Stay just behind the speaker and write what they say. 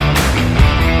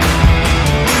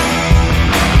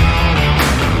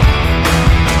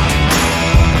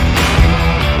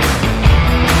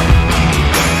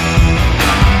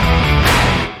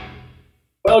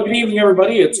Good evening,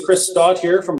 everybody. It's Chris Stott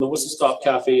here from the Whistle Stop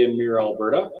Cafe in Mirror,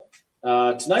 Alberta.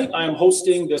 Tonight, I am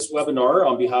hosting this webinar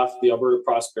on behalf of the Alberta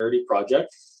Prosperity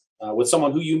Project with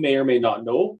someone who you may or may not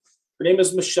know. Her name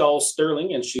is Michelle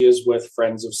Stirling, and she is with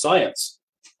Friends of Science.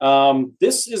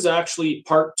 This is actually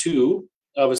part two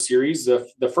of a series.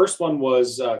 The first one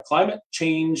was Climate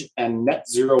Change and Net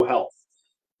Zero Health.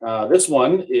 This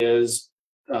one is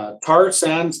tar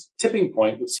sands tipping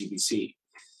point with CBC.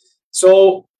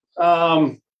 So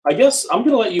I guess I'm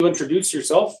going to let you introduce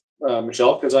yourself,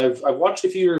 Michelle, because I've watched a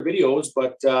few of your videos,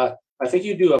 but I think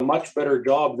you do a much better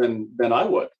job than I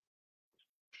would.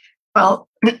 Well,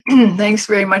 thanks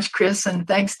very much, Chris, and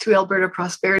thanks to Alberta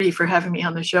Prosperity for having me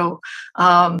on the show.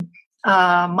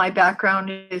 My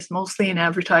background is mostly in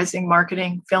advertising,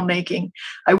 marketing, filmmaking.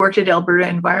 I worked at Alberta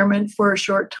Environment for a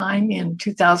short time in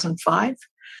 2005.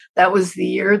 That was the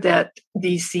year that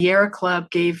the Sierra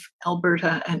Club gave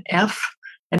Alberta an F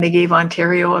and they gave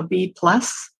Ontario a B+.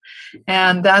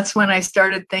 And that's when I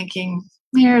started thinking,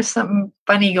 there's something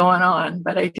funny going on,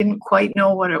 but I didn't quite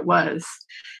know what it was.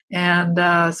 And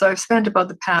so I've spent about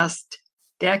the past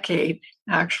decade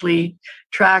actually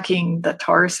tracking the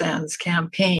tar sands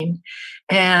campaign.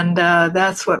 And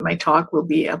that's what my talk will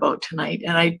be about tonight.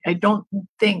 And I don't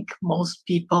think most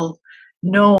people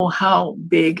know how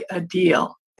big a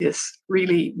deal this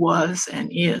really was and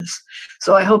is.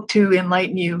 So I hope to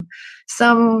enlighten you,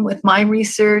 some with my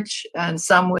research and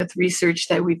some with research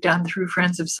that we've done through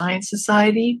Friends of Science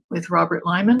Society with Robert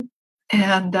Lyman.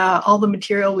 And all the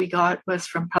material we got was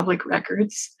from public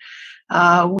records.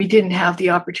 We didn't have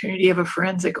the opportunity of a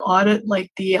forensic audit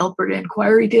like the Alberta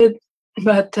Inquiry did,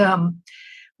 but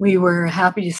we were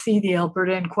happy to see the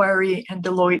Alberta Inquiry and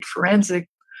Deloitte Forensic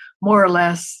more or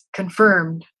less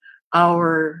confirmed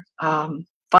our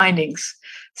findings.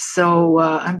 So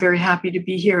I'm very happy to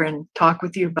be here and talk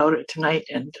with you about it tonight.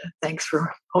 And thanks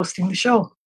for hosting the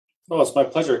show. Oh, it's my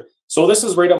pleasure. So this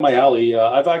is right up my alley.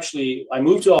 I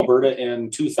moved to Alberta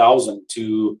in 2000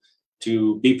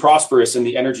 to be prosperous in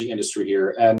the energy industry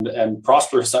here, and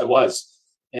prosperous I was.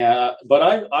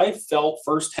 But I felt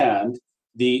firsthand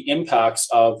the impacts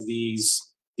of these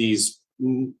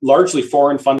largely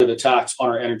foreign funded attacks on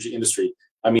our energy industry.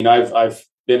 I mean, I've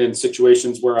been in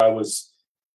situations where I was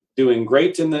doing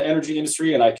great in the energy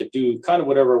industry and I could do kind of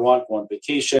whatever I want, go on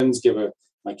vacations, give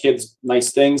my kids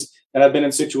nice things. And I've been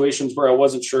in situations where I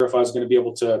wasn't sure if I was going to be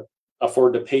able to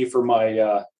afford to pay for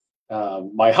my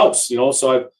my house, you know.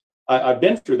 So I've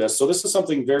been through this. So this is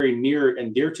something very near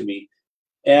and dear to me.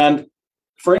 And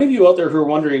for any of you out there who are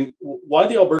wondering why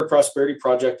the Alberta Prosperity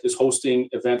Project is hosting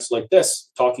events like this,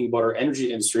 talking about our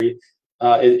energy industry,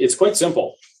 it's quite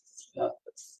simple.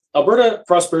 Alberta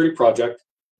Prosperity Project,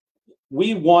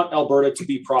 we want Alberta to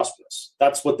be prosperous.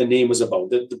 That's what the name is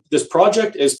about. This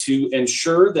project is to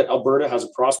ensure that Alberta has a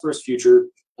prosperous future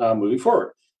moving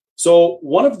forward. So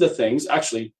one of the things,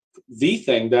 actually, the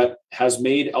thing that has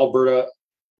made Alberta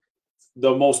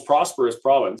the most prosperous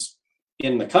province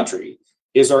in the country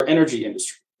is our energy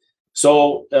industry.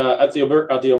 So at the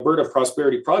Alberta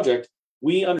Prosperity Project,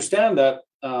 we understand that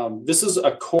this is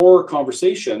a core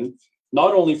conversation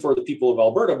not only for the people of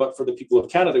Alberta, but for the people of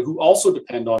Canada who also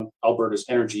depend on Alberta's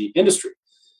energy industry.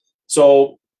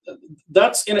 So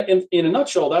that's in a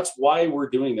nutshell, that's why we're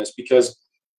doing this, because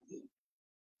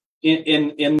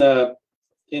in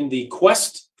the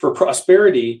quest for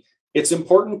prosperity, it's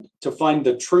important to find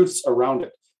the truths around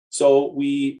it. So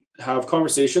we have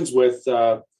conversations with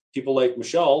people like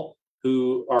Michelle,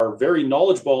 who are very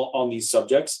knowledgeable on these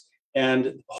subjects,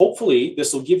 and hopefully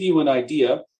this will give you an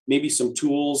idea, maybe some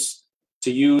tools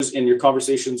to use in your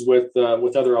conversations with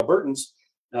other Albertans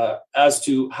as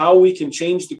to how we can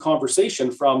change the conversation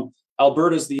from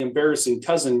Alberta's the embarrassing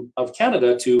cousin of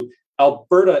Canada to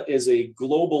Alberta is a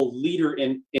global leader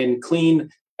in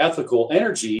clean, ethical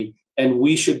energy, and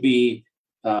we should be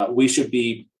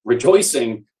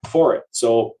rejoicing for it.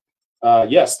 So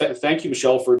yes, thank you,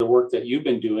 Michelle, for the work that you've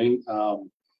been doing.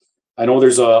 I know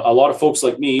there's a lot of folks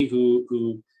like me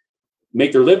who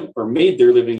make their living or made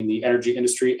their living in the energy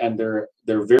industry, and they're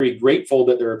very grateful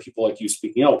that there are people like you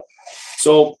speaking out.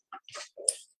 So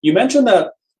you mentioned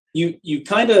that you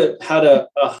kind of had a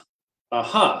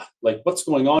aha, like what's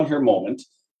going on here moment.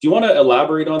 Do you want to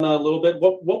elaborate on that a little bit?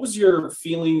 What was your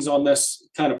feelings on this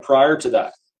kind of prior to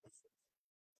that?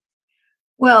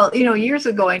 Well, years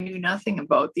ago, I knew nothing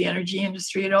about the energy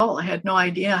industry at all. I had no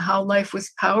idea how life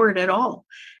was powered at all.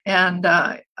 And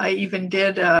I even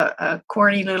did a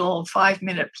corny little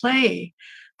 5-minute play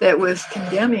that was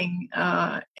condemning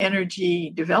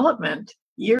energy development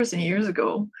years and years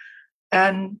ago.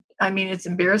 And I mean, it's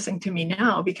embarrassing to me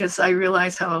now because I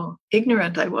realize how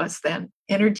ignorant I was then.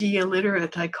 Energy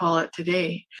illiterate, I call it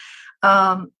today.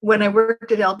 When I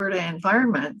worked at Alberta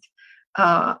Environment,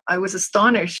 I was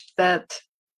astonished that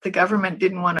the government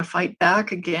didn't want to fight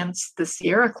back against the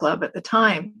Sierra Club at the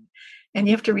time. And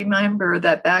you have to remember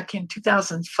that back in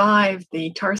 2005,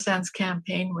 the tar sands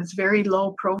campaign was very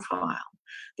low profile.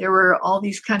 There were all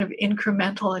these kind of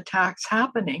incremental attacks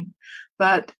happening,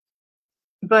 but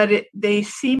they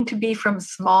seemed to be from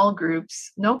small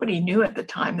groups. Nobody knew at the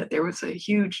time that there was a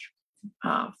huge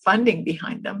funding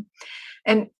behind them.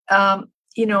 And,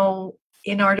 you know,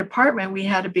 in our department, we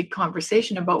had a big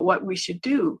conversation about what we should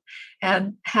do.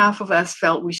 And half of us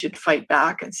felt we should fight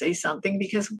back and say something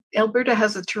because Alberta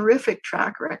has a terrific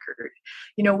track record.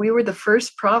 You know, we were the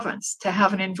first province to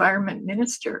have an environment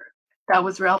minister. That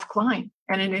was Ralph Klein,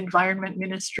 and an environment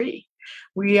ministry.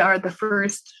 We are the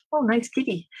first, oh, nice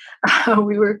kitty.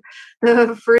 We were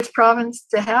the first province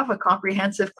to have a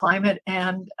comprehensive climate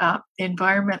and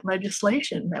environment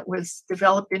legislation that was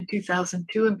developed in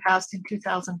 2002 and passed in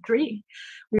 2003.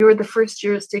 We were the first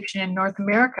jurisdiction in North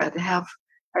America to have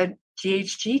a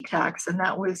GHG tax, and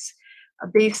that was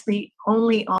basically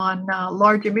only on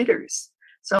large emitters.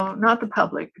 So not the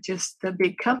public, just the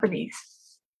big companies.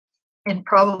 And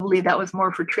probably that was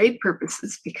more for trade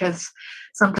purposes because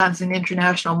sometimes in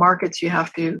international markets you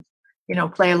have to, you know,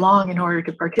 play along in order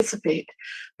to participate,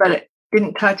 but it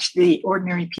didn't touch the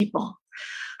ordinary people.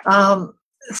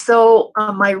 So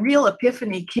my real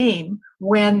epiphany came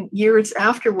when years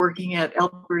after working at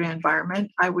Alberta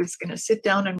Environment, I was going to sit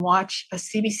down and watch a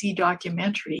CBC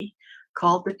documentary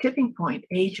called The Tipping Point,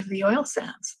 Age of the Oil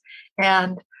Sands.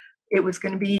 And it was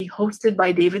going to be hosted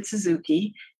by David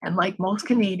Suzuki. And like most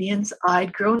Canadians,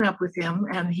 I'd grown up with him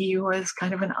and he was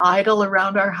kind of an idol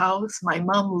around our house. My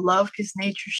mom loved his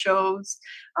nature shows.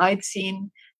 I'd seen,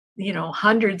 you know,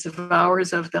 hundreds of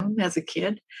hours of them as a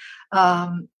kid.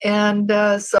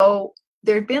 So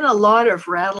there'd been a lot of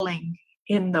rattling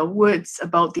in the woods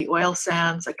about the oil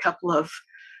sands. A couple of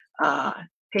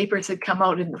papers had come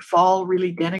out in the fall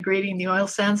really denigrating the oil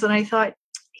sands. And I thought,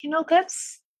 you know,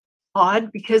 that's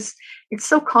odd because it's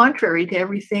so contrary to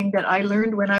everything that I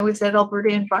learned when I was at Alberta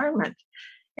Environment.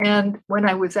 And when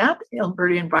I was at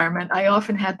Alberta Environment, I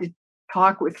often had to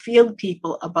talk with field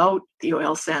people about the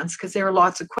oil sands because there were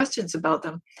lots of questions about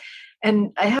them.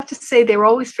 And I have to say, they were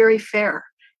always very fair.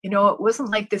 You know, it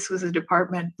wasn't like this was a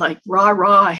department like rah,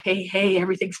 rah, hey, hey,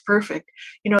 everything's perfect.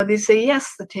 You know, they say,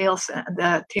 yes, the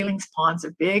tailings ponds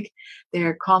are big,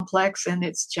 they're complex, and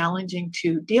it's challenging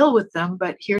to deal with them.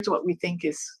 But here's what we think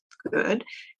is good,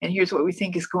 and here's what we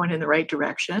think is going in the right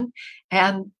direction.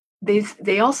 And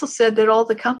they also said that all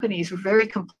the companies were very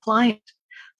compliant.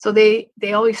 So they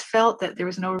always felt that there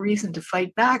was no reason to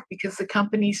fight back because the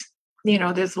companies, you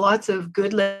know, there's lots of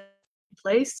good in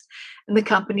place and the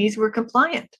companies were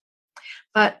compliant.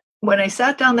 But when I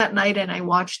sat down that night and I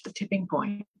watched The Tipping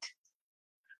Point,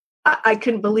 I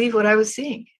couldn't believe what I was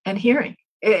seeing and hearing.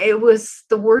 It was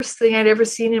the worst thing I'd ever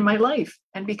seen in my life.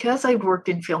 And because I'd worked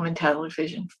in film and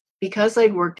television, because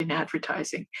I'd worked in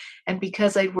advertising, and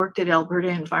because I'd worked at Alberta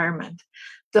Environment,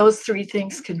 those three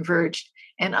things converged.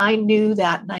 And I knew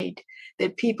that night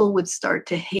that people would start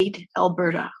to hate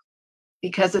Alberta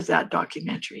because of that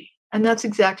documentary. And that's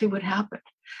exactly what happened.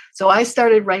 So I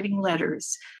started writing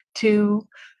letters to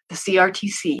the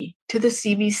CRTC, to the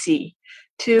CBC,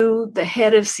 to the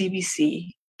head of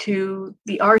CBC, to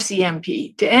the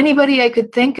RCMP, to anybody I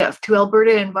could think of, to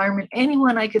Alberta Environment,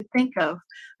 anyone I could think of.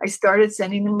 I started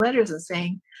sending them letters and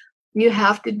saying, you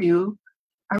have to do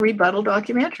a rebuttal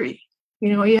documentary.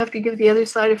 You know, you have to give the other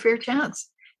side a fair chance.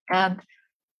 And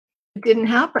it didn't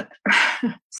happen.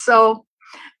 So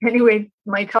anyway,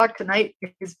 my talk tonight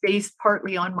is based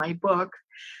partly on my book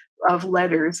of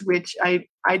letters, which I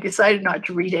decided not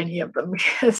to read any of them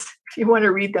because if you want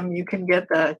to read them, you can get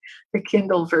the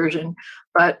Kindle version,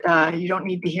 but you don't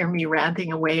need to hear me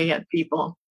ranting away at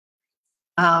people.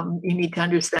 You need to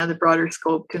understand the broader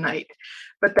scope tonight.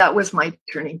 But that was my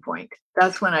turning point.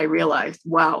 That's when I realized,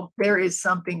 wow, there is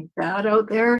something bad out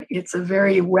there. It's a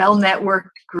very well-networked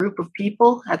group of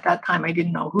people. At that time, I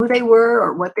didn't know who they were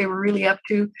or what they were really up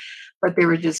to, but there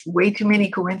were just way too many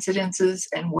coincidences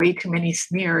and way too many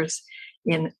smears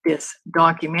in this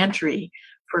documentary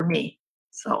for me.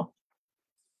 So.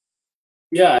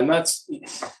 Yeah, and that's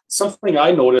something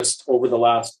I noticed over the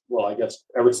last, well, I guess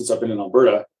ever since I've been in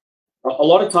Alberta. A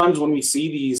lot of times when we see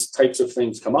these types of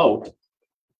things come out,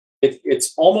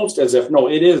 it's almost as if, no,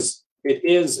 it is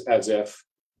as if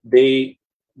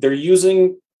they're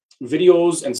using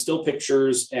videos and still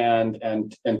pictures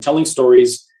and telling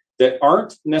stories that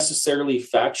aren't necessarily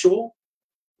factual,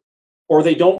 or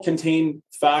they don't contain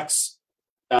facts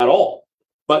at all,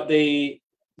 but they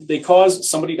cause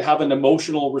somebody to have an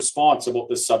emotional response about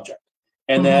this subject.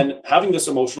 And then having this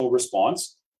emotional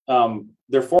response,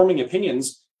 they're forming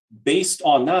opinions based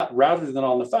on that rather than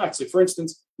on the facts. Like, for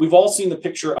instance, we've all seen the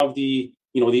picture of the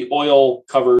oil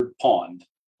covered pond,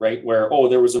 right? Where, oh,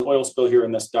 there was an oil spill here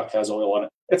and this duck has oil on it.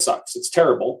 It sucks. It's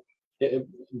terrible,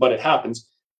 but it happens.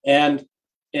 And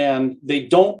they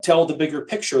don't tell the bigger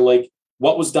picture, like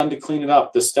what was done to clean it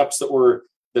up, the steps that were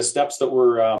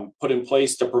put in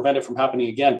place to prevent it from happening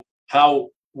again, how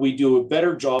we do a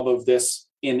better job of this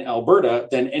in Alberta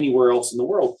than anywhere else in the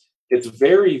world. It's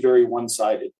very, very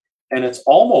one-sided. And it's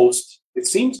almost, it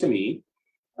seems to me,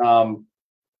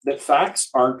 that facts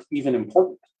aren't even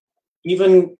important.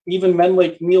 Even men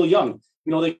like Neil Young,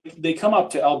 they come up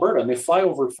to Alberta and they fly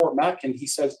over Fort Mac, and he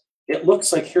says, it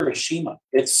looks like Hiroshima.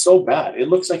 It's so bad. It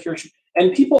looks like Hiroshima.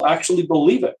 And people actually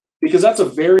believe it because that's a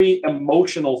very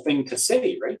emotional thing to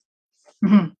say, right?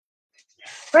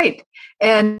 Right.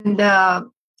 And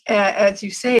as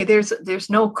you say, there's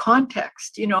no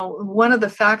context. One of the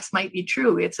facts might be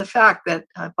true. It's a fact that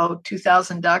about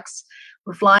 2,000 ducks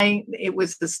were flying. It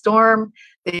was the storm.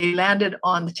 They landed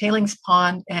on the tailings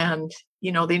pond, and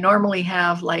they normally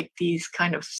have like these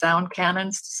kind of sound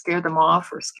cannons to scare them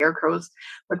off, or scarecrows.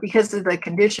 But because of the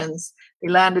conditions, they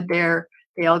landed there.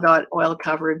 They all got oil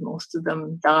covered. Most of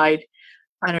them died.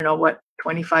 I don't know what,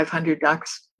 2,500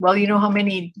 ducks. Well, you know how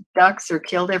many ducks are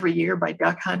killed every year by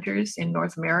duck hunters in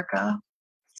North America?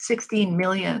 16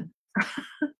 million.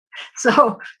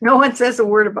 So no one says a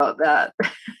word about that,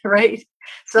 right?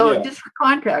 So just for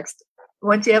context,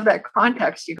 once you have that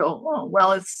context, you go, oh,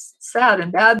 well, it's sad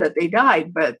and bad that they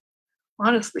died, but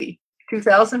honestly,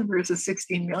 2,000 versus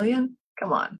 16 million,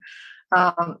 come on.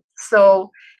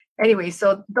 So anyway,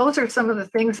 so those are some of the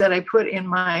things that I put in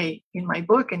my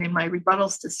book and in my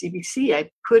rebuttals to CBC. I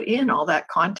put in all that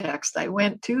context. I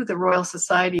went to the Royal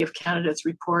Society of Canada's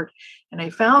report, and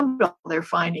I found all their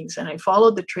findings, and I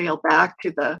followed the trail back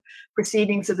to the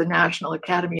proceedings of the National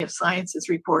Academy of Sciences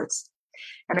reports.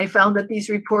 And I found that these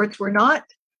reports were not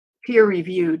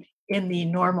peer-reviewed in the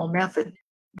normal method.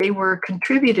 They were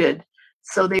contributed,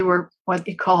 so they were what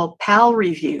they call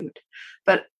PAL-reviewed.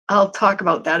 But I'll talk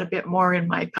about that a bit more in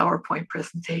my PowerPoint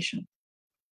presentation.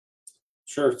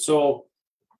 Sure. So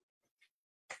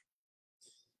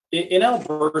in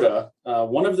Alberta,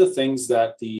 one of the things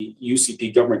that the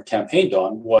UCP government campaigned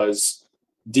on was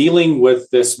dealing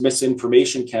with this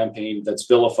misinformation campaign that's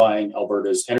vilifying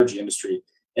Alberta's energy industry.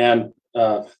 And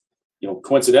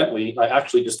coincidentally, I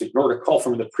actually just ignored a call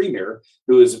from the premier,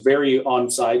 who is very on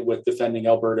side with defending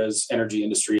Alberta's energy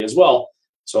industry as well.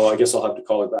 So I guess I'll have to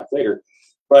call her back later.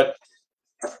 But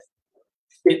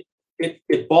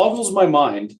it boggles my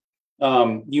mind.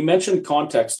 You mentioned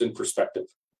context and perspective.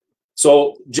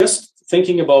 So just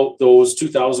thinking about those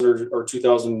 2,000 or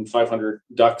 2,500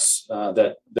 ducks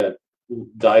that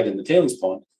died in the tailings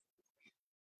pond,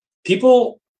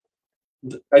 people,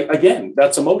 again,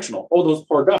 that's emotional. Oh, those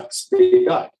poor ducks, they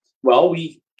died. Well,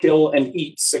 we kill and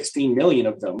eat 16 million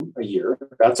of them a year.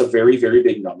 That's a very, very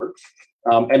big number.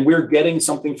 And we're getting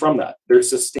something from that. They're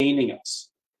sustaining us.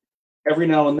 Every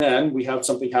now and then we have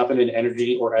something happen in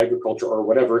energy or agriculture or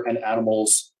whatever, and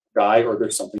animals die, or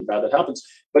there's something bad that happens.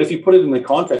 But if you put it in the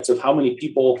context of how many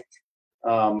people's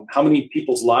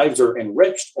lives are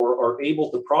enriched or are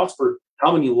able to prosper,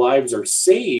 how many lives are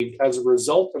saved as a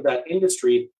result of that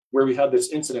industry where we had this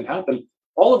incident happen,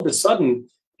 all of a sudden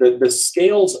the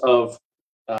scales of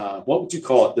what would you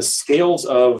call it? The scales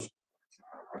of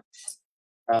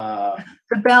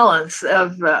the balance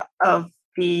of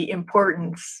the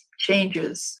importance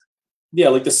changes. Yeah,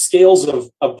 like the scales of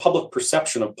public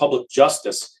perception, of public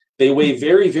justice, they weigh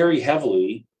very, very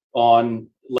heavily on,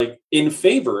 like, in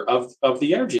favor of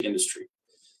the energy industry.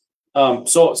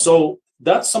 So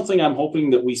that's something I'm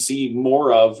hoping that we see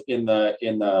more of in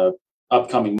the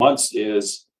upcoming months,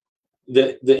 is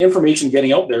the information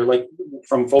getting out there, like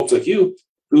from folks like you,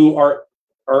 who are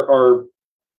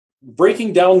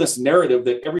breaking down this narrative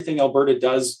that everything Alberta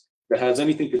does that has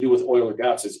anything to do with oil or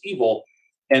gas is evil.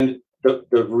 And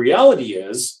the reality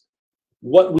is,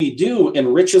 what we do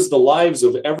enriches the lives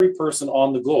of every person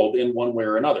on the globe in one way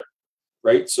or another,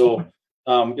 right? So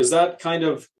is that kind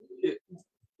of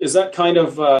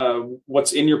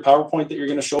what's in your PowerPoint that you're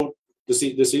going to show this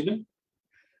evening?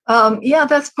 Yeah,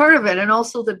 that's part of it. And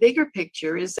also the bigger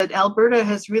picture is that Alberta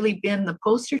has really been the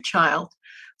poster child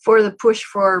for the push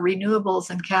for renewables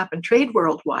and cap and trade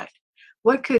worldwide.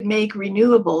 What could make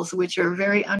renewables, which are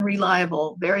very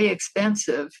unreliable, very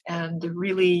expensive, and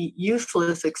really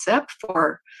useless except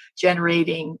for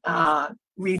generating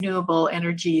renewable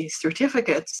energy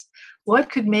certificates,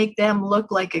 what could make them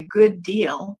look like a good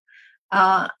deal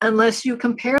unless you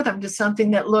compare them to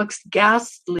something that looks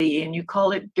ghastly and you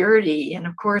call it dirty. And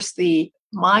of course, the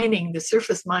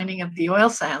surface mining of the oil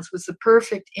sands was the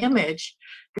perfect image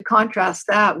to contrast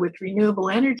that with renewable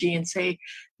energy and say,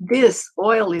 this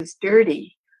oil is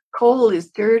dirty, coal is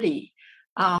dirty,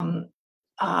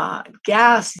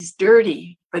 gas is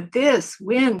dirty, but this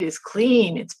wind is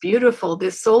clean, it's beautiful,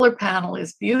 this solar panel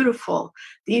is beautiful,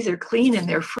 these are clean and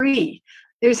they're free.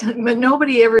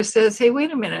 Nobody ever says, hey,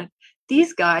 wait a minute,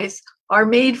 these guys are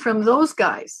made from those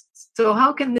guys. So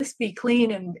how can this be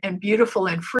clean and beautiful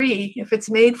and free if it's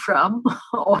made from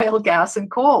oil, gas, and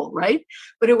coal, right?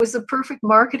 But it was the perfect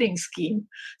marketing scheme.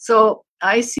 So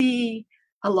I see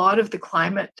a lot of the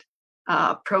climate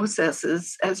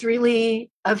processes as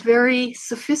really a very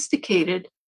sophisticated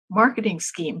marketing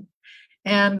scheme.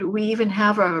 And we even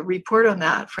have a report on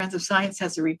that. Friends of Science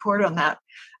has a report on that,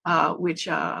 which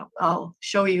I'll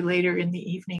show you later in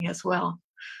the evening as well.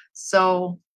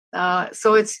 So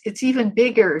it's even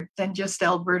bigger than just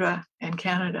Alberta and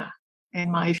Canada,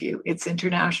 in my view. It's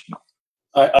international.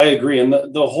 I agree, and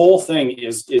the whole thing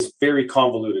is very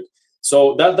convoluted.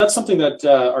 So that's something that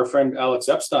our friend Alex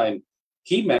Epstein,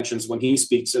 he mentions when he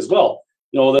speaks as well.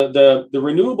 You know, the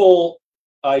renewable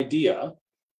idea,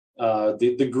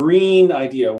 the green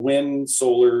idea, wind,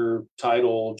 solar,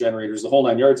 tidal generators, the whole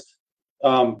nine yards.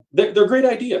 They're great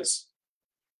ideas,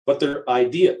 but they're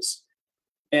ideas.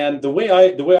 And the way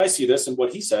I see this and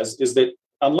what he says is that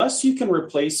unless you can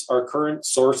replace our current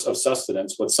source of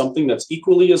sustenance with something that's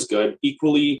equally as good,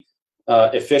 equally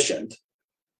efficient,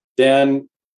 then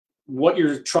what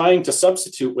you're trying to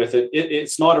substitute with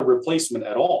it's not a replacement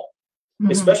at all.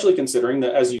 Mm-hmm. Especially considering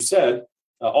that, as you said,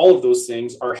 all of those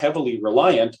things are heavily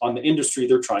reliant on the industry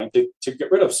they're trying to get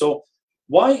rid of. So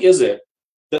why is it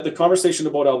that the conversation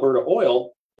about Alberta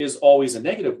oil is always a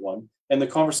negative one, and the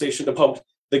conversation about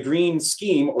the green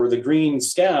scheme, or the green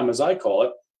scam, as I call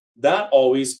it, that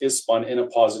always is spun in a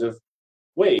positive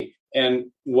way? And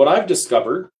what I've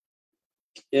discovered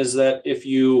is that if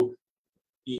you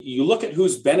look at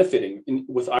who's benefiting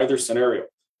with either scenario,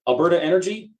 Alberta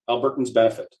Energy, Albertans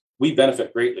benefit. We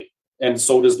benefit greatly, and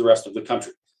so does the rest of the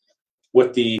country.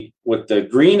 With the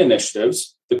green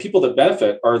initiatives, the people that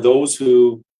benefit are those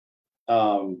who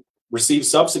receive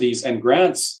subsidies and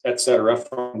grants, et cetera,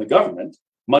 from the government,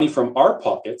 money from our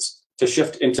pockets to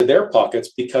shift into their pockets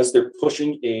because they're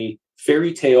pushing a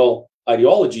fairy tale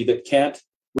ideology that can't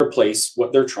replace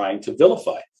what they're trying to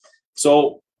vilify.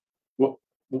 So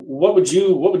what would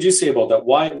you say about that?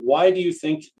 Why do you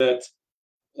think that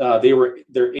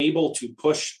they're able to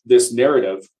push this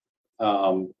narrative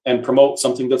and promote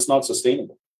something that's not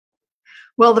sustainable?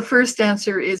 Well, the first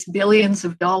answer is billions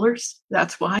of dollars.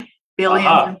 That's why.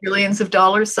 Billions and billions of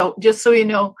dollars. So just so you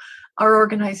know, our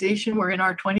organization, we're in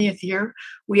our 20th year.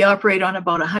 We operate on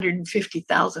about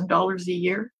 $150,000 a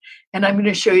year. And I'm going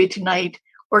to show you tonight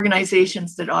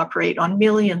organizations that operate on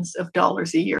millions of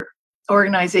dollars a year.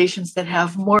 Organizations that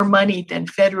have more money than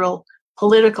federal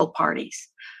political parties,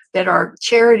 that are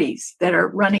charities that are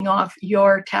running off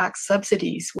your tax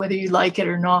subsidies, whether you like it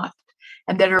or not,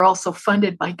 and that are also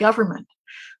funded by government.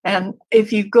 And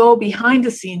if you go behind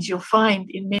the scenes, you'll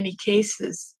find in many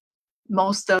cases,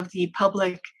 most of the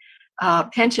public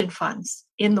pension funds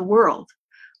in the world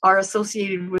are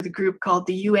associated with a group called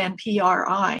the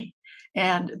UNPRI,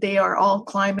 and they are all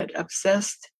climate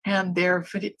obsessed, and their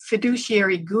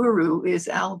fiduciary guru is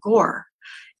Al Gore,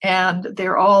 and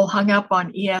they're all hung up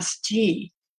on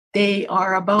ESG. They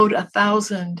are about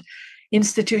 1,000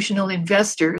 institutional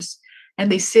investors,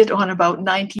 and they sit on about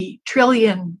 $90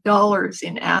 trillion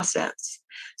in assets.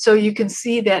 So you can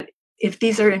see that if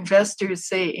these are investors,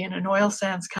 say in an oil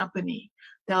sands company,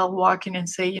 they'll walk in and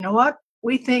say, you know what,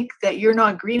 we think that you're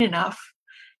not green enough,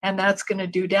 and that's going to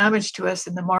do damage to us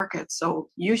in the market. So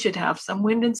you should have some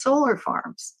wind and solar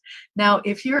farms. Now,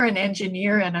 if you're an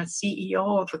engineer and a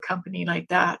CEO of a company like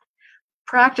that,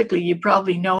 practically you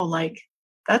probably know, like,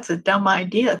 that's a dumb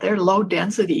idea. They're low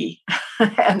density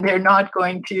and they're not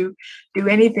going to do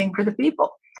anything for the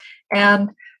people. And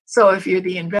so if you're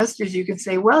the investors, you can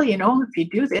say, well, you know, if you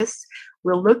do this,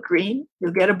 we'll look green,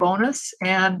 you'll get a bonus,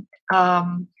 and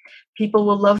people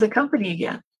will love the company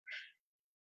again.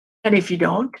 And if you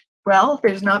don't, well,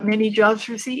 there's not many jobs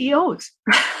for CEOs.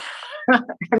 I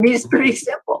mean, it's pretty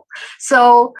simple.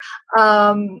 So,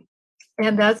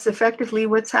 and that's effectively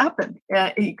what's happened.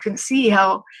 You can see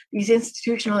how these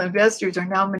institutional investors are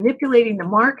now manipulating the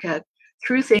market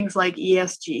through things like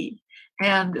ESG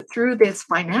and through this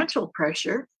financial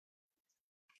pressure,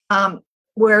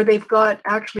 where they've got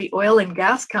actually oil and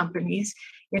gas companies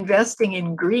investing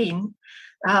in green.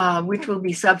 which will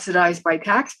be subsidized by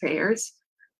taxpayers,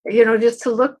 just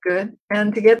to look good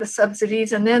and to get the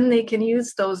subsidies. And then they can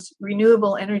use those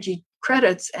renewable energy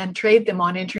credits and trade them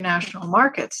on international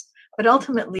markets. But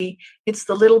ultimately, it's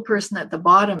the little person at the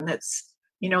bottom that's,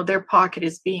 their pocket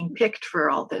is being picked for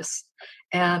all this.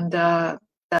 And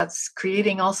that's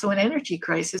creating also an energy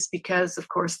crisis because, of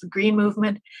course, the green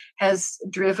movement has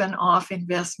driven off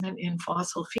investment in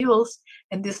fossil fuels.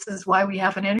 And this is why we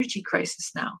have an energy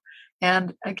crisis now.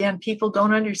 And again, people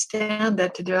don't understand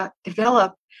that to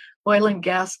develop oil and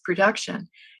gas production,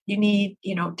 you need,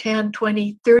 10,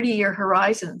 20, 30-year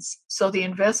horizons. So the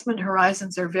investment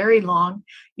horizons are very long.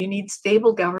 You need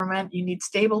stable government, you need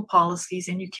stable policies,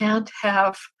 and you can't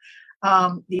have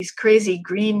these crazy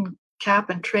green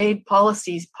cap and trade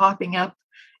policies popping up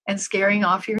and scaring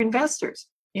off your investors,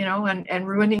 and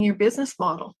ruining your business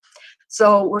model.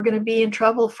 So we're going to be in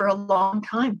trouble for a long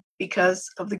time because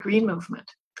of the green movement,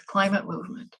 the climate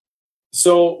movement.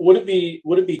 So would it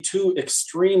be too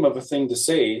extreme of a thing to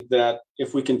say that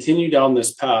if we continue down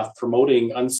this path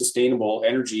promoting unsustainable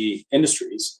energy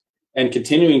industries and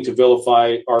continuing to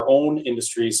vilify our own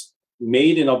industries,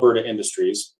 made in Alberta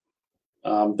industries,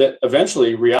 that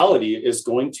eventually reality is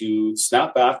going to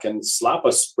snap back and slap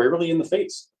us squarely in the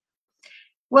face?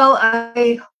 Well,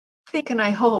 I think and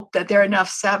I hope that there are enough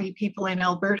savvy people in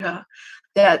Alberta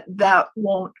that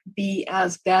won't be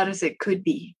as bad as it could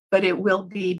be, but it will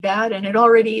be bad, and it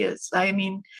already is. I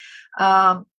mean,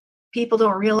 people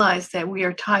don't realize that we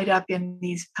are tied up in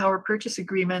these power purchase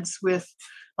agreements with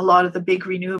a lot of the big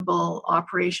renewable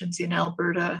operations in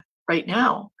Alberta right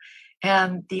now,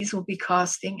 and these will be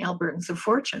costing Albertans a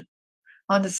fortune.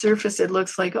 On the surface, it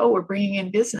looks like, we're bringing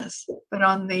in business, but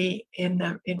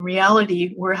in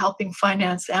reality, we're helping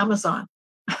finance Amazon.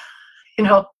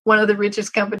 One of the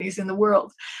richest companies in the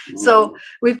world. So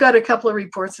we've got a couple of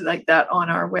reports like that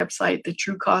on our website, the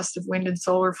true cost of wind and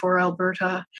solar for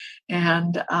Alberta,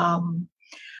 and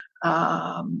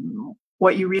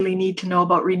what you really need to know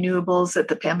about renewables that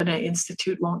the Pembina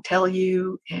Institute won't tell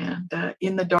you, and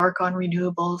in the dark on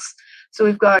renewables. So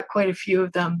we've got quite a few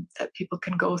of them that people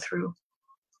can go through.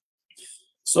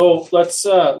 So let's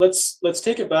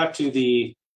take it back to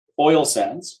the oil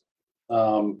sands.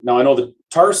 Now I know that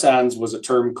tar sands was a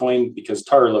term coined because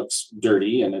tar looks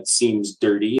dirty and it seems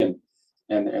dirty, and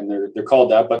they're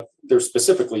called that, but they're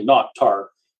specifically not tar.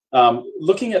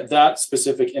 Looking at that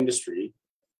specific industry,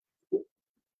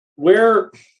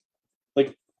 what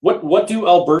do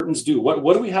Albertans do?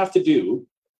 What do we have to do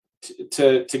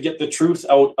to get the truth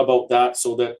out about that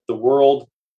so that the world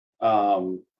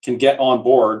can get on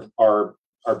board our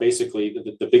basically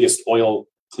the biggest oil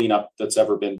cleanup that's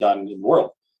ever been done in the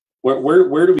world?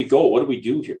 Where do we go? What do we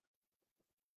do here?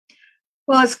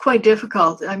 Well, it's quite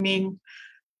difficult. I mean,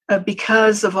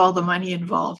 because of all the money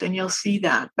involved, and you'll see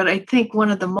that. But I think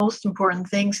one of the most important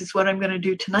things is what I'm going to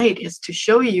do tonight is to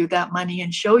show you that money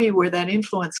and show you where that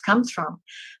influence comes from.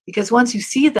 Because once you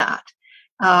see that,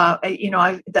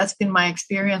 that's been my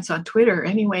experience on Twitter.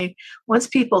 Anyway, once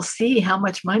people see how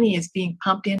much money is being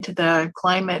pumped into the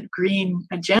climate green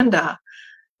agenda,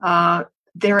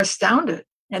 they're astounded.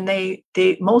 And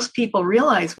most people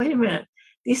realize, wait a minute,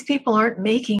 these people aren't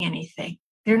making anything.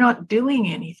 They're not doing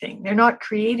anything. They're not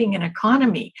creating an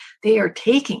economy. They are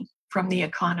taking from the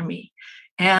economy.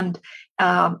 And,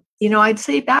 I'd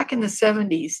say back in the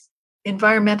 70s,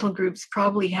 environmental groups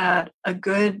probably had a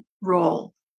good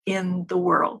role in the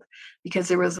world because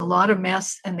there was a lot of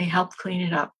mess and they helped clean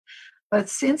it up. But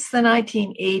since the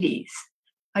 1980s,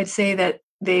 I'd say that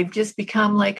they've just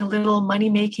become like a little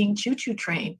money-making choo-choo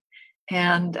train.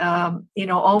 And,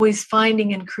 always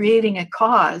finding and creating a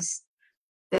cause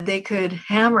that they could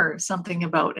hammer something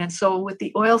about. And so with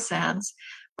the oil sands,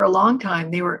 for a long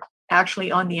time, they were actually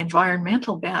on the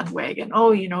environmental bandwagon.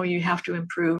 You have to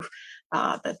improve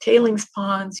the tailings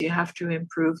ponds, you have to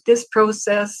improve this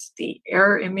process, the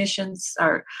air emissions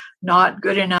are not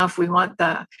good enough. We want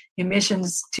the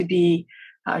emissions to be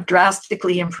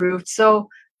drastically improved. So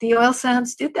the oil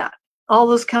sands did that. All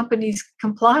those companies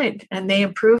complied and they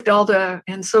improved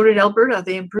and so did Alberta.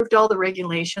 They improved all the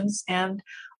regulations and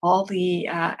all the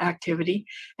activity.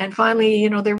 And finally,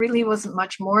 there really wasn't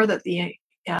much more that the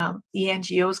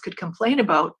NGOs could complain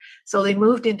about. So they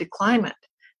moved into climate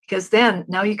because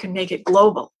now you can make it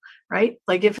global, right?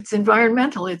 Like if it's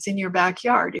environmental, it's in your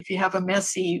backyard. If you have a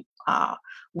messy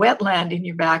wetland in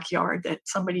your backyard that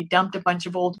somebody dumped a bunch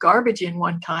of old garbage in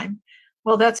one time,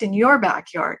 well, that's in your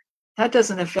backyard. That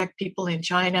doesn't affect people in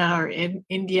China or in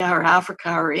India or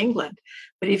Africa or England.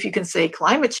 But if you can say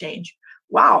climate change,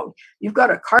 wow, you've got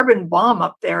a carbon bomb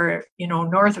up there,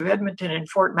 north of Edmonton and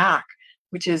Fort Mac,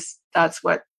 that's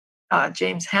what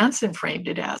James Hansen framed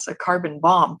it as, a carbon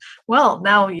bomb. Well,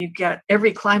 now you get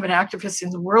every climate activist in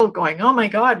the world going, oh my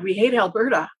God, we hate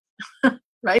Alberta,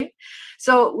 right?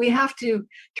 So we have to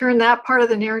turn that part of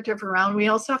the narrative around. We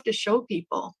also have to show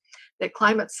people that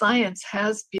climate science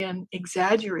has been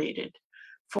exaggerated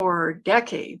for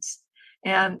decades.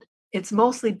 And it's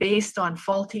mostly based on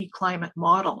faulty climate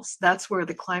models. That's where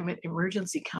the climate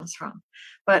emergency comes from.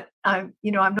 But I'm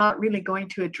not really going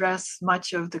to address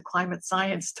much of the climate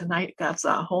science tonight. That's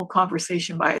a whole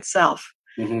conversation by itself.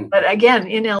 Mm-hmm. But again,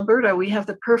 in Alberta, we have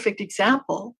the perfect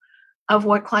example of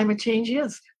what climate change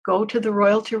is. Go to the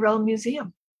Royal Tyrrell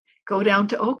Museum. Go down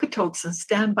to Okotoks and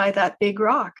stand by that big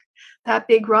rock. That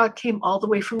big rock came all the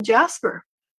way from Jasper,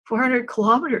 400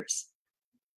 kilometers.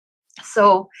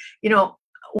 So,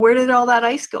 where did all that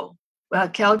ice go?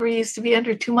 Calgary used to be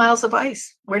under 2 miles of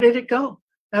ice. Where did it go?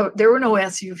 There were no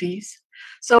SUVs.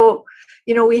 So,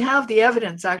 we have the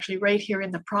evidence actually right here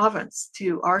in the province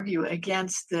to argue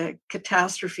against the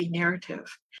catastrophe narrative.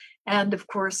 And of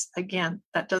course, again,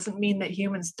 that doesn't mean that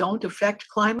humans don't affect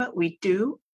climate. We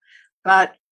do,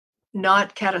 but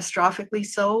not catastrophically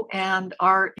so. And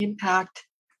our impact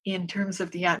in terms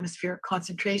of the atmospheric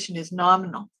concentration is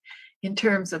nominal. In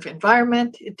terms of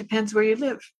environment, it depends where you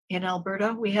live. In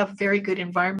Alberta, we have very good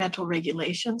environmental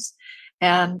regulations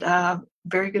and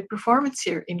very good performance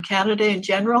here. In Canada in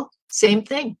general, same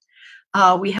thing.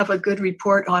 We have a good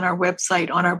report on our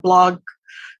website, on our blog,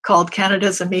 called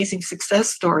Canada's Amazing Success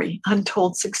Story,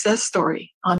 Untold Success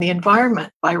Story on the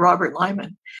Environment by Robert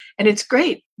Lyman. And it's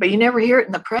great, but you never hear it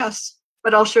in the press.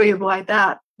 But I'll show you why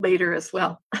that later as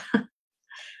well.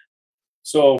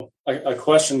 So a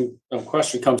question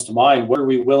comes to mind. What are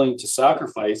we willing to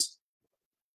sacrifice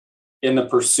in the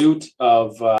pursuit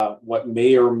of what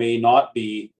may or may not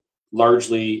be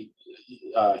largely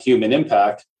human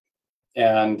impact?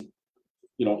 And,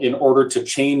 in order to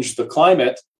change the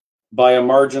climate by a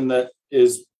margin that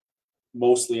is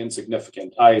mostly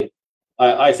insignificant.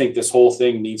 I think this whole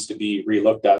thing needs to be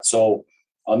relooked at. So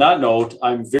on that note,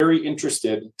 I'm very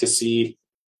interested to see,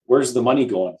 where's the money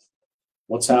going?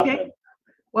 What's happening?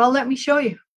 Well, let me show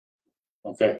you.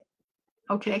 Okay.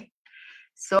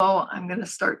 So I'm going to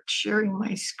start sharing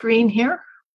my screen here.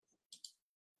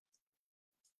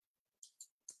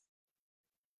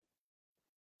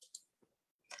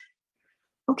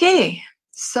 Okay.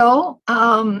 So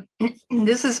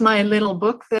this is my little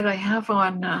book that I have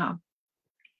on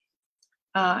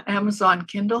Amazon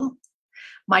Kindle.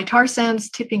 My tar sands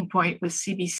tipping point with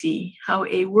CBC, how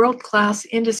a world-class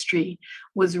industry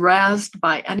was razzed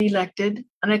by unelected,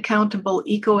 unaccountable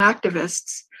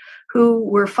eco-activists who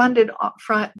were funded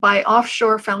by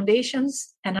offshore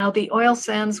foundations, and how the oil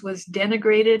sands was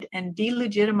denigrated and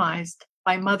delegitimized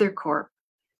by Mother Corp,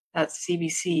 that's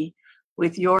CBC,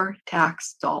 with your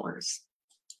tax dollars.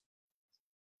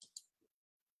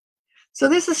 So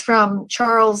this is from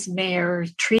Charles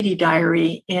Mayer's Treaty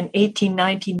Diary in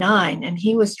 1899, and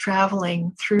he was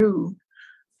traveling through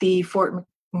the Fort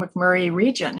McMurray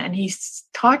region, and he's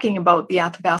talking about the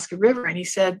Athabasca River, and he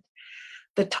said,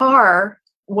 the tar,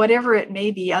 whatever it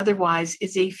may be otherwise,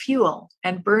 is a fuel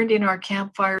and burned in our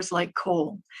campfires like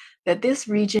coal. That this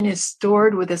region is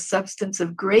stored with a substance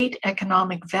of great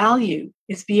economic value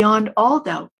is beyond all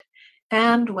doubt,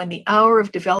 and when the hour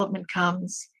of development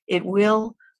comes, it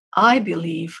will, I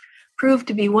believe, proved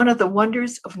to be one of the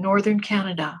wonders of northern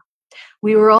Canada.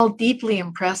 We were all deeply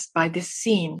impressed by this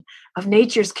scene of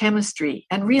nature's chemistry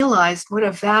and realized what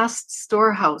a vast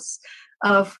storehouse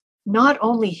of not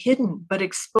only hidden but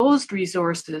exposed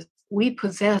resources we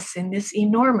possess in this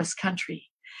enormous country.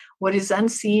 What is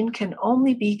unseen can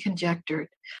only be conjectured,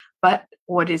 but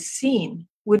what is seen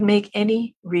would make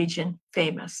any region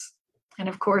famous. And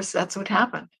of course, that's what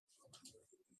happened.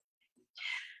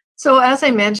 So as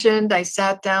I mentioned, I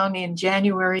sat down in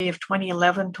January of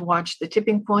 2011 to watch The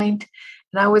Tipping Point,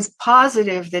 and I was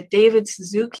positive that David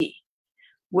Suzuki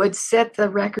would set the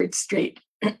record straight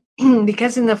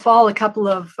because in the fall, a couple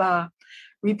of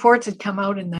reports had come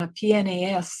out in the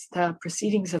PNAS, the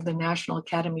Proceedings of the National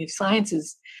Academy of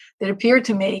Sciences, that appeared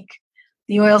to make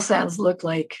the oil sands look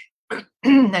like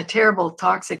a terrible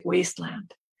toxic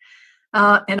wasteland.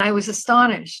 And I was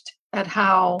astonished at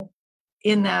how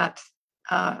in that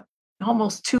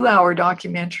almost 2-hour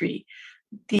documentary,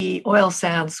 the oil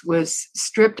sands was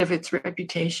stripped of its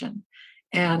reputation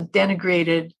and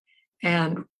denigrated,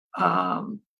 and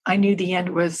I knew the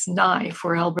end was nigh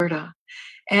for Alberta.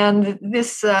 And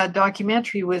this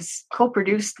documentary was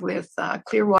co-produced with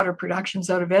Clearwater Productions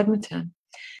out of Edmonton.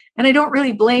 And I don't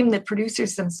really blame the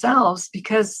producers themselves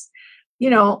because,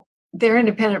 they're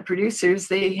independent producers.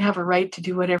 They have a right to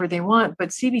do whatever they want, but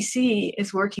CBC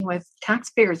is working with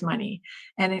taxpayers' money,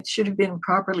 and it should have been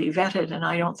properly vetted, and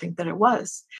I don't think that it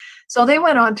was. So they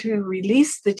went on to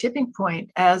release The Tipping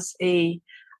Point as a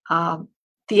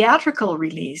theatrical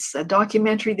release, a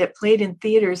documentary that played in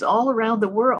theaters all around the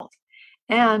world.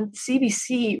 And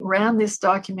CBC ran this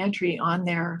documentary on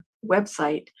their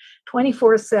website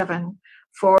 24/7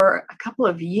 for a couple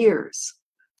of years.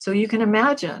 So you can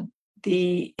imagine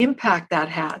the impact that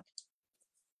had.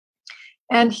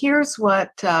 And here's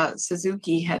what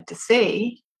Suzuki had to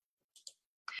say.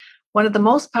 One of the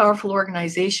most powerful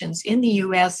organizations in the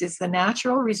US is the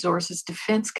Natural Resources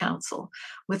Defense Council,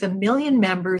 with 1 million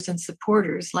members and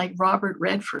supporters like Robert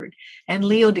Redford and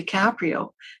Leo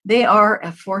DiCaprio. They are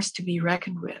a force to be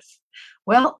reckoned with.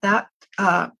 Well, that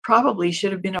probably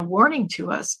should have been a warning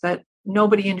to us, but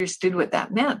nobody understood what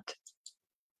that meant.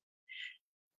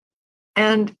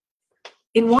 And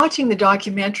in watching the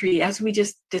documentary, as we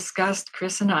just discussed,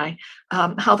 Chris and I,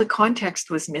 how the context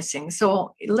was missing.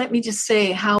 So let me just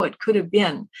say how it could have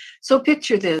been. So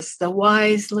picture this: the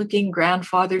wise-looking,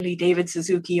 grandfatherly David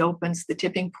Suzuki opens The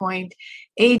Tipping Point,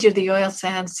 Age of the Oil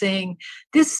Sands, saying,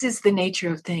 "This is the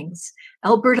nature of things.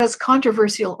 Alberta's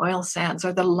controversial oil sands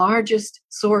are the largest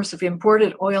source of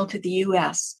imported oil to the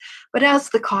US. But as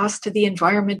the cost to the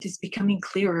environment is becoming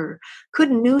clearer,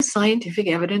 could new scientific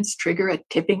evidence trigger a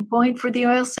tipping point for the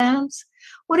oil sands?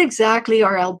 What exactly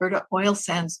are Alberta oil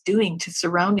sands doing to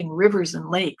surrounding rivers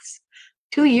and lakes?"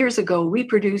 2 years ago, we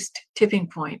produced Tipping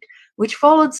Point, which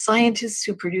followed scientists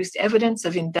who produced evidence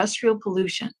of industrial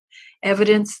pollution,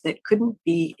 evidence that couldn't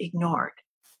be ignored.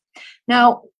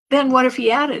 Now, then what if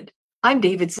he added, "I'm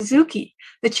David Suzuki.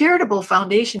 The charitable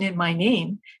foundation in my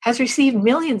name has received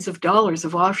millions of dollars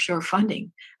of offshore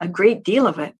funding, a great deal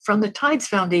of it from the Tides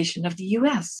Foundation of the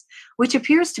US, which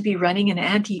appears to be running an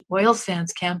anti-oil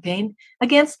sands campaign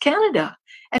against Canada,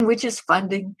 and which is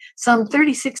funding some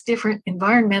 36 different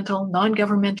environmental,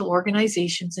 non-governmental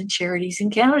organizations and charities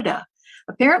in Canada,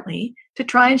 apparently to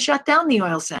try and shut down the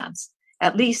oil sands,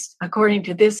 at least according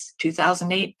to this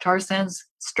 2008 tar sands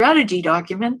strategy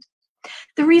document.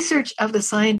 The research of the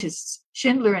scientists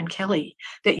Schindler and Kelly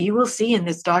that you will see in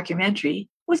this documentary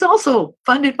was also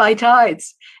funded by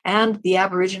Tides, and the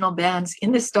Aboriginal bands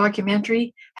in this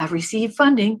documentary have received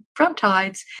funding from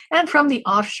Tides and from the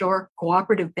Offshore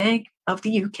Cooperative Bank of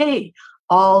the UK,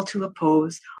 all to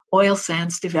oppose oil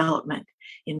sands development.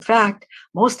 In fact,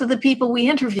 most of the people we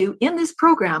interview in this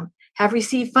program have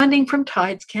received funding from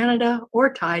Tides Canada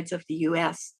or Tides of the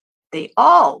US. They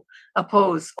all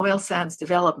oppose oil sands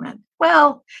development.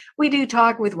 Well, we do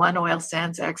talk with one oil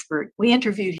sands expert. We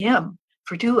interviewed him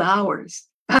for 2 hours.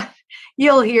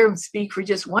 You'll hear him speak for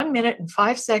just 1 minute and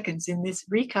 5 seconds in this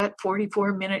recut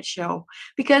 44-minute show,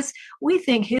 because we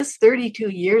think his 32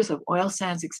 years of oil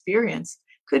sands experience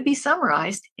could be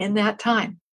summarized in that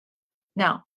time.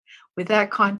 Now, with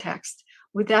that context,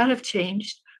 would that have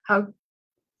changed how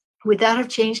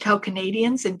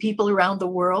Canadians and people around the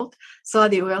world saw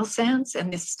the oil sands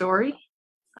and this story?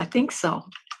 I think so.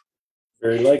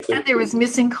 Very likely. And there was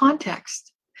missing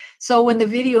context. So when the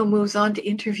video moves on to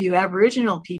interview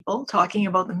Aboriginal people, talking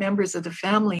about the members of the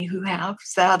family who have,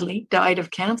 sadly, died of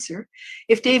cancer,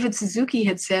 if David Suzuki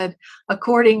had said,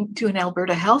 according to an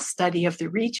Alberta health study of the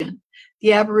region,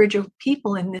 the Aboriginal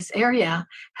people in this area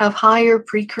have higher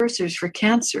precursors for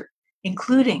cancer,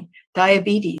 including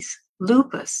diabetes,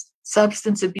 lupus,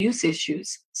 substance abuse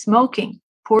issues, smoking,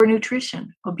 poor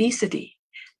nutrition, obesity,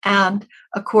 and,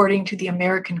 according to the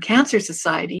American Cancer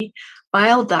Society,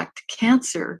 bile duct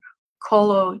cancer,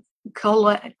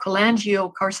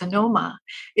 cholangiocarcinoma,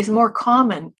 is more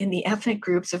common in the ethnic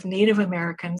groups of Native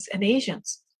Americans and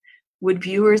Asians. Would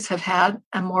viewers have had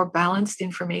a more balanced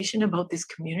information about this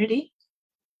community?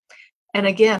 And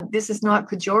again, this is not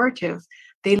pejorative.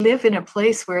 They live in a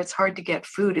place where it's hard to get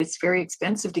food. It's very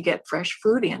expensive to get fresh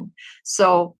food in.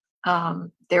 So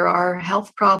there are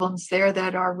health problems there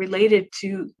that are related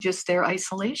to just their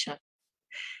isolation.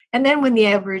 And then when the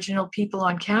Aboriginal people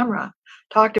on camera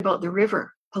talked about the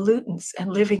river, pollutants,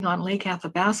 and living on Lake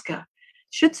Athabasca,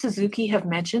 should Suzuki have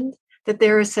mentioned that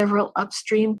there are several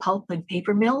upstream pulp and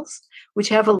paper mills which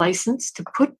have a license to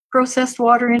put processed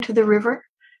water into the river?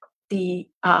 The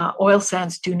oil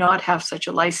sands do not have such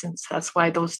a license. That's why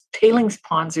those tailings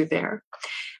ponds are there.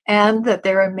 And that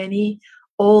there are many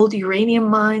old uranium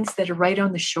mines that are right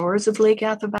on the shores of Lake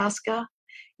Athabasca.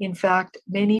 In fact,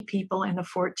 many people in the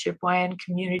Fort Chipewyan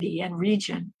community and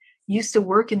region used to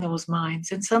work in those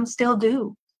mines, and some still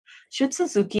do. Should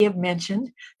Suzuki have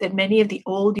mentioned that many of the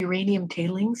old uranium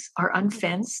tailings are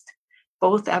unfenced?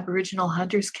 Both Aboriginal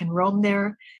hunters can roam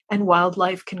there, and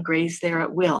wildlife can graze there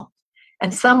at will.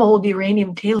 and some old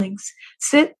uranium tailings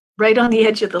sit right on the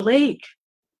edge of the lake.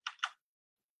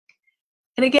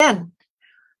 And again,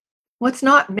 what's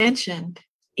not mentioned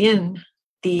in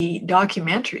the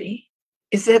documentary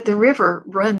is that the river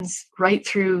runs right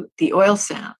through the oil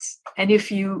sands. And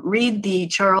if you read the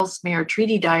Charles Mayer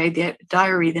Treaty Diary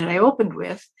that I opened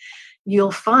with,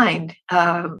 you'll find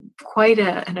quite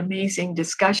an amazing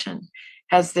discussion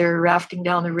as they're rafting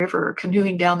down the river, or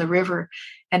canoeing down the river,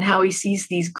 and how he sees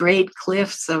these great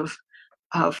cliffs of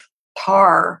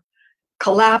tar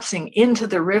collapsing into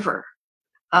the river,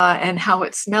 and how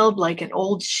it smelled like an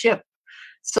old ship.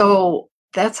 So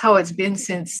that's how it's been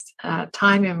since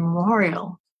time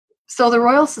immemorial. So the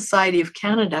Royal Society of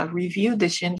Canada reviewed the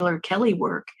Schindler-Kelly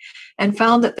work and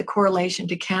found that the correlation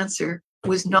to cancer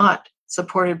was not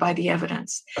supported by the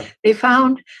evidence. They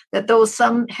found that though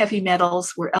some heavy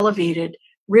metals were elevated,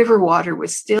 river water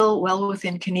was still well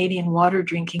within Canadian water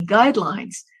drinking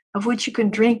guidelines, of which you can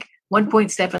drink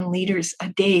 1.7 liters a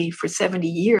day for 70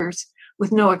 years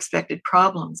with no expected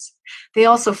problems. They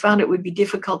also found it would be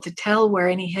difficult to tell where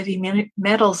any heavy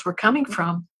metals were coming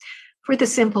from, for the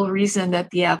simple reason that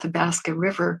the Athabasca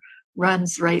River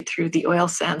runs right through the oil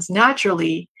sands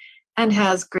naturally and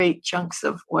has great chunks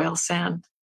of oil sand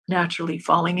naturally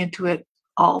falling into it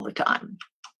all the time.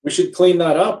 We should clean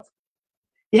that up.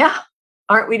 Yeah,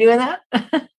 aren't we doing that?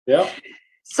 Yeah.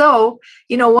 So,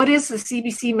 what is the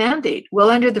CBC mandate? Well,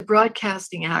 under the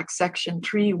Broadcasting Act, Section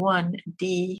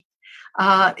 3(1)(d),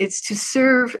 it's to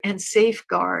serve and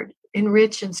safeguard,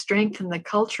 enrich and strengthen the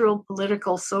cultural,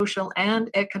 political, social, and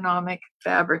economic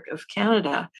fabric of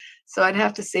Canada. So I'd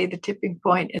have to say the tipping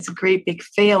point is a great big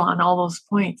fail on all those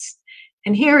points.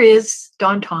 And here is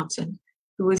Don Thompson,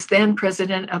 who was then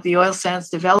president of the Oil Sands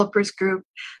Developers Group.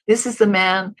 This is the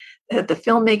man that the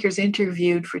filmmakers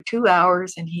interviewed for 2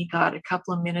 hours, and he got a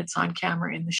couple of minutes on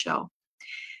camera in the show.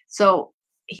 So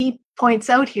he points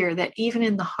out here that even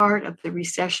in the heart of the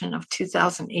recession of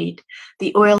 2008,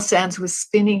 the oil sands was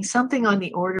spinning something on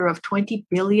the order of $20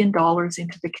 billion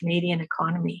into the Canadian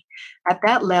economy. At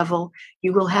that level,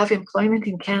 you will have employment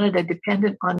in Canada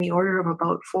dependent on the order of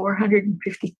about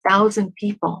 450,000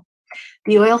 people.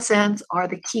 The oil sands are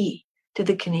the key to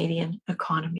the Canadian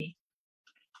economy.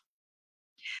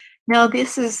 Now,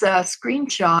 this is a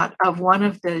screenshot of one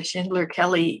of the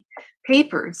Schindler-Kelly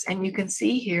papers, and you can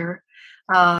see here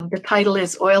the title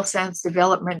is Oil Sands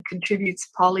Development Contributes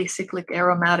Polycyclic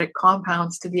Aromatic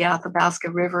Compounds to the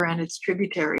Athabasca River and its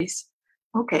Tributaries.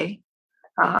 Okay,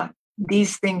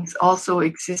 these things also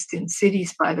exist in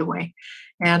cities, by the way,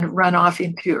 and run off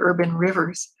into urban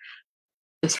rivers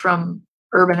just from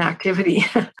urban activity.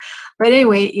 But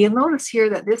anyway, you'll notice here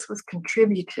that this was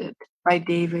contributed by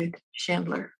David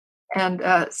Schindler. And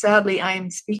sadly, I am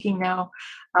speaking now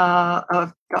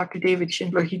of Dr. David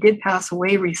Schindler. He did pass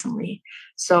away recently,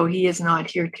 so he is not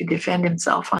here to defend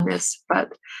himself on this.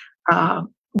 But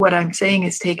what I'm saying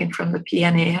is taken from the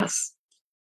PNAS.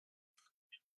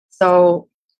 So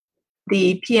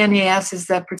the PNAS is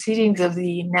the Proceedings of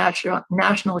the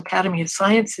National Academy of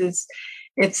Sciences.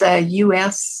 It's a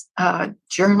U.S.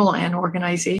 journal and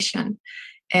organization.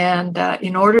 And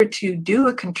in order to do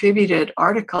a contributed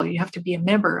article, you have to be a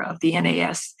member of the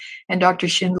NAS. And Dr.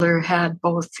 Schindler had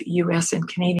both U.S. and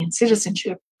Canadian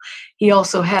citizenship. He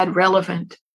also had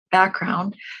relevant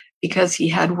background because he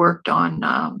had worked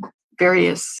on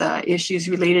various issues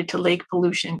related to lake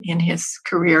pollution in his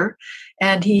career.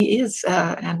 And he is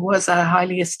and was a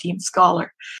highly esteemed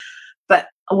scholar. But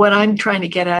what I'm trying to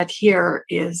get at here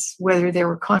is whether there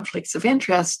were conflicts of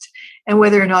interest and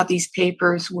whether or not these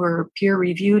papers were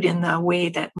peer-reviewed in the way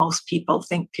that most people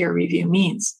think peer review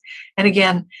means. And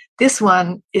again, this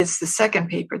one is the second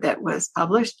paper that was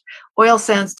published. Oil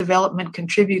sands development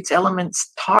contributes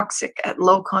elements toxic at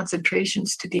low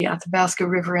concentrations to the Athabasca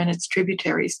River and its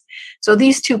tributaries. So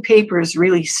these two papers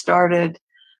really started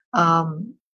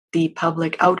the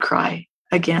public outcry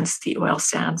against the oil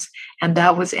sands, and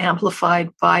that was amplified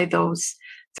by those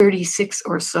 36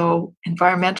 or so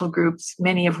environmental groups,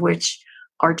 many of which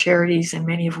are charities and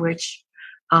many of which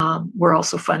were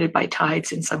also funded by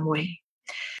Tides in some way.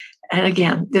 And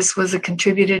again, this was a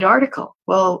contributed article.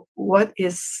 Well, what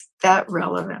is that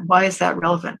relevant? Why is that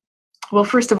relevant? Well,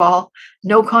 first of all,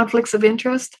 no conflicts of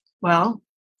interest. Well,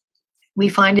 we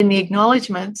find in the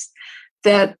acknowledgements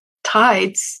that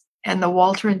Tides and the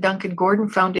Walter and Duncan Gordon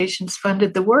Foundations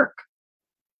funded the work.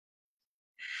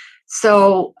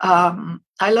 So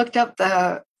I looked up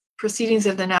the Proceedings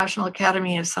of the National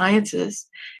Academy of Sciences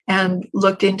and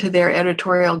looked into their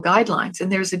editorial guidelines.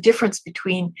 And there's a difference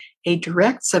between a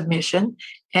direct submission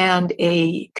and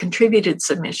a contributed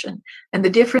submission. And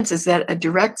the difference is that a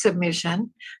direct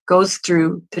submission goes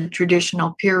through the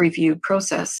traditional peer review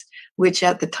process, which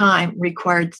at the time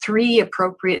required 3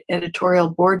 appropriate editorial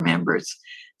board members,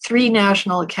 3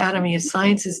 National Academy of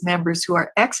Sciences members who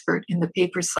are expert in the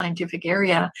paper's scientific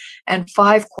area, and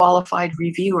 5 qualified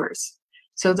reviewers.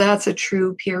 So that's a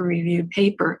true peer-reviewed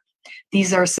paper.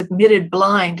 These are submitted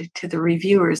blind to the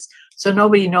reviewers, so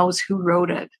nobody knows who wrote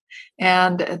it.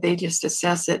 And they just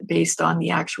assess it based on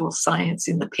the actual science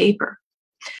in the paper.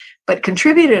 But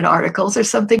contributed articles are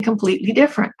something completely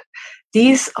different.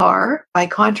 These are, by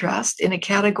contrast, in a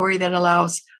category that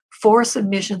allows 4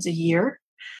 submissions a year.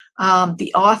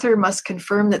 The author must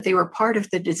confirm that they were part of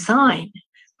the design,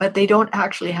 but they don't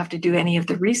actually have to do any of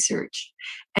the research.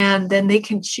 And then they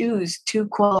can choose 2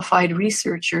 qualified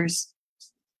researchers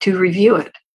to review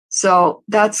it. So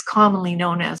that's commonly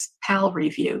known as PAL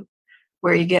review,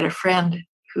 where you get a friend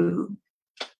who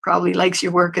probably likes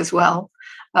your work as well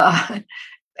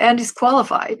and is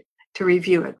qualified to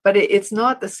review it. But it's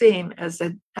not the same as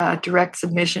a direct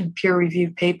submission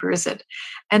peer-reviewed paper, is it?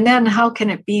 And then how can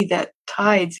it be that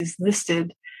Tides is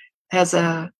listed as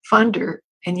a funder,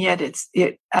 and yet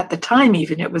at the time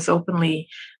even it was openly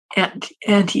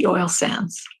anti-oil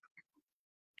sands?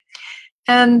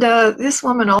 And this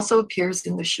woman also appears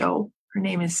in the show. Her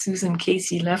name is Susan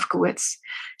Casey Lefkowitz.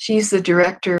 She's the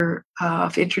director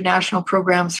of international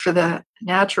programs for the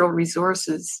Natural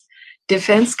Resources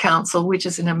Defense Council, which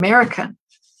is an American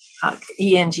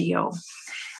ENGO.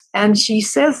 And she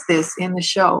says this in the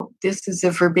show. This is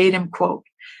a verbatim quote.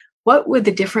 What would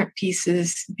the different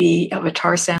pieces be of a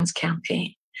tar sands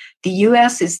campaign? The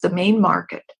US is the main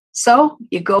market. So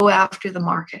you go after the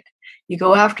market. You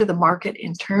go after the market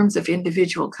in terms of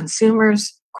individual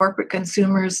consumers, corporate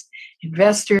consumers,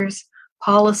 investors,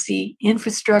 policy,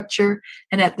 infrastructure,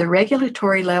 and at the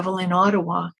regulatory level in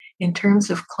Ottawa in terms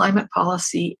of climate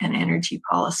policy and energy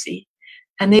policy.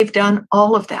 And they've done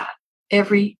all of that,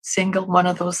 every single one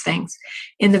of those things.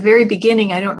 In the very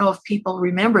beginning, I don't know if people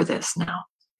remember this now,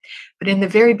 but in the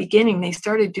very beginning, they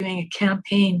started doing a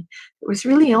campaign that was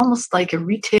really almost like a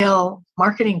retail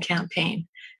marketing campaign.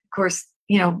 Of course,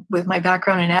 you know, with my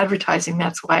background in advertising,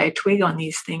 that's why I twig on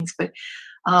these things. But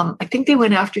I think they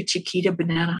went after Chiquita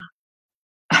Banana.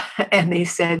 And they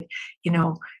said, you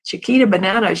know, Chiquita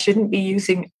Banana shouldn't be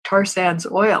using tar sands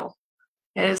oil.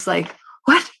 And it's like,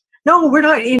 what? No, we're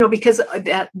not, you know, because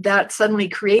that suddenly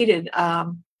created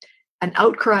an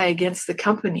outcry against the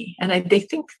company. And they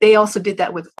think they also did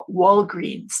that with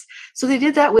Walgreens. So they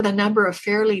did that with a number of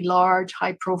fairly large,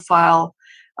 high-profile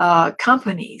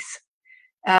companies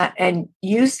and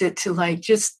used it to like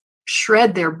just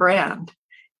shred their brand.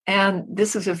 And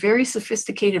this is a very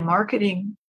sophisticated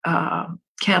marketing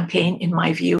campaign, in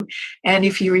my view. And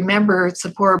if you remember,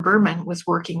 Tzipora Berman was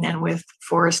working then with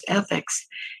Forest Ethics,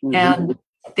 and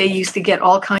they used to get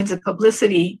all kinds of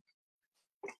publicity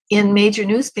in major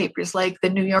newspapers like the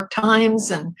New York Times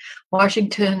and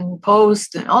Washington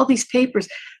Post and all these papers.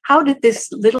 How did this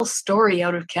little story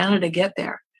out of Canada get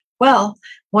there? Well,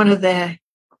 one of the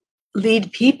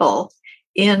lead people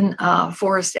in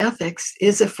Forest Ethics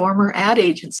is a former ad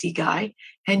agency guy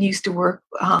and used to work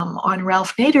on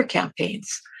Ralph Nader campaigns.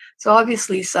 So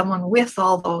obviously someone with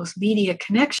all those media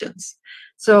connections.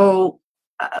 So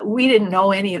we didn't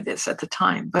know any of this at the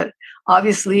time, but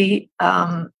obviously,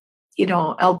 you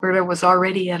know, Alberta was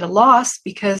already at a loss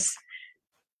because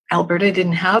Alberta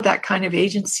didn't have that kind of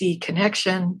agency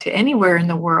connection to anywhere in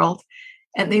the world,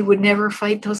 and they would never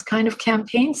fight those kind of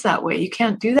campaigns that way. You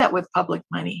can't do that with public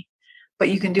money, but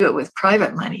you can do it with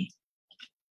private money.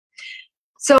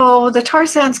 So the tar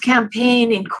sands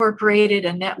campaign incorporated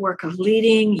a network of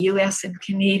leading US and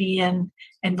Canadian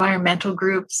environmental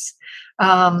groups.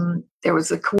 There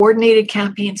was a coordinated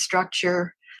campaign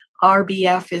structure.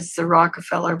 RBF is the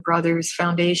Rockefeller Brothers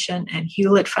Foundation, and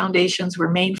Hewlett Foundations were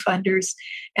main funders.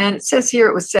 And it says here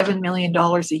it was $7 million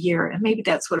a year, and maybe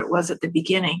that's what it was at the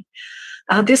beginning.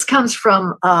 This comes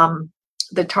from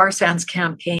the tar sands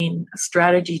campaign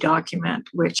strategy document,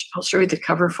 which I'll show you the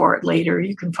cover for it later.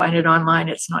 You can find it online.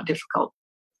 It's not difficult.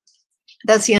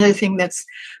 That's the other thing that's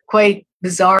quite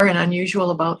bizarre and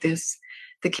unusual about this.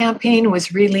 The campaign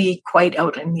was really quite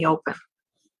out in the open.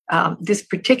 This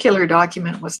particular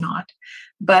document was not,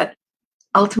 but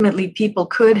ultimately people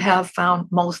could have found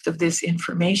most of this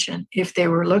information if they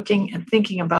were looking and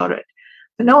thinking about it.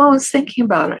 But no one was thinking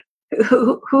about it.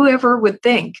 Whoever would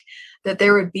think that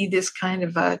there would be this kind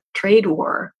of a trade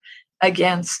war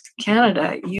against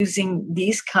Canada using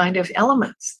these kind of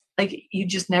elements? Like, you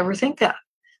just never think that.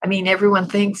 I mean, everyone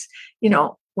thinks,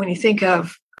 when you think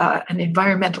of an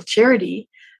environmental charity,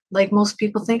 like, most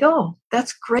people think, oh,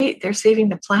 that's great, they're saving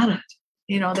the planet.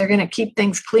 They're going to keep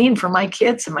things clean for my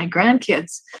kids and my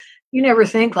grandkids. You never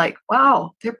think like,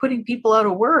 wow, they're putting people out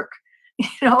of work.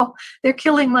 They're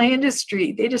killing my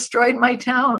industry. They destroyed my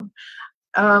town,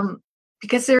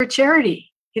 because they're a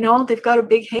charity. They've got a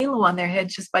big halo on their head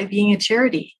just by being a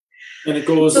charity. And it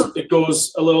goes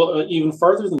a little even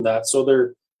farther than that. So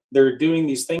they're doing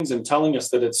these things and telling us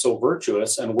that it's so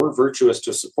virtuous, and we're virtuous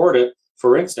to support it.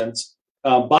 For instance,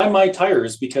 buy my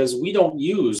tires because we don't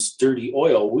use dirty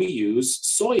oil. We use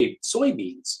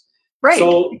soybeans. Right.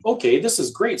 So, okay, this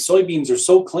is great. Soybeans are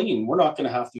so clean. We're not going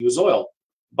to have to use oil,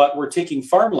 but we're taking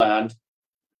farmland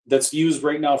that's used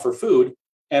right now for food,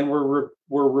 and we're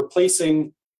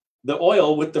replacing the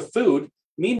oil with the food.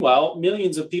 Meanwhile,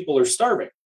 millions of people are starving.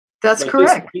 That's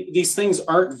correct. These things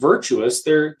aren't virtuous.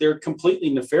 They're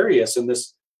completely nefarious. And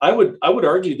this, I would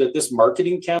argue that this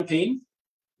marketing campaign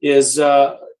is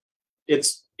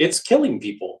it's killing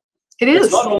people. It is.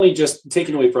 It's not only just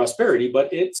taking away prosperity,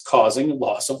 but it's causing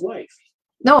loss of life.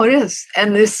 No, it is.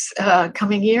 And this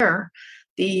coming year,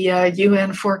 the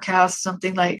UN forecasts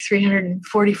something like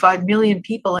 345 million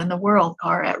people in the world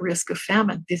are at risk of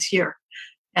famine this year.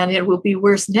 And it will be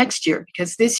worse next year,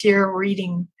 because this year we're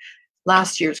eating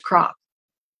last year's crop.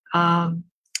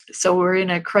 So we're in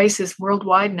a crisis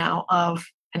worldwide now of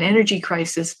an energy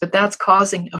crisis, but that's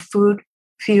causing a food,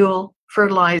 fuel,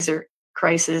 fertilizer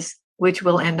crisis, which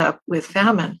will end up with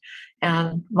famine,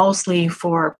 and mostly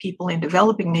for people in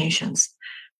developing nations.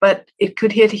 But it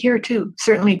could hit here too.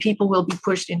 Certainly people will be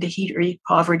pushed into heat or eat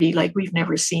poverty like we've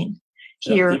never seen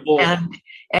here.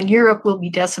 And Europe will be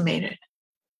decimated.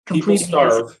 People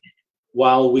starve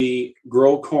while we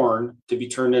grow corn to be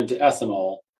turned into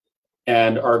ethanol,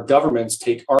 and our governments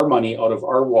take our money out of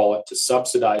our wallet to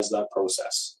subsidize that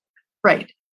process.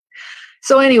 Right.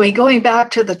 So anyway, going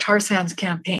back to the tar sands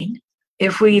campaign,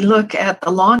 if we look at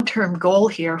the long-term goal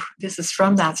here, this is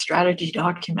from that strategy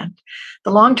document.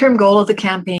 The long-term goal of the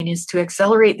campaign is to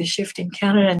accelerate the shift in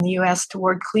Canada and the US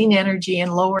toward clean energy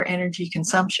and lower energy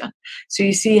consumption. So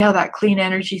you see how that clean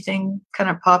energy thing kind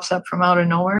of pops up from out of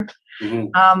nowhere?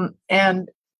 Mm-hmm. And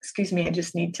excuse me, I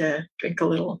just need to drink a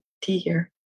little tea here.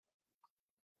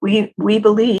 We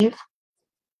believe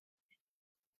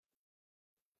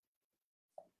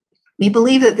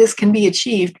that this can be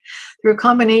achieved through a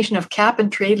combination of cap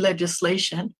and trade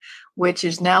legislation, which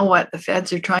is now what the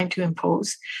feds are trying to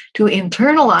impose, to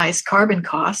internalize carbon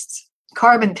costs,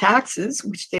 carbon taxes,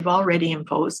 which they've already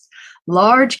imposed,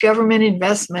 large government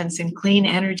investments in clean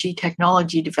energy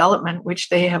technology development, which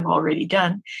they have already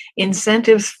done,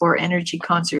 incentives for energy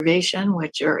conservation,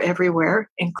 which are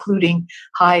everywhere, including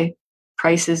high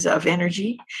prices of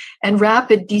energy, and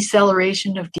rapid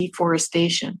deceleration of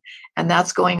deforestation. And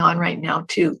that's going on right now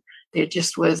too. There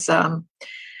just was a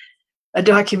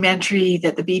documentary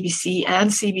that the BBC and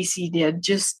CBC did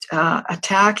just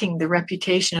attacking the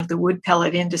reputation of the wood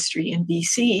pellet industry in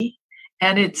BC.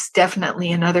 And it's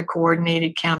definitely another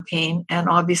coordinated campaign, and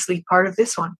obviously part of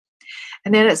this one.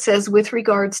 And then it says, with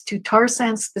regards to tar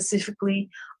sands specifically,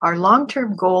 our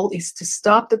long-term goal is to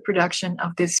stop the production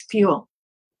of this fuel.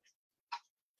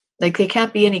 Like, they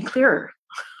can't be any clearer.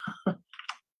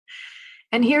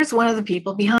 And here's one of the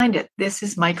people behind it. This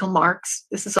is Michael Marks.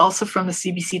 This is also from the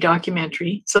CBC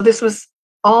documentary. So this was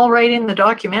all right in the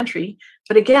documentary.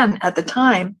 But again, at the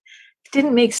time, it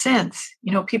didn't make sense.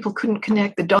 People couldn't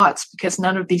connect the dots because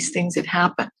none of these things had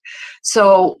happened.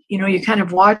 So, you kind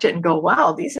of watch it and go,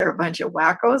 wow, these are a bunch of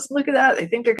wackos. Look at that. They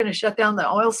think they're going to shut down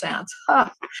the oil sands. Huh.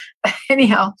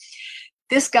 Anyhow,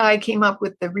 this guy came up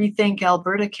with the Rethink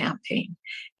Alberta campaign.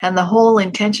 And the whole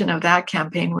intention of that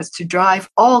campaign was to drive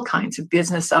all kinds of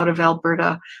business out of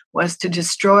Alberta, was to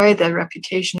destroy the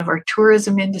reputation of our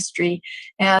tourism industry,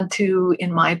 and to,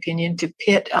 in my opinion, to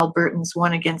pit Albertans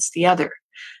one against the other.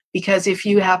 Because if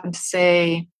you happen to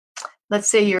say, let's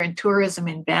say you're in tourism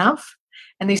in Banff,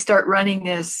 and they start running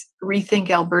this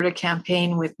Rethink Alberta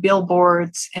campaign with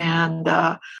billboards and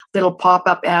little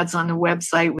pop-up ads on the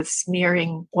website with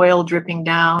smearing oil dripping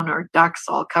down or ducks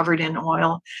all covered in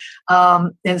oil,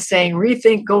 and saying,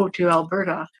 rethink, go to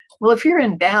Alberta. Well, if you're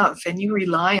in Banff and you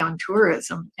rely on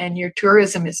tourism and your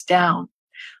tourism is down,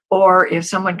 or if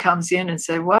someone comes in and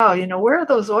says, wow, where are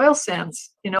those oil sands?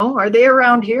 Are they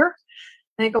around here?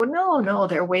 And they go, no,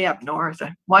 they're way up north.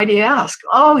 Why do you ask?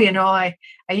 Oh, I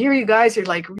hear you guys are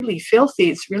like really filthy.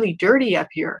 It's really dirty up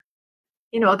here.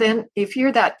 Then if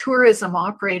you're that tourism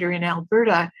operator in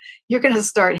Alberta, you're going to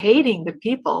start hating the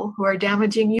people who are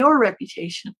damaging your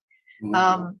reputation.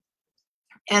 Mm-hmm.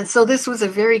 And so this was a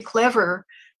very clever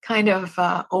kind of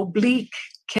oblique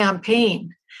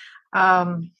campaign.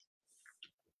 And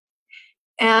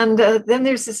then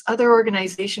there's this other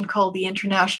organization called the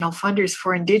International Funders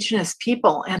for Indigenous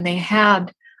People, and they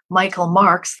had Michael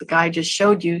Marks, the guy I just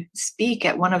showed you, speak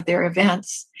at one of their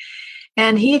events.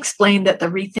 And he explained that the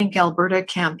Rethink Alberta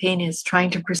campaign is trying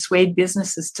to persuade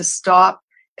businesses to stop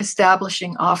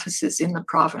establishing offices in the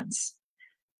province.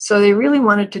 So they really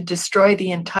wanted to destroy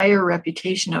the entire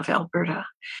reputation of Alberta.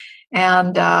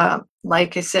 And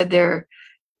like I said,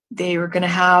 they were going to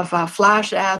have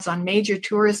flash ads on major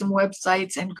tourism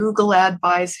websites and Google ad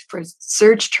buys for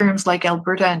search terms like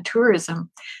Alberta and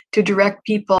tourism to direct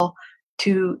people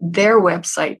to their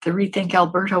website, the Rethink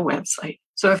Alberta website.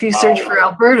 So if you search for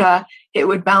Alberta, it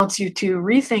would bounce you to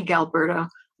Rethink Alberta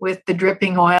with the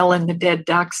dripping oil and the dead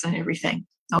ducks and everything.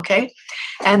 Okay.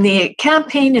 And the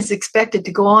campaign is expected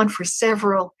to go on for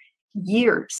several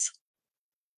years.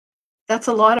 That's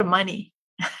a lot of money,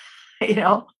 you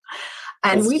know.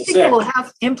 And we think it will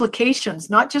have implications,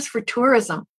 not just for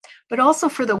tourism, but also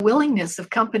for the willingness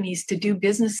of companies to do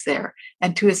business there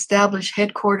and to establish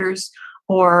headquarters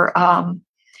or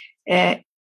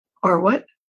what?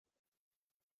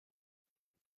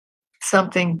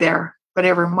 Something there,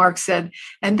 whatever Mark said.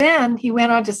 And then he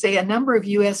went on to say a number of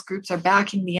U.S. groups are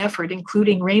backing the effort,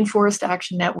 including Rainforest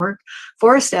Action Network,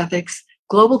 Forest Ethics,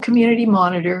 Global Community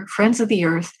Monitor, Friends of the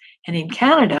Earth. And in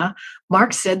Canada,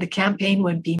 Mark said the campaign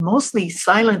would be mostly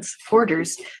silent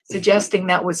supporters, suggesting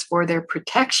that was for their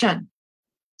protection.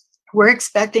 We're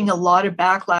expecting a lot of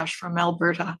backlash from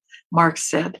Alberta, Marx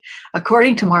said.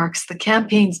 According to Marx, the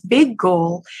campaign's big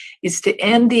goal is to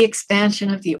end the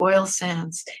expansion of the oil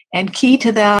sands, and key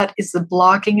to that is the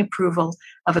blocking approval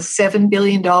of a $7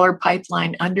 billion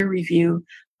pipeline under review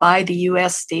by the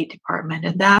U.S. State Department.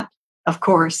 And that, of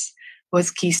course,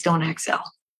 was Keystone XL.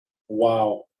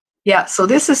 Wow. Yeah, so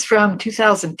this is from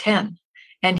 2010,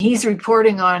 and he's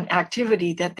reporting on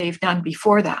activity that they've done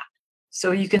before that.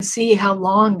 So you can see how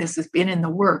long this has been in the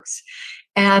works.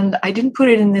 And I didn't put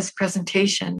it in this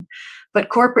presentation, but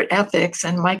corporate ethics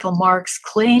and Michael Marks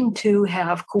claim to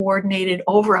have coordinated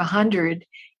over 100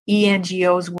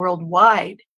 ENGOs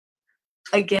worldwide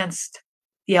against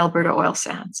the Alberta oil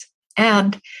sands.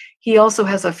 And he also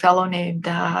has a fellow named,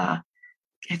 I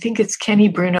think it's Kenny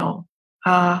Bruno,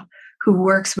 who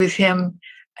works with him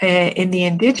in the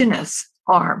Indigenous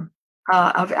arm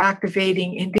of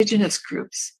activating Indigenous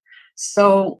groups.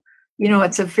 So, you know,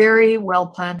 it's a very well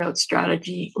planned out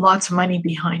strategy, lots of money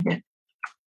behind it.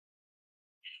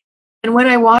 And when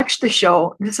I watched the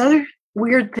show, this other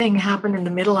weird thing happened in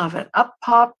the middle of it. Up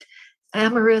popped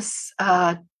Amyris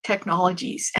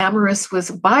Technologies. Amyris was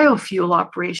a biofuel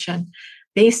operation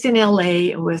based in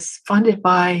LA. It was funded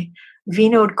by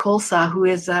Vinod Khalsa, who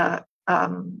is a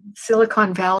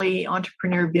Silicon Valley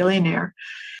entrepreneur billionaire.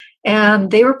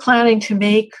 And they were planning to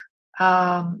make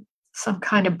some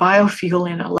kind of biofuel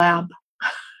in a lab.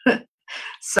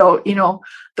 So, you know,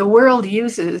 the world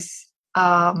uses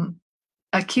a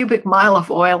cubic mile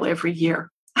of oil every year.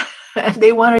 And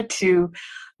they wanted to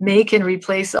make and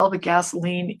replace all the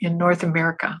gasoline in North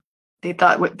America. They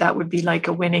thought that would be like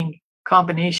a winning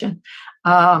combination.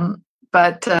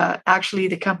 But actually,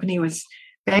 the company was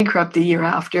bankrupt the year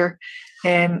after.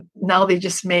 And now they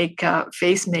just make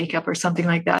face makeup or something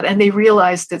like that. And they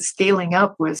realized that scaling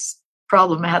up was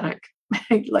problematic.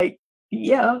 Like,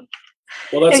 yeah.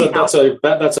 Well,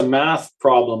 that's a math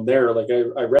problem there. Like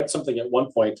I read something at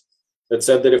one point that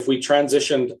said that if we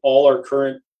transitioned all our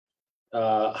current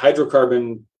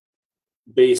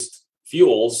hydrocarbon-based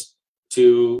fuels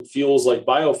to fuels like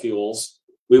biofuels,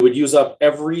 we would use up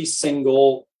every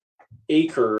single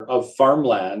acre of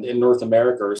farmland in North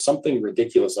America or something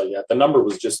ridiculous like that. The number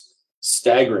was just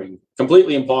staggering,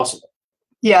 completely impossible.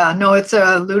 Yeah, no, it's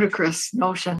a ludicrous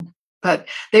notion. But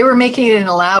they were making it in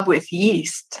a lab with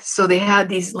yeast. So they had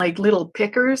these like little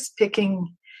pickers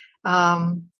picking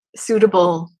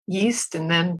suitable yeast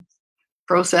and then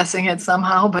processing it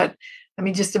somehow. But I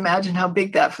mean, just imagine how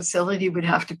big that facility would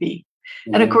have to be.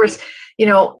 Mm-hmm. And of course, you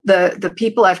know, the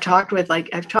people I've talked with, like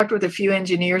I've talked with a few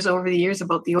engineers over the years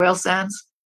about the oil sands.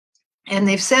 And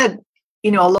they've said,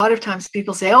 you know, a lot of times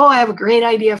people say, oh, I have a great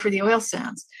idea for the oil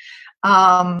sands.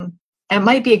 It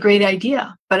might be a great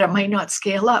idea, but it might not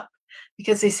scale up.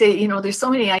 Because they say, you know, there's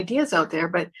so many ideas out there,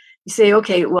 but you say,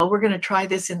 okay, well, we're going to try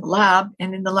this in the lab,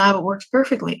 and in the lab it works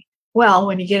perfectly. Well,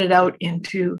 when you get it out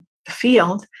into the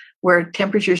field where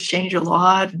temperatures change a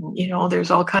lot, and, you know, there's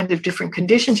all kinds of different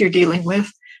conditions you're dealing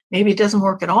with, maybe it doesn't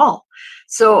work at all.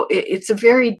 So it's a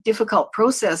very difficult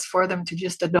process for them to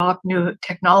just adopt new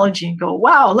technology and go,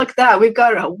 wow, look at that, we've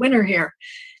got a winner here.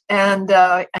 And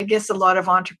I guess a lot of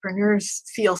entrepreneurs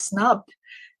feel snubbed.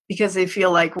 because they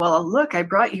feel like, well, look, I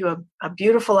brought you a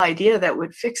beautiful idea that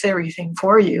would fix everything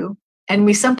for you. And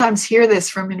we sometimes hear this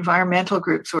from environmental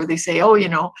groups where they say,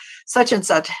 oh, such and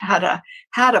such had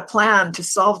a plan to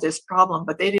solve this problem,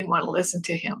 but they didn't want to listen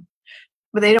to him.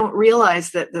 But they don't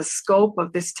realize that the scope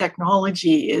of this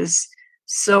technology is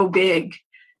so big,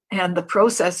 and the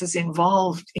processes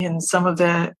involved in some of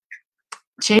the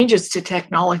changes to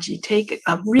technology take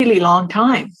a really long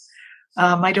time.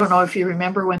 I don't know if you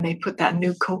remember when they put that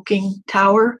new coking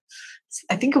tower.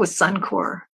 I think it was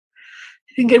Suncor.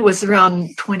 I think it was around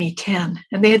 2010,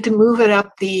 and they had to move it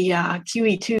up the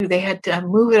QE2. They had to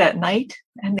move it at night,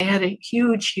 and they had a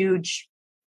huge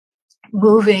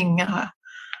moving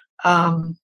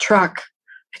truck,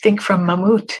 I think from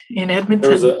Mammut in Edmonton.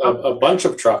 There was a bunch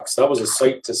of trucks. That was a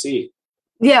sight to see.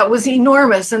 Yeah, it was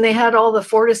enormous, and they had all the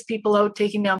Fortis people out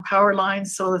taking down power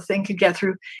lines so the thing could get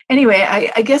through. Anyway,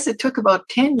 I guess it took about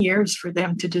 10 years for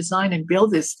them to design and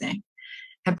build this thing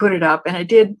and put it up, and it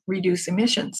did reduce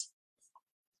emissions.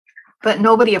 But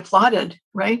nobody applauded,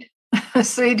 right?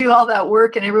 So you do all that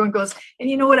work and everyone goes, and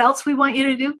you know what else we want you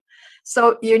to do?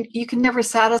 So you can never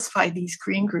satisfy these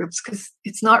green groups because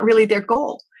it's not really their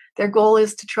goal. Their goal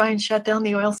is to try and shut down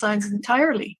the oil sands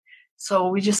entirely. So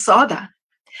we just saw that.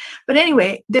 But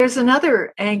anyway, there's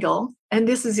another angle, and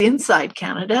this is inside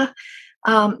Canada.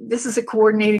 This is a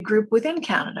coordinated group within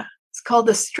Canada. It's called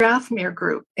the Strathmere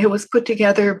Group. It was put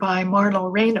together by Marlo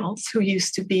Reynolds, who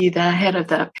used to be the head of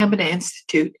the Pembina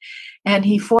Institute, and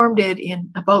he formed it in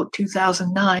about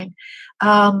 2009.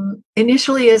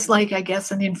 Initially as like, I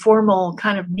guess, an informal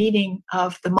kind of meeting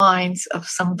of the minds of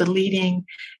some of the leading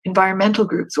environmental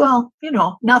groups. Well,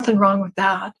 nothing wrong with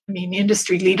that. I mean,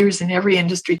 industry leaders in every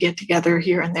industry get together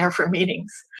here and there for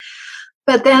meetings.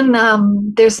 But then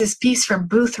there's this piece from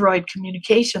Boothroyd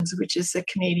Communications, which is a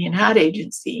Canadian ad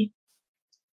agency.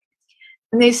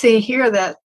 And they say here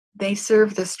that they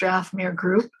serve the Strathmere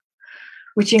Group,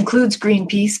 which includes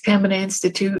Greenpeace, Pembina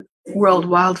Institute, World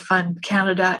Wild Fund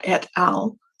Canada et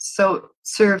al. So it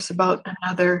serves about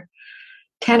another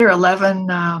 10 or 11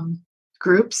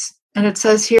 groups. And it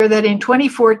says here that in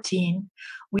 2014,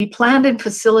 we planned and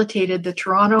facilitated the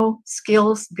Toronto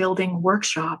Skills Building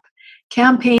Workshop,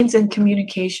 Campaigns and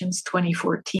Communications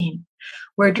 2014,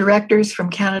 where directors from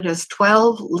Canada's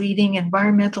 12 leading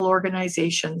environmental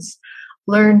organizations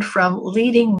learned from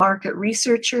leading market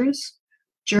researchers,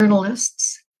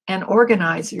 journalists, and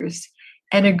organizers,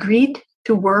 and agreed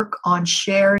to work on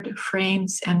shared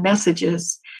frames and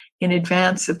messages in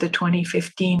advance of the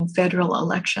 2015 federal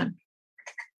election.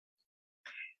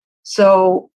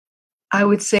 So I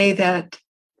would say that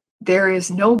there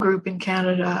is no group in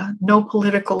Canada, no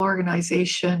political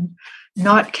organization,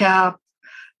 not CAP,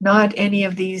 not any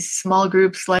of these small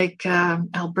groups like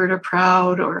Alberta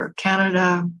Proud or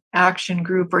Canada Action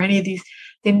Group or any of these.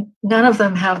 None of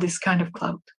them have this kind of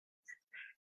clout.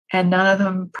 And none of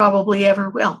them probably ever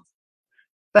will.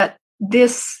 But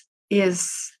this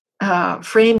is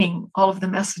framing all of the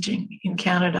messaging in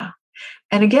Canada.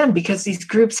 And again, because these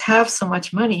groups have so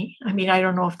much money, I mean, I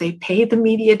don't know if they pay the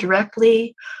media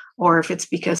directly or if it's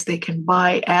because they can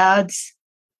buy ads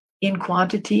in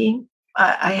quantity.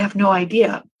 I have no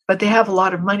idea. But they have a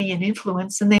lot of money and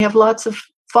influence, and they have lots of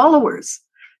followers.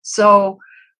 So,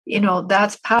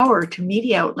 that's power to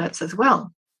media outlets as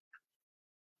well.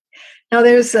 Now,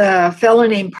 there's a fellow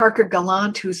named Parker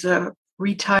Gallant, who's a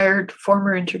retired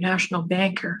former international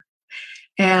banker.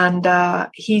 And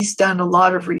he's done a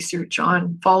lot of research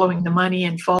on following the money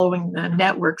and following the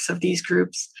networks of these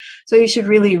groups. So you should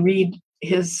really read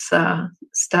his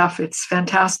stuff. It's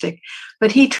fantastic.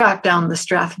 But he tracked down the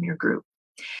Strathmere Group.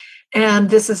 And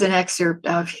this is an excerpt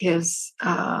of his,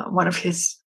 part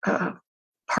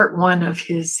one of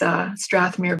his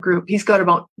Strathmere Group. He's got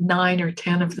about 9 or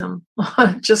 10 of them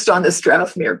just on the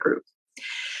Strathmere Group.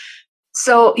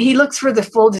 So he looks for the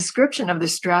full description of the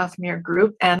Strathmere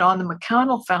Group, and on the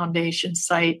McConnell Foundation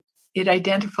site, it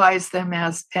identifies them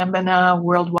as Pembina,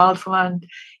 World Wild Fund,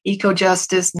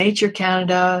 Eco-Justice, Nature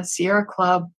Canada, Sierra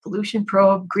Club, Pollution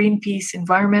Probe, Greenpeace,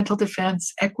 Environmental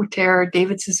Defense, Equiterra,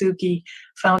 David Suzuki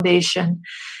Foundation,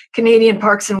 Canadian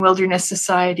Parks and Wilderness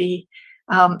Society.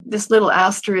 This little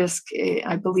asterisk,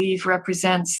 I believe,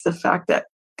 represents the fact that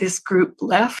this group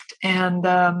left, and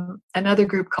another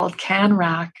group called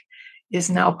CanRac is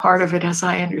now part of it, as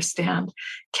I understand.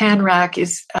 CanRac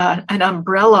is an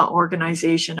umbrella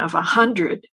organization of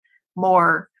 100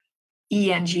 more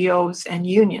ENGOs and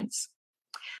unions.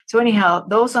 So anyhow,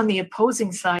 those on the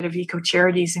opposing side of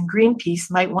Eco-Charities and Greenpeace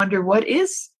might wonder, what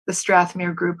is the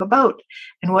Strathmere Group about?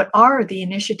 And what are the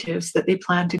initiatives that they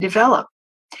plan to develop?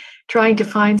 Trying to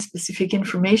find specific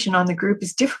information on the group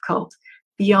is difficult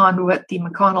beyond what the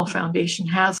McConnell Foundation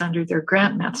has under their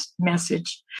grant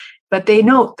message. But they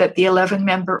note that the 11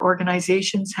 member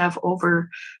organizations have over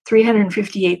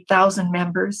 358,000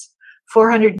 members,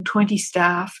 420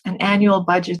 staff, and annual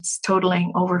budgets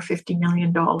totaling over $50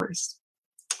 million.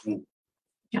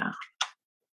 Yeah.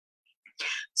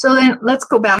 So then let's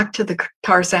go back to the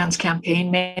tar sands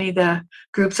campaign. Many of the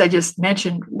groups I just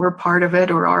mentioned were part of it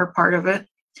or are part of it.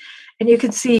 And you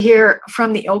can see here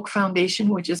from the Oak Foundation,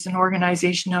 which is an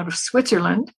organization out of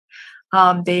Switzerland,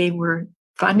 they were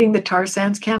funding the tar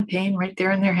sands campaign right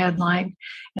there in their headline.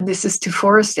 And this is to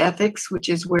Forest Ethics, which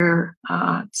is where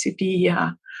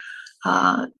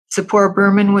Zipporah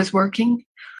Berman was working.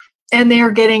 And they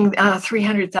are getting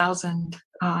 $300,000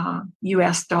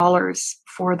 US dollars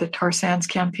for the tar sands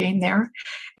campaign there.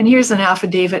 And here's an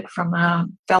affidavit from a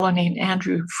fellow named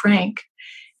Andrew Frank.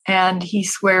 And he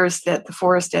swears that the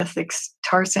Forest Ethics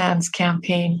tar sands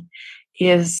campaign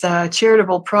is a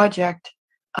charitable project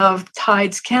of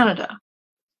Tides Canada.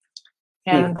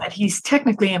 And that he's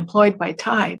technically employed by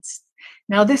Tides.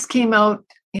 Now, this came out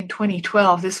in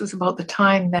 2012. This was about the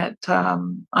time that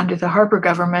under the Harper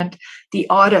government, the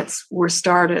audits were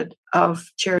started of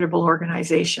charitable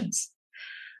organizations.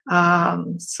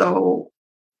 So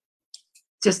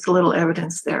just a little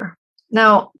evidence there.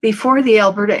 Now, before the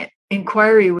Alberta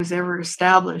inquiry was ever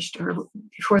established, or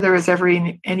before there was ever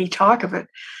any talk of it,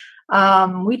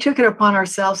 we took it upon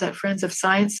ourselves at Friends of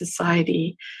Science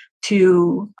Society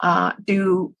to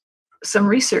do some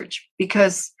research,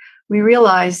 because we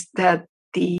realized that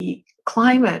the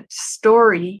climate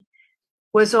story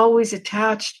was always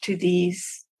attached to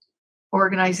these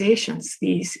organizations,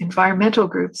 these environmental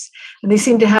groups, and they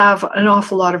seem to have an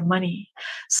awful lot of money.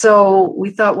 So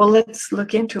we thought, well, let's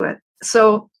look into it.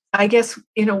 So I guess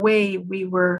in a way we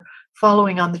were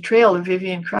following on the trail of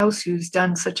Vivian Krause, who's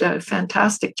done such a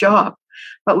fantastic job,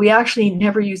 but we actually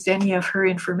never used any of her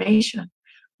information.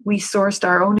 We sourced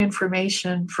our own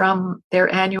information from their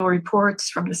annual reports,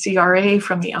 from the CRA,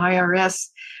 from the IRS,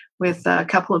 with a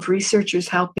couple of researchers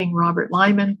helping Robert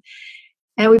Lyman.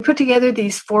 And we put together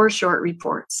these 4 short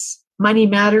reports: Money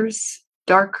Matters,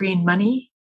 Dark Green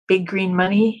Money, Big Green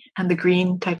Money, and the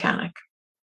Green Titanic.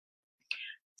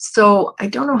 So I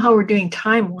don't know how we're doing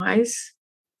time-wise.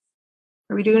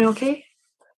 Are we doing okay?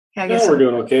 Yeah, I guess we're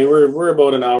doing okay. We're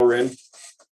about an hour in.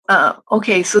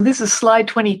 Okay, so this is slide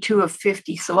 22 of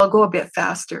 50, so I'll go a bit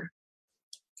faster.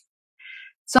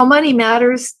 So Money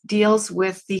Matters deals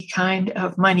with the kind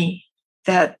of money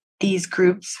that these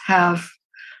groups have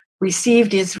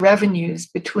received as revenues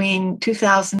between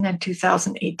 2000 and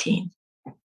 2018.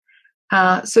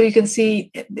 So you can see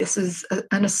this is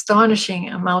an astonishing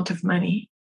amount of money.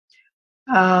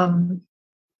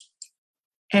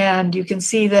 And you can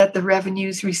see that the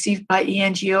revenues received by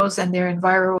ENGOs and their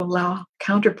environmental law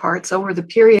counterparts over the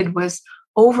period was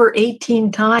over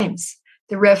 18 times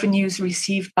the revenues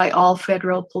received by all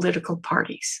federal political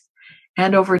parties,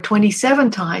 and over 27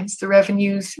 times the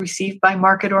revenues received by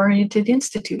market-oriented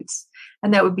institutes.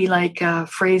 And that would be like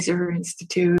Fraser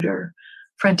Institute or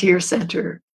Frontier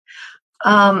Center.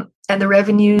 And the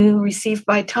revenue received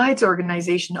by Tides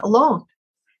organization alone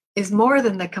is more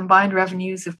than the combined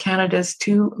revenues of Canada's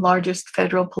 2 largest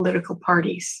federal political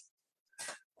parties.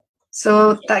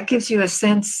 So that gives you a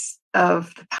sense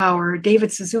of the power.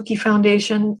 David Suzuki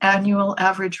Foundation annual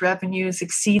average revenues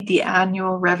exceed the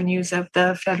annual revenues of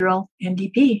the federal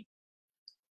NDP.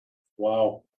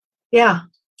 Wow. Yeah.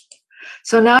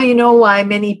 So now you know why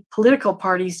many political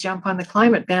parties jump on the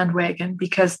climate bandwagon,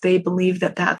 because they believe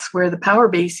that that's where the power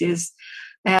base is,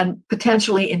 and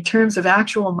potentially in terms of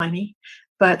actual money,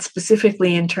 but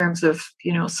specifically in terms of,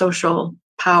 social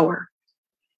power.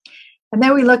 And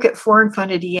then we look at foreign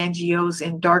funded ENGOs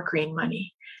in dark green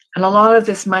money. And a lot of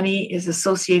this money is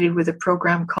associated with a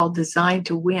program called Design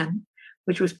to Win,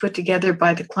 which was put together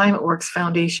by the Climate Works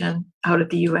Foundation out of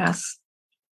the US.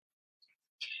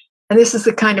 And this is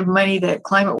the kind of money that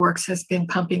Climate Works has been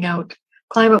pumping out.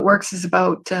 Climate Works is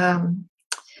about 13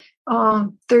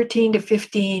 to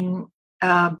 15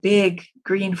 big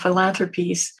green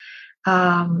philanthropies,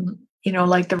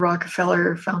 like the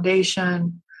Rockefeller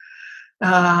Foundation,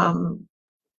 some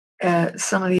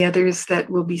of the others that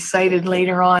will be cited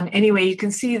later on. Anyway, you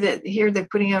can see that here they're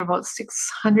putting out about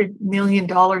 $600 million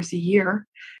a year,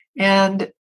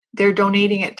 and they're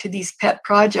donating it to these pet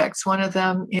projects. One of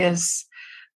them is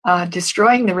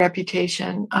destroying the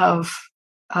reputation of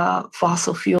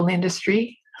fossil fuel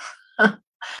industry.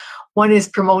 One is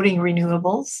promoting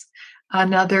renewables.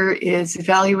 Another is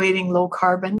evaluating low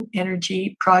carbon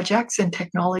energy projects and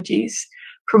technologies,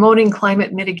 promoting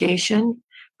climate mitigation,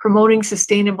 promoting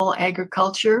sustainable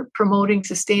agriculture, promoting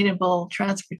sustainable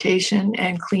transportation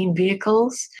and clean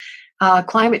vehicles,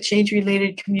 climate change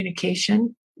related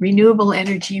communication, renewable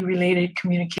energy related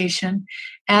communication,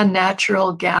 and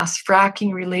natural gas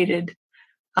fracking related,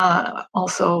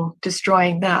 also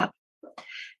destroying that.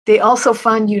 They also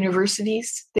fund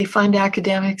universities, they fund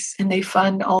academics, and they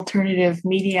fund alternative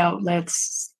media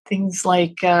outlets, things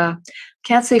like,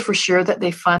 can't say for sure that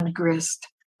they fund GRIST,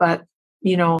 but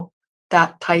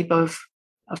that type of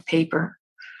paper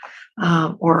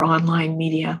or online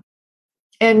media.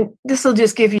 And this will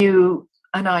just give you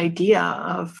an idea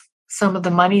of some of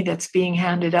the money that's being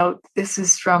handed out. This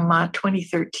is from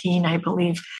 2013, I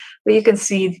believe. But you can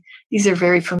see these are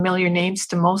very familiar names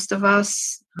to most of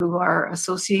us who are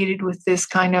associated with this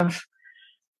kind of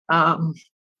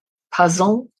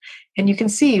puzzle. And you can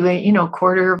see,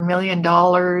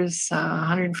 $250,000,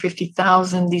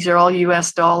 150,000. These are all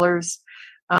US dollars.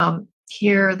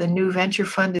 Here, the New Venture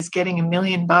Fund is getting $1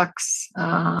 million.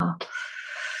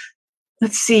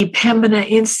 Let's see, Pembina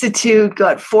Institute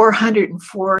got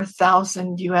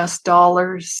 404,000 US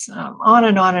dollars. On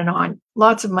and on and on.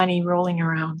 Lots of money rolling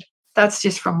around. That's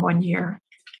just from 1 year.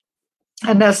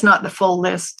 And that's not the full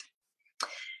list.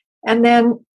 And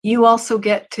then you also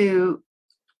get to,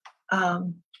 I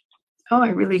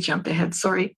really jumped ahead,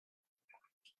 sorry.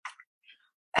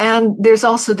 And there's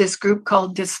also this group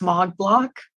called Dismog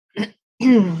Block.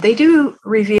 They do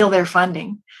reveal their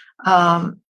funding.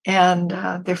 And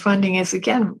their funding is,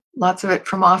 again, lots of it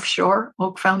from offshore,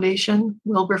 Oak Foundation,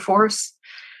 Wilberforce,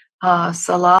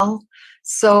 Salal.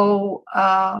 So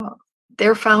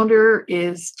their founder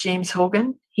is James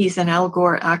Hogan. He's an Al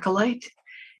Gore acolyte,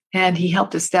 and he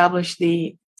helped establish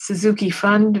the Suzuki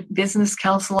Fund Business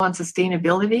Council on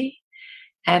Sustainability,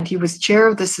 and he was chair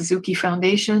of the Suzuki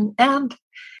Foundation, and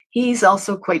he's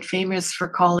also quite famous for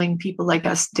calling people like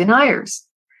us deniers.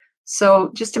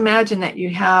 So just imagine that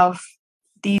you have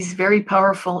these very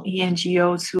powerful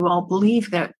ENGOs who all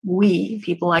believe that we,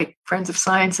 people like Friends of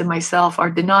Science and myself, are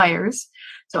deniers.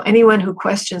 So anyone who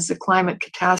questions the climate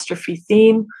catastrophe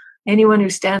theme, anyone who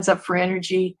stands up for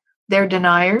energy, they're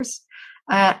deniers.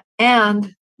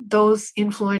 And those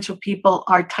influential people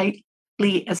are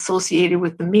tightly associated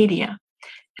with the media.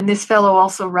 And this fellow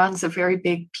also runs a very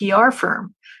big PR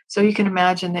firm. So you can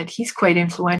imagine that he's quite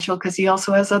influential because he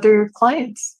also has other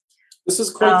clients. This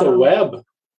is quite the web.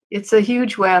 It's a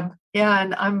huge web. Yeah,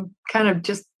 and I'm kind of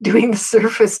just doing the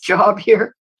surface job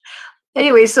here.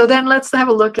 Anyway, so then let's have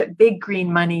a look at big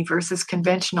green money versus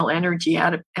conventional energy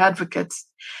advocates.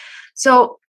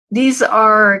 So these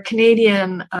are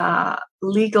Canadian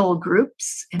legal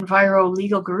groups, enviro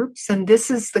legal groups, and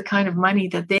this is the kind of money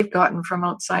that they've gotten from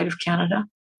outside of Canada.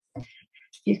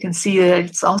 You can see that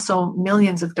it's also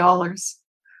millions of dollars.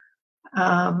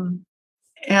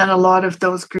 And a lot of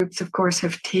those groups, of course,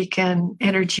 have taken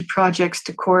energy projects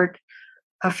to court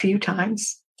a few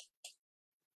times.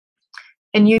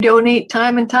 And you donate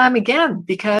time and time again,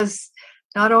 because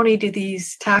not only do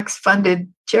these tax-funded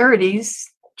charities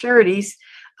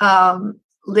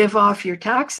live off your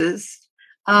taxes,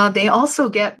 they also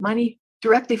get money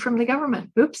directly from the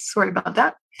government. Oops, sorry about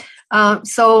that.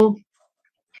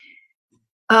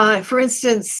 For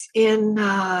instance, in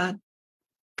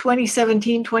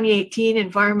 2017, 2018,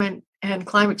 Environment and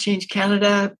Climate Change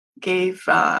Canada gave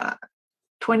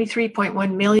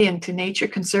 23.1 million to Nature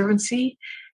Conservancy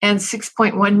and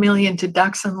 6.1 million to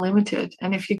Ducks Unlimited.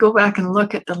 And if you go back and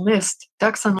look at the list,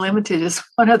 Ducks Unlimited is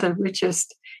one of the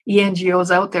richest ENGOs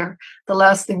out there. The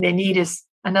last thing they need is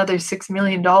another $6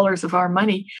 million of our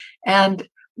money. And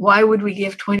why would we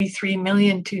give 23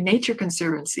 million to Nature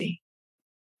Conservancy?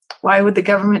 Why would the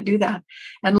government do that?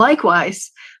 And likewise,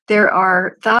 there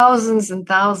are thousands and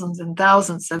thousands and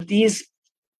thousands of these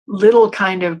little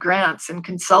kind of grants and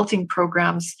consulting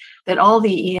programs that all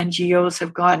the ENGOs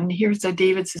have gotten. Here's a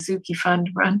David Suzuki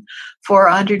Fund run for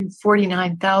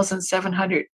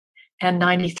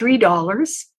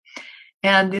 $149,793.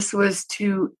 And this was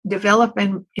to develop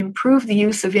and improve the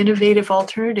use of innovative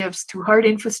alternatives to hard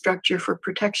infrastructure for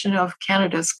protection of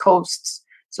Canada's coasts.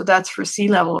 So that's for sea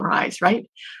level rise, right?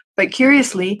 But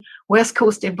curiously, West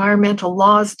Coast Environmental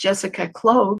Law's Jessica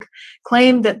Klog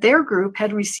claimed that their group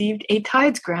had received a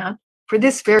Tides grant for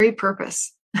this very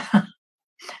purpose.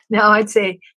 Now, I'd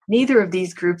say neither of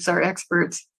these groups are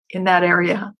experts in that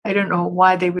area. I don't know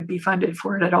why they would be funded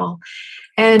for it at all.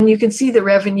 And you can see the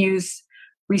revenues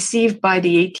received by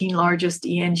the 18 largest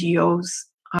ENGOs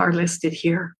are listed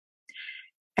here.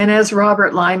 And as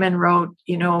Robert Lyman wrote,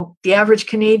 you know, the average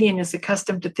Canadian is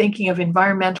accustomed to thinking of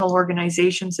environmental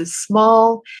organizations as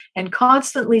small and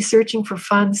constantly searching for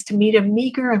funds to meet a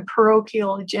meager and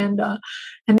parochial agenda.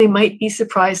 And they might be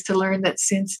surprised to learn that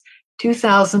since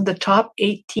 2000, the top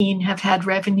 18 have had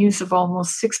revenues of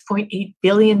almost $6.8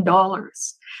 billion,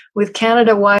 with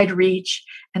Canada-wide reach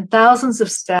and thousands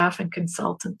of staff and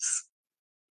consultants.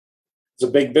 It's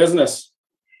a big business.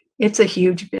 It's a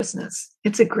huge business.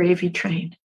 It's a gravy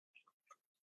train.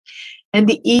 And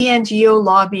the ENGO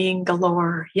lobbying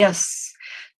galore. Yes.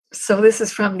 So this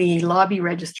is from the lobby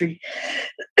registry.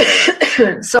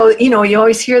 So, you know, you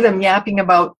always hear them yapping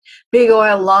about big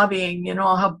oil lobbying, you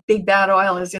know, how big bad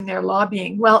oil is in their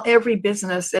lobbying. Well, every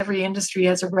business, every industry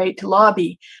has a right to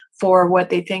lobby for what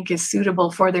they think is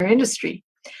suitable for their industry.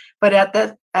 But at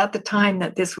the time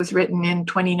that this was written in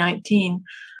 2019,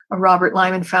 Robert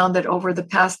Lyman found that over the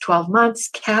past 12 months,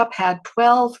 CAP had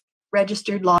 12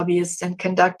 registered lobbyists and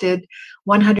conducted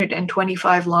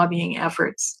 125 lobbying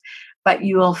efforts. But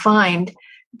you will find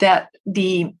that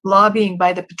the lobbying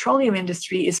by the petroleum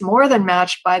industry is more than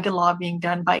matched by the lobbying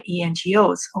done by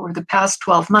ENGOs. Over the past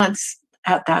 12 months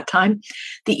at that time,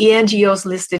 the ENGOs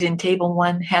listed in Table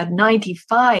 1 had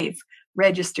 95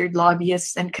 registered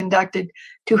lobbyists and conducted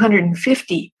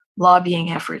 250 lobbying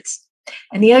efforts.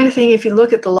 And the other thing, if you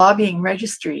look at the lobbying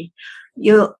registry,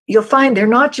 you'll find they're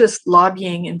not just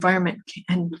lobbying Environment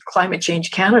and Climate Change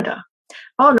Canada.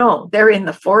 Oh no, they're in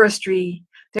the forestry,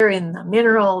 they're in the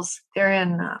minerals, they're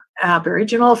in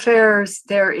Aboriginal affairs,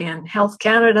 they're in Health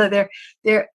Canada,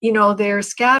 they're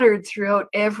scattered throughout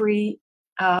every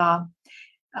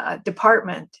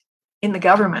department in the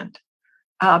government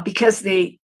because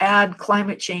they add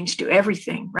climate change to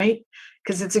everything, right?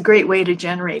 Because it's a great way to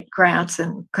generate grants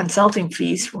and consulting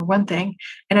fees, for one thing,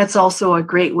 and it's also a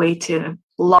great way to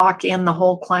lock in the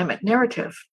whole climate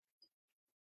narrative.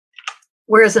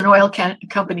 Whereas an oil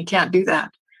company can't do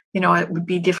that. You know, it would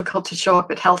be difficult to show up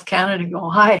at Health Canada and go,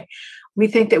 hi, we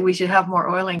think that we should have more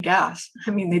oil and gas. I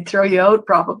mean, they'd throw you out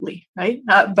probably, right?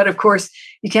 But of course,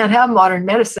 you can't have modern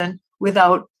medicine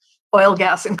without oil,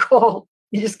 gas, and coal.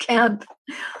 You just can't.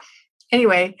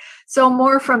 Anyway, so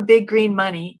more from big green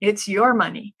money. It's your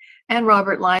money. And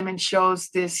Robert Lyman shows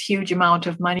this huge amount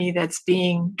of money that's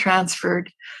being transferred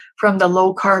from the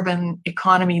Low Carbon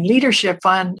Economy Leadership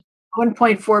Fund,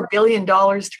 $1.4 billion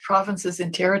to provinces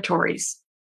and territories.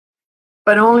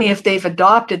 But only if they've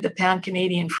adopted the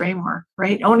Pan-Canadian framework,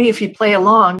 right? Only if you play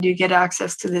along do you get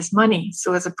access to this money.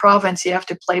 So as a province, you have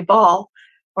to play ball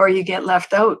or you get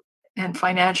left out and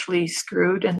financially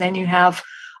screwed. And then you have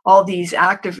all these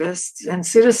activists and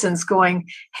citizens going,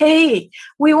 hey,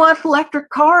 we want electric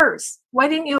cars. Why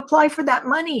didn't you apply for that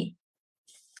money?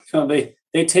 So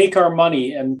they take our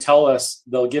money and tell us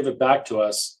they'll give it back to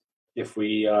us if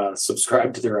we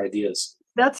subscribe to their ideas.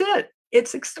 That's it.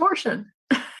 It's extortion,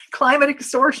 climate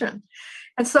extortion.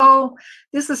 And so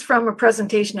this is from a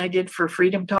presentation I did for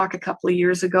Freedom Talk a couple of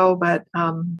years ago, but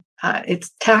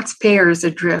it's taxpayers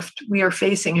adrift. We are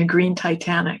facing a green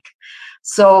Titanic.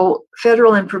 So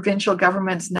federal and provincial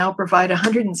governments now provide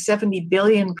 $170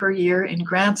 billion per year in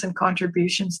grants and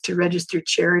contributions to registered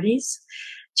charities.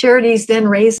 Charities then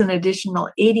raise an additional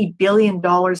 $80 billion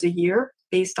a year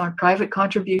based on private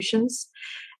contributions.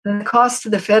 And the cost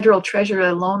to the federal treasury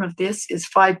alone of this is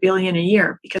 $5 billion a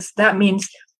year, because that means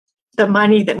the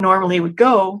money that normally would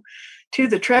go to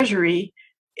the treasury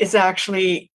is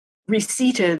actually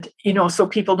receipted, you know, so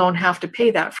people don't have to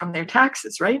pay that from their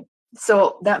taxes, right?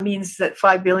 So that means that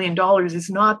 $5 billion is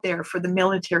not there for the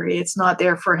military. It's not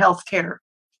there for healthcare.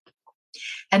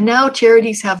 And now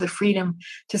charities have the freedom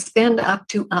to spend up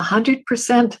to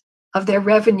 100% of their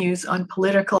revenues on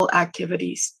political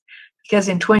activities, because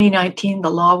in 2019, the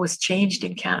law was changed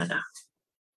in Canada.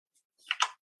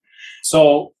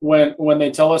 So when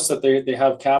they tell us that they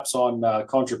have caps on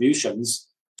contributions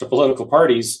to political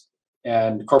parties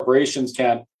and corporations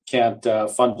can't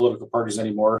fund political parties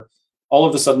anymore, all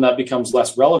of a sudden that becomes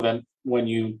less relevant when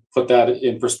you put that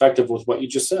in perspective with what you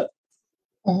just said.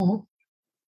 Mm-hmm.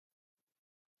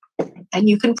 And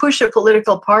you can push a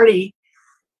political party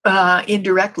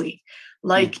indirectly.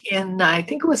 Like in, I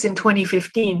think it was in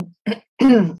 2015,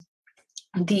 the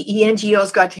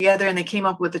ENGOs got together and they came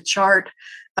up with a chart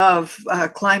of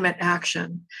climate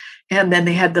action. And then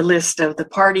they had the list of the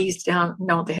parties down,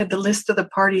 no, they had the list of the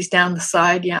parties down the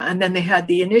side, yeah. And then they had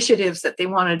the initiatives that they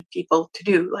wanted people to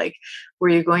do, like, were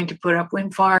you going to put up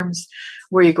wind farms?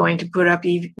 Were you going to put up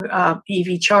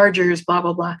EV chargers, blah,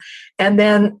 blah, blah. And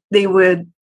then they would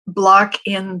block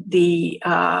in the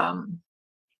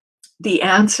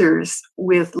answers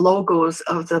with logos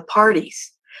of the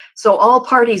parties. So all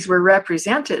parties were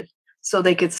represented, so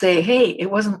they could say, hey,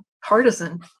 it wasn't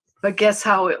partisan, but guess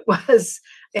how it was,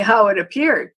 how it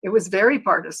appeared. It was very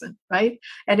partisan, right?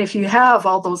 And if you have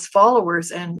all those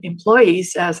followers and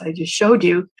employees, as I just showed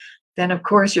you, then of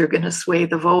course you're going to sway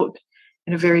the vote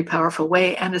in a very powerful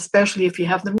way. And especially if you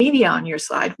have the media on your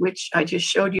side, which I just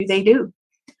showed you they do.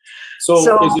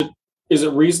 So is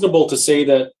it reasonable to say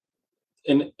that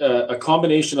in a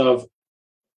combination of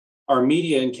our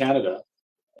media in Canada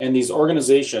and these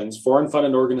organizations, foreign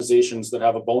funded organizations that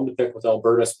have a bone to pick with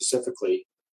Alberta specifically,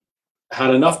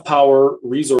 had enough power,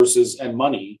 resources, and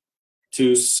money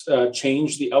to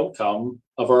change the outcome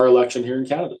of our election here in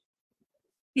Canada?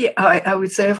 Yeah, I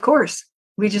would say, of course.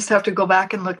 We just have to go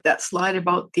back and look at that slide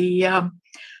about the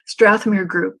Strathmere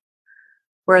Group,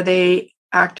 where they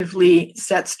actively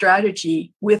set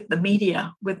strategy with the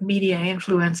media, with media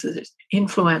influencers.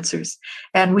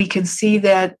 And we can see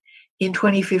that in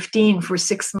 2015, for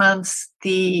 6 months,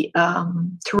 the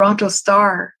Toronto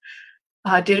Star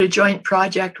did a joint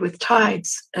project with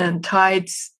Tides, and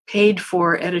Tides paid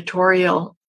for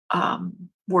editorial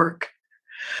work.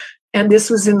 And this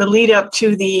was in the lead up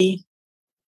to the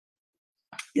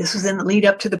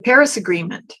Paris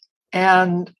Agreement.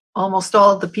 And almost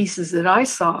all of the pieces that I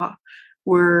saw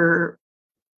were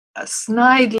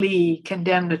snidely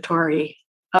condemnatory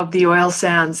of the oil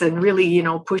sands and really,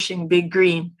 pushing big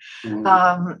green.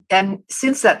 And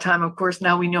since that time, of course,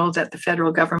 now we know that the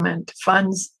federal government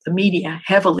funds the media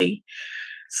heavily.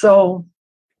 So,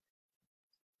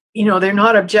 they're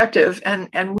not objective.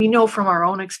 And we know from our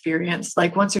own experience,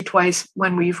 like once or twice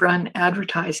when we've run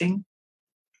advertising,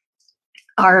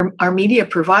 our media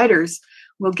providers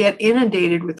will get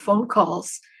inundated with phone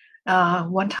calls.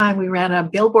 One time we ran a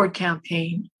billboard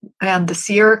campaign, and the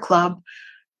Sierra Club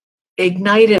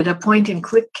ignited a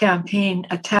point-and-click campaign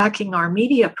attacking our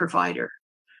media provider.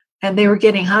 And they were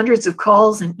getting hundreds of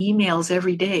calls and emails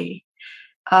every day.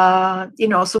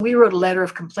 So we wrote a letter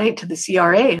of complaint to the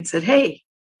CRA and said, hey,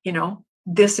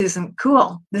 this isn't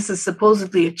cool. This is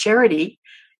supposedly a charity,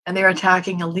 and they're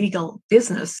attacking a legal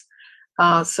business.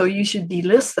 So you should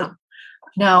delist them.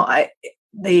 Now,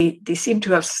 they seem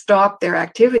to have stopped their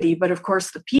activity, but of course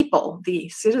the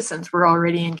citizens were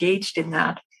already engaged in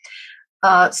that.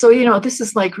 So this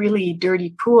is like really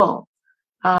dirty pool,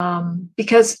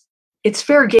 because it's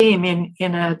fair game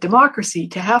in a democracy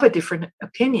to have a different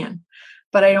opinion,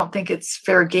 but I don't think it's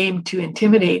fair game to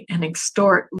intimidate and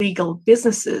extort legal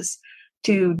businesses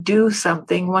to do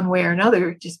something one way or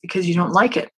another just because you don't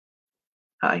like it.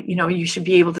 You should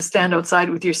be able to stand outside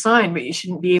with your sign, but you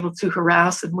shouldn't be able to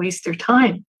harass and waste their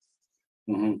time.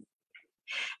 Mm-hmm.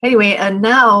 Anyway, and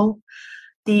now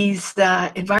these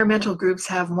environmental groups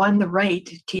have won the right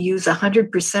to use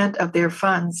 100% of their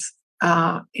funds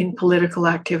in political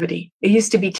activity. It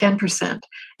used to be 10%,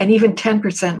 and even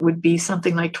 10% would be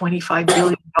something like $25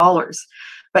 billion.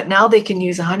 But now they can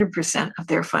use 100% of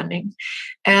their funding.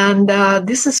 And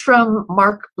this is from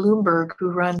Mark Bloomberg,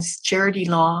 who runs Charity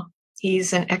Law.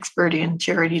 He's an expert in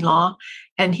charity law,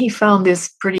 and he found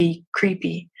this pretty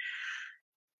creepy.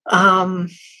 I'm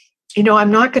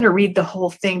not going to read the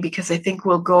whole thing because I think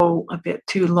we'll go a bit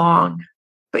too long,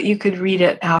 but you could read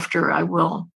it after I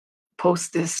will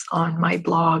post this on my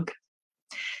blog.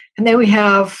 And then we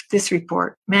have this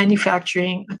report,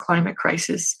 Manufacturing a Climate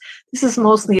Crisis. This is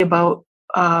mostly about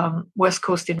West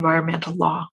Coast environmental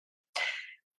law.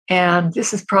 And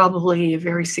this is probably a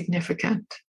very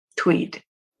significant tweet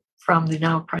from the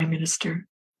now Prime Minister.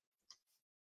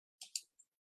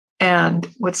 And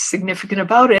what's significant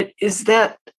about it is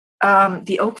that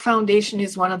the Oak Foundation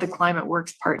is one of the Climate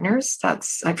Works partners.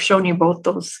 I've shown you both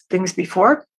those things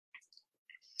before.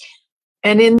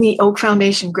 And in the Oak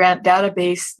Foundation grant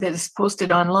database that is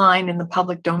posted online in the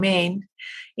public domain,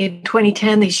 in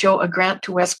 2010, they show a grant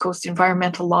to West Coast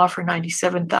Environmental Law for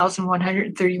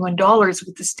 $97,131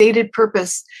 with the stated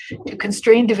purpose to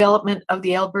constrain development of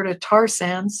the Alberta tar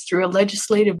sands through a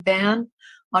legislative ban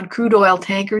on crude oil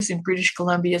tankers in British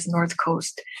Columbia's north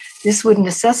coast. This would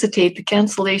necessitate the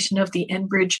cancellation of the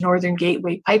Enbridge Northern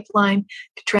Gateway pipeline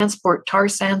to transport tar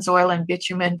sands, oil, and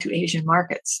bitumen to Asian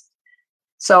markets.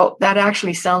 So that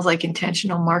actually sounds like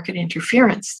intentional market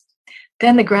interference.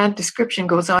 Then the grant description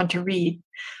goes on to read,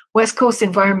 West Coast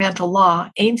environmental law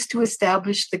aims to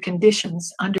establish the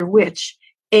conditions under which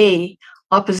A,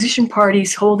 opposition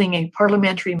parties holding a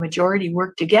parliamentary majority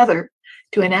work together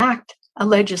to enact a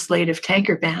legislative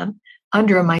tanker ban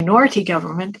under a minority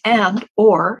government and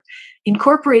or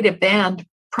incorporate a banned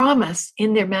promise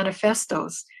in their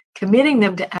manifestos, committing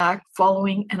them to act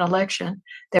following an election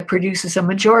that produces a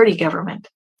majority government.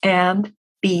 And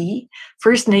B,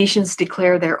 First Nations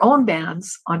declare their own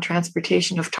bans on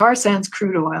transportation of tar sands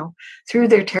crude oil through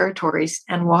their territories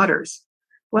and waters.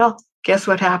 Well, guess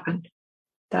what happened?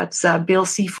 That's Bill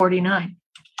C-49,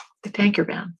 the tanker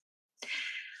ban.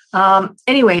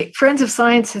 Anyway, Friends of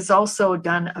Science has also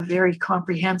done a very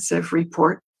comprehensive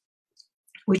report,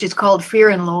 which is called Fear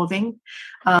and Loathing,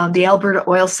 the Alberta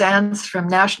Oil Sands from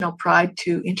National Pride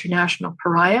to International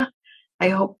Pariah. I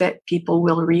hope that people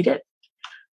will read it.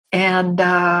 And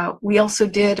we also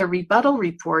did a rebuttal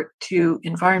report to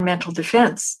Environmental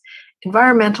Defense.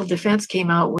 Environmental Defense came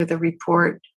out with a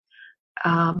report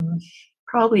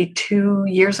probably 2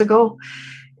 years ago,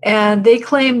 and they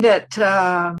claimed that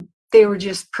they were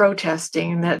just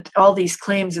protesting, that all these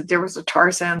claims that there was a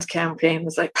tar sands campaign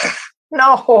was like,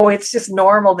 no, it's just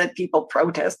normal that people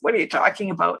protest. What are you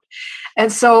talking about?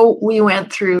 And so we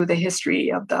went through the history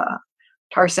of the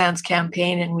tar sands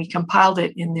campaign, and we compiled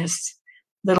it in this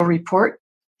little report.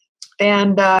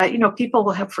 And, people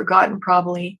will have forgotten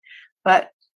probably, but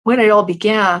when it all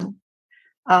began,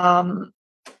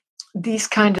 these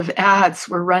kind of ads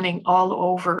were running all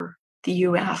over the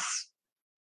US.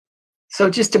 So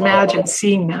just imagine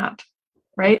seeing that,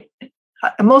 right?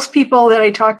 Most people that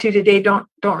I talk to today don't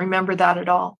remember that at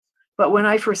all. But when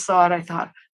I first saw it, I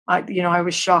thought, I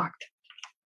was shocked.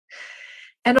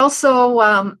 And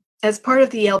also, as part of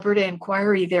the Alberta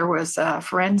inquiry, there was a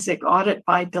forensic audit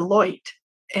by Deloitte.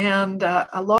 And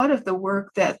a lot of the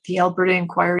work that the Alberta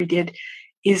inquiry did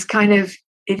is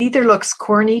it either looks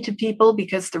corny to people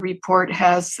because the report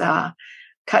has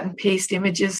cut and paste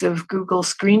images of Google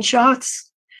screenshots,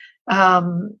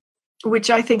 which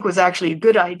I think was actually a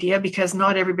good idea because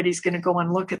not everybody's going to go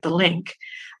and look at the link.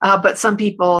 But some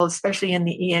people, especially in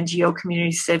the ENGO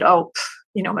community, said,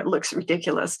 it looks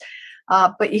ridiculous.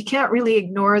 But you can't really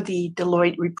ignore the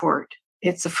Deloitte report.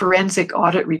 It's a forensic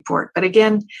audit report, but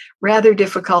again, rather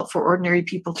difficult for ordinary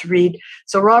people to read.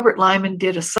 So Robert Lyman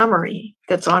did a summary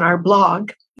that's on our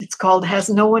blog. It's called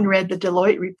Has No One Read the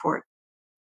Deloitte Report?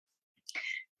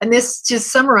 And this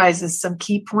just summarizes some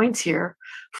key points here.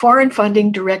 Foreign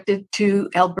funding directed to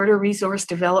Alberta resource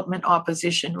development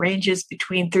opposition ranges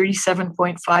between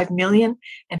 37.5 million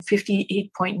and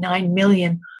 58.9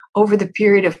 million over the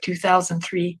period of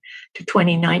 2003 to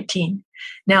 2019.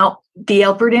 Now, the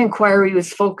Alberta inquiry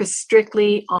was focused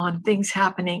strictly on things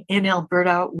happening in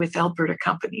Alberta with Alberta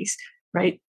companies,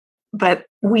 right? But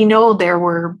we know there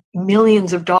were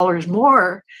millions of dollars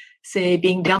more, say,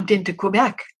 being dumped into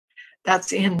Quebec.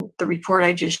 That's in the report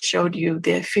I just showed you,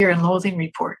 the Fear and Loathing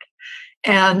report.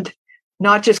 And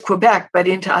not just Quebec, but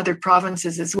into other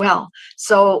provinces as well.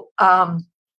 So,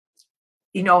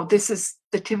 this is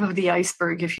the tip of the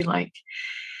iceberg, if you like.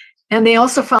 And they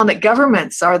also found that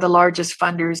governments are the largest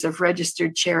funders of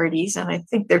registered charities. And I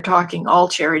think they're talking all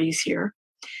charities here.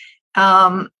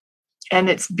 And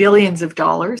it's billions of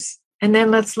dollars. And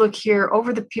then let's look here.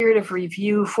 Over the period of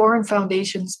review, foreign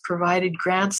foundations provided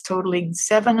grants totaling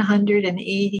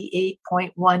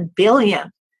 $788.1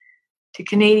 billion to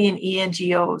Canadian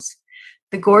ENGOs.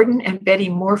 The Gordon and Betty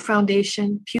Moore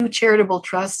Foundation, Pew Charitable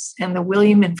Trusts, and the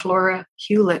William and Flora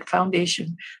Hewlett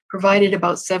Foundation provided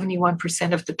about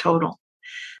 71% of the total.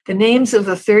 The names of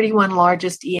the 31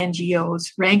 largest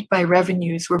ENGOs ranked by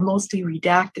revenues were mostly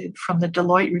redacted from the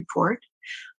Deloitte report.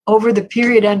 Over the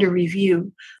period under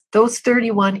review, those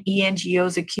 31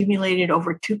 ENGOs accumulated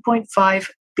over $2.5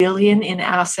 billion in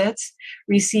assets,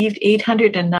 received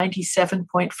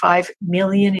 $897.5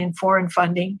 million in foreign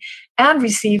funding, and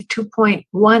received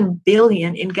 $2.1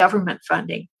 billion in government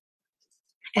funding.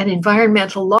 And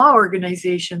environmental law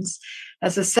organizations,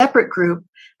 as a separate group,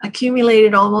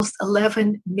 accumulated almost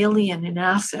 $11 million in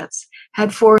assets,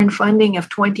 had foreign funding of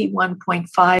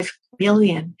 $21.5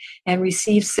 million, and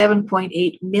received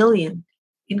 $7.8 million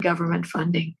in government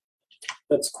funding.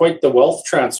 That's quite the wealth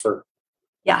transfer.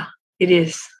 Yeah, it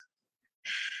is.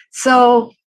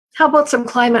 So how about some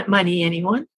climate money,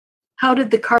 anyone? How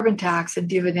did the carbon tax and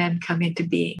dividend come into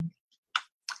being?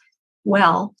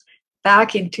 Well,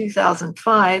 back in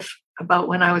 2005, about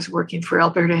when I was working for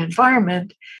Alberta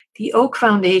Environment, the Oak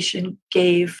Foundation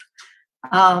gave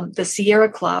the Sierra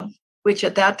Club, which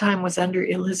at that time was under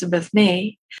Elizabeth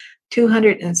May,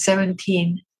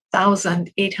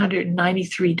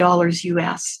 $217,893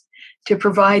 US to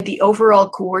provide the overall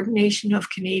coordination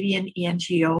of Canadian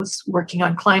ENGOs working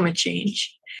on climate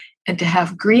change and to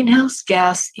have greenhouse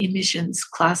gas emissions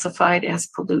classified as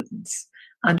pollutants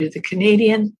under the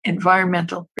Canadian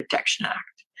Environmental Protection Act.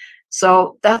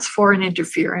 So that's foreign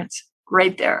interference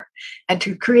right there. And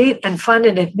to create and fund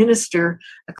and administer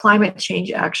a climate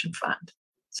change action fund.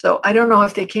 So I don't know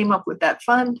if they came up with that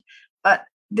fund, but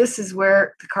this is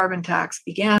where the carbon tax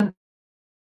began.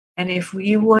 And if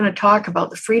we want to talk about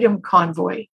the Freedom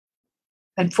Convoy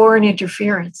and foreign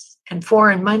interference and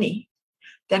foreign money,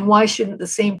 then why shouldn't the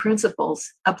same principles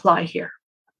apply here?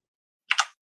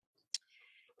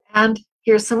 And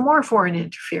here's some more foreign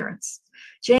interference.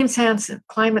 James Hansen,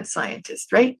 climate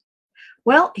scientist, right?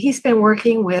 Well, he's been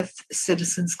working with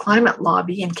Citizens Climate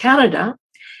Lobby in Canada,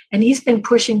 and he's been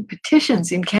pushing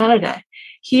petitions in Canada.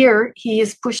 Here, he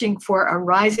is pushing for a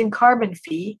rising carbon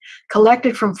fee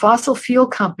collected from fossil fuel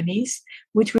companies,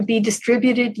 which would be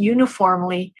distributed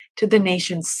uniformly to the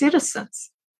nation's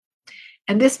citizens.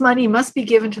 And this money must be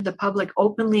given to the public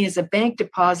openly as a bank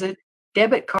deposit,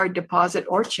 debit card deposit,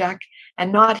 or check,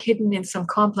 and not hidden in some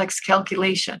complex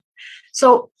calculation.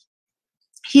 So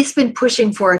he's been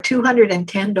pushing for a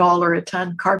 $210 a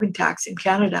ton carbon tax in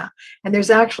Canada. And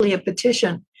there's actually a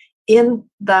petition in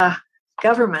the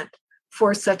government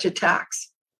for such a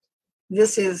tax.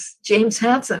 This is James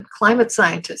Hansen, climate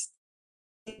scientist.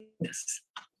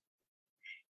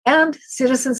 And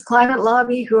Citizens Climate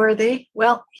Lobby, who are they?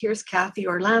 Well, here's Kathy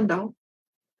Orlando.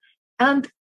 And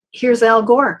here's Al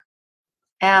Gore.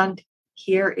 And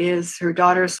here is her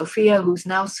daughter, Sophia, who's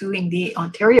now suing the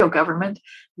Ontario government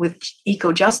with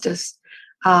eco-justice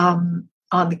on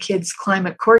the kids'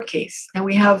 climate court case. And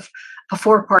we have a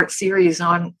 4-part series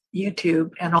on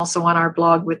YouTube and also on our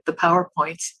blog with the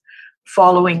PowerPoints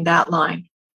following that line.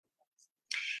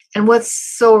 And what's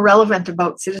so relevant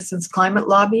about Citizens Climate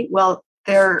Lobby? Well,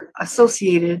 they're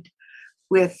associated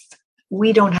with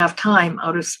We Don't Have Time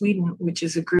out of Sweden, which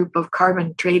is a group of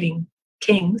carbon trading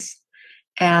kings.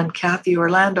 And Kathy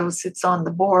Orlando sits on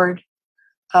the board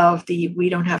of the We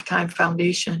Don't Have Time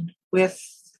Foundation with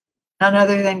none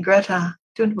other than Greta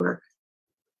Thunberg.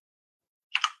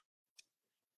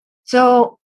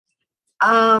 So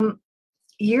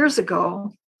years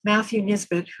ago, Matthew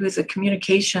Nisbet, who is a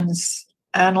communications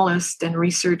analyst and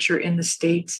researcher in the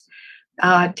States,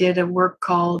 did a work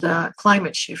called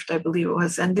Climate Shift, I believe it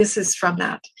was, and this is from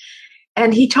that.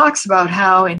 And he talks about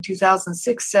how in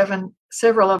 2006-07,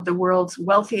 several of the world's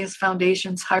wealthiest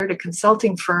foundations hired a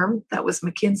consulting firm, that was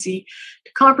McKinsey,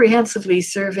 to comprehensively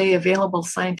survey available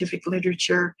scientific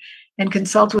literature and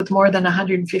consult with more than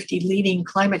 150 leading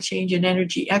climate change and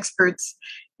energy experts.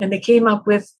 And they came up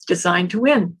with Design to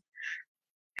Win.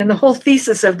 And the whole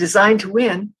thesis of Design to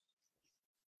Win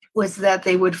was that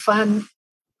they would fund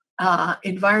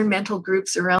environmental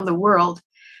groups around the world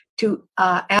to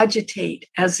agitate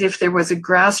as if there was a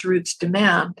grassroots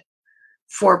demand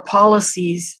for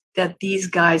policies that these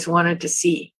guys wanted to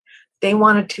see. They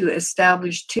wanted to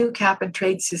establish 2 cap and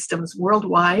trade systems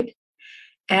worldwide,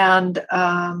 and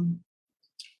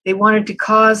they wanted to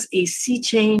cause a sea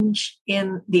change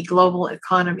in the global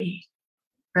economy.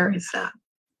 Where is that?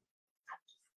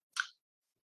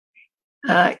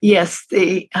 Yes,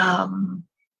 they,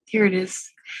 here it is.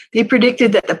 They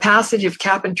predicted that the passage of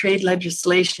cap and trade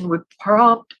legislation would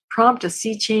prompt a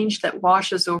sea change that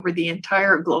washes over the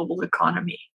entire global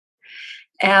economy.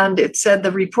 And it said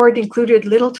the report included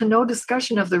little to no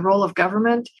discussion of the role of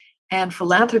government and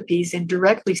philanthropies in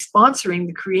directly sponsoring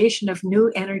the creation of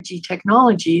new energy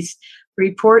technologies. The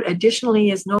report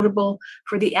additionally is notable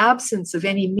for the absence of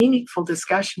any meaningful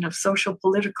discussion of social,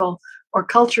 political, or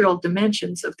cultural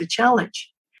dimensions of the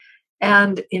challenge.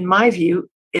 And in my view,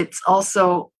 it's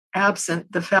also absent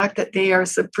the fact that they are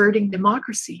subverting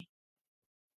democracy.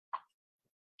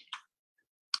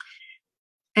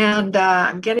 And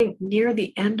I'm getting near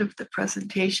the end of the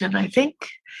presentation, I think.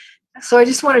 So I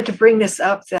just wanted to bring this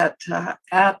up that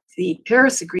at the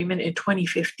Paris Agreement in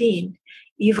 2015,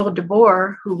 Ivo de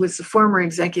Boer, who was the former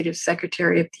executive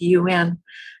secretary of the UN,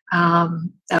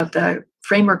 of the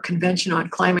Framework Convention on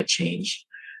Climate Change,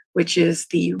 which is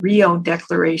the Rio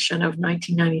Declaration of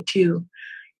 1992,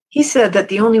 he said that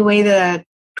the only way that a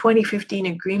 2015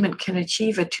 agreement can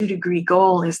achieve a 2-degree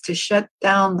goal is to shut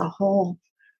down the whole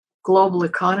global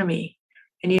economy.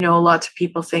 And, you know, lots of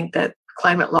people think that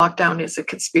climate lockdown is a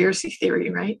conspiracy theory,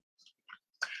 right?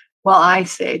 Well, I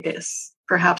say this,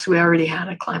 perhaps we already had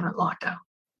a climate lockdown.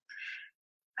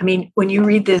 I mean, when you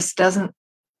read this, doesn't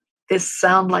this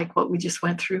sound like what we just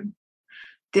went through?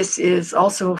 This is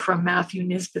also from Matthew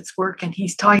Nisbet's work, and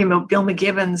he's talking about Bill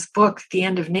McGibbon's book, The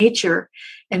End of Nature.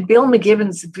 And Bill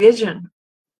McGibbon's vision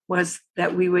was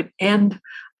that we would end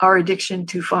our addiction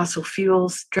to fossil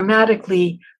fuels,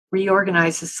 dramatically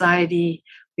reorganize society,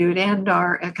 we would end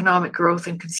our economic growth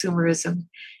and consumerism.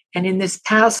 And in this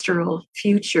pastoral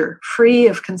future, free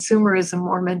of consumerism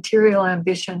or material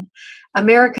ambition,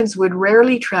 Americans would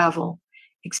rarely travel,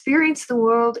 experience the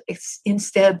world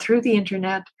instead through the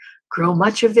internet, grow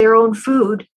much of their own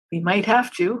food, we might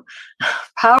have to,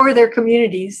 power their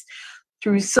communities,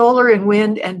 through solar and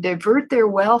wind and divert their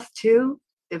wealth to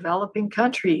developing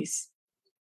countries.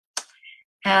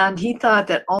 And he thought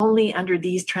that only under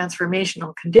these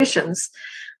transformational conditions,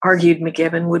 argued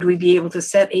McGibbon, would we be able to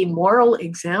set a moral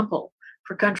example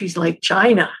for countries like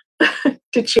China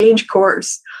to change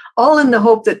course, all in the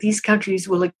hope that these countries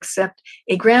will accept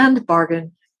a grand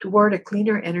bargain toward a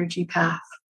cleaner energy path.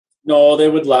 No, they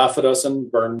would laugh at us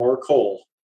and burn more coal.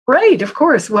 Right, of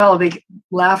course. Well, they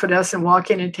laugh at us and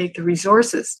walk in and take the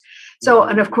resources. So,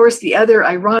 and of course, the other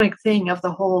ironic thing of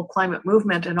the whole climate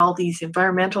movement and all these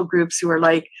environmental groups who are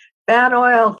like, ban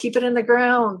oil, keep it in the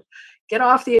ground, get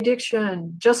off the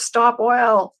addiction, just stop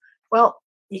oil. Well,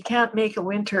 you can't make a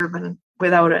wind turbine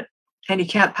without it. And you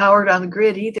can't power it on the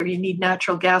grid either. You need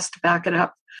natural gas to back it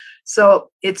up.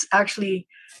 So it's actually,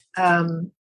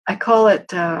 I call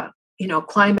it,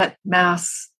 climate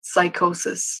mass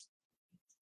psychosis,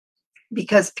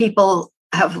 because people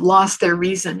have lost their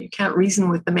reason. You can't reason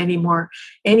with them anymore.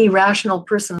 Any rational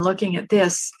person looking at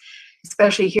this,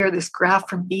 especially here, this graph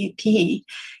from BP,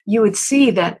 you would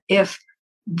see that if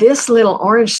this little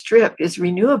orange strip is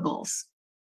renewables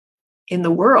in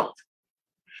the world,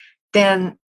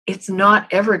 then it's not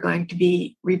ever going to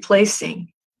be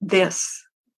replacing this,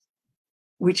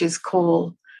 which is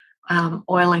coal,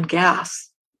 oil and gas,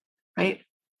 right?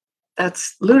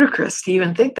 That's ludicrous to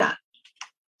even think that.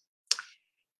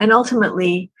 And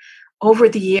ultimately, over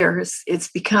the years,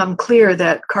 it's become clear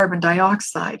that carbon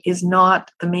dioxide is not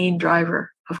the main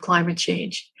driver of climate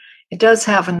change. It does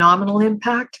have a nominal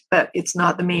impact, but it's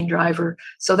not the main driver.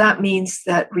 So that means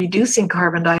that reducing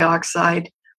carbon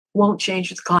dioxide won't change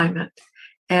the climate.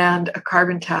 And a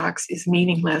carbon tax is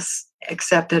meaningless,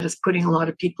 except that it's putting a lot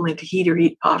of people into heat or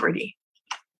eat poverty.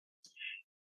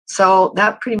 So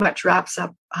that pretty much wraps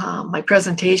up my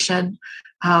presentation.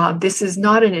 This is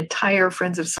not an entire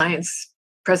Friends of Science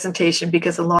presentation,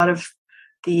 because a lot of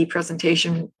the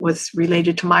presentation was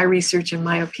related to my research and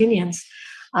my opinions.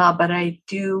 But I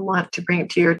do want to bring it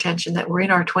to your attention that we're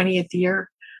in our 20th year.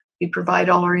 We provide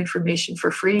all our information for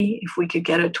free. If we could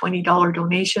get a $20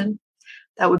 donation,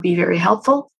 that would be very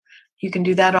helpful. You can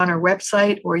do that on our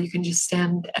website, or you can just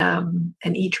send an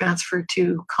e-transfer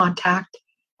to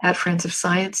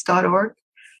contact@friendsofscience.org.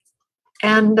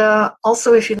 And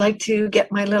also, if you'd like to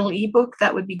get my little ebook,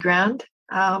 that would be grand.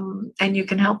 And you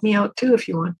can help me out too if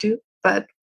you want to, but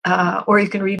or you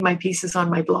can read my pieces on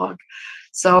my blog.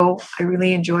 So I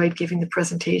really enjoyed giving the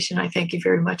presentation. I thank you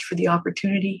very much for the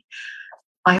opportunity.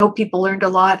 I hope people learned a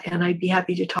lot, and I'd be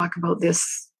happy to talk about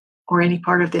this or any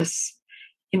part of this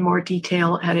in more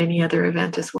detail at any other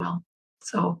event as well.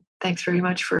 So thanks very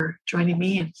much for joining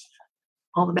me, and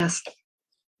all the best.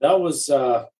 That was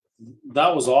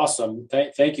awesome.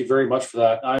 Thank you very much for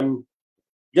that. I'm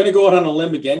going to go out on a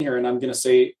limb again here, and I'm going to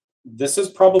say this has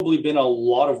probably been a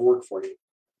lot of work for you.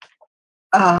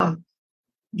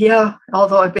 Yeah,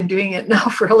 although I've been doing it now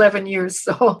for 11 years.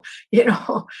 So,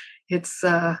 it's,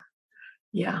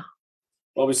 yeah.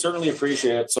 Well, we certainly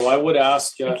appreciate it. So I would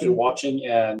ask if you're watching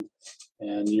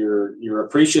and you're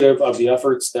appreciative of the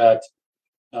efforts that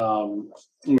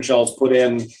Michelle's put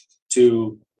in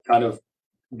to kind of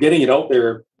getting it out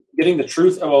there, getting the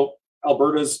truth about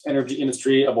Alberta's energy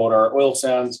industry, about our oil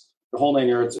sands, the whole 9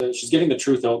 yards. She's getting the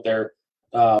truth out there.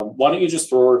 Why don't you just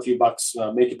throw her a few bucks,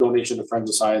 make a donation to Friends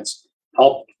of Science,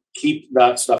 help keep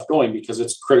that stuff going, because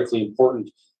it's critically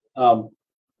important.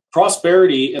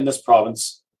 Prosperity in this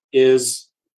province is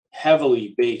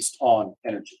heavily based on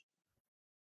energy.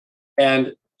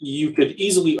 And you could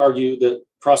easily argue that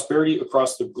prosperity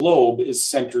across the globe is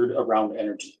centered around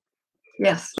energy.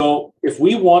 Yes. So if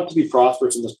we want to be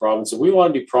prosperous in this province, if we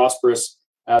want to be prosperous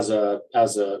as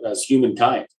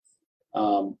humankind,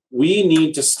 we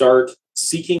need to start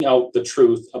seeking out the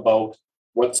truth about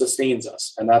what sustains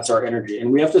us, and that's our energy.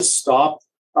 And we have to stop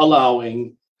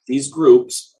allowing these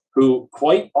groups, who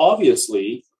quite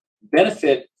obviously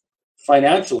benefit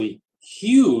financially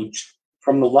huge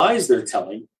from the lies they're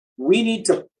telling. We need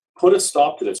to put a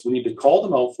stop to this. We need to call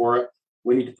them out for it.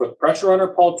 We need to put pressure on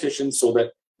our politicians so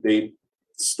that they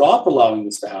stop allowing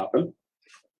this to happen.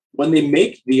 When they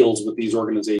make deals with these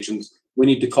organizations, we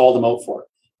need to call them out for it.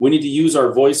 We need to use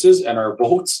our voices and our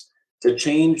votes to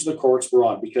change the course we're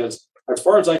on, because as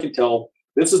far as I can tell,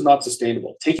 this is not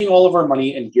sustainable. Taking all of our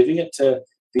money and giving it to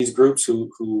these groups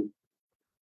who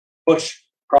push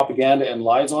propaganda and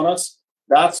lies on us,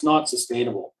 that's not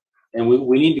sustainable. And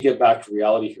we need to get back to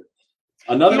reality here.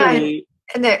 Another way,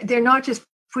 and they're not just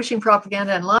pushing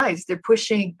propaganda and lies, they're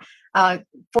pushing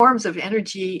forms of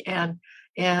energy and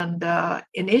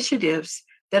initiatives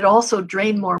that also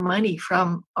drain more money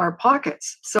from our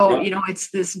pockets. So, it's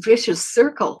this vicious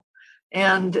circle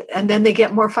and then they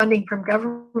get more funding from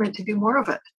government to do more of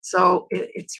it. So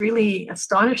it's really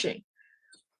astonishing.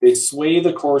 They sway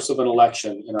the course of an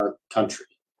election in our country,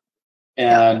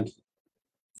 and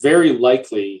very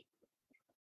likely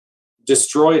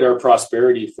destroyed our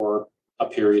prosperity for a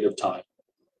period of time.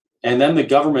 And then the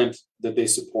government that they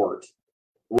support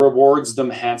rewards them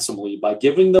handsomely by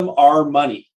giving them our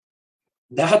money.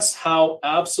 That's how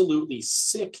absolutely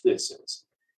sick this is.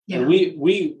 Yeah. And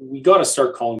we got to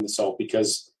start calling this out,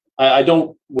 because I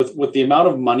don't, with the amount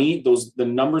of money, the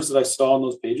numbers that I saw on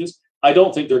those pages, I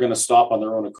don't think they're going to stop on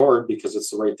their own accord because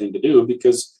it's the right thing to do,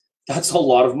 because that's a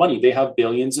lot of money. They have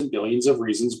billions and billions of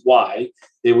reasons why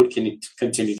they would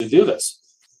continue to do this.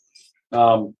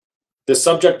 This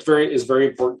subject is very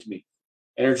important to me.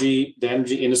 The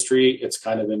energy industry, it's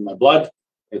kind of in my blood.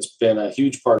 It's been a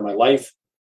huge part of my life.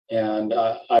 And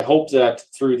I hope that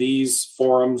through these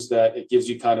forums that it gives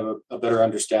you kind of a better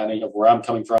understanding of where I'm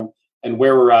coming from and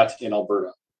where we're at in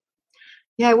Alberta.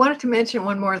 Yeah, I wanted to mention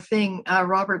one more thing.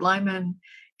 Robert Lyman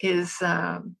is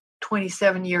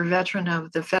 27-year veteran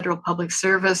of the Federal Public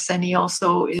Service, and he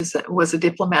also was a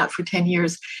diplomat for 10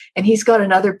 years. And he's got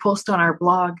another post on our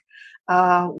blog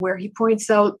where he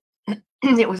points out,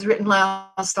 it was written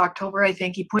last October, I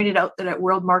think, he pointed out that at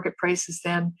world market prices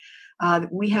then,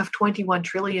 we have $21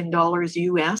 trillion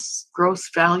US gross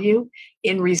value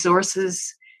in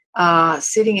resources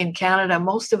sitting in Canada,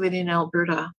 most of it in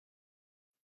Alberta.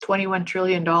 $21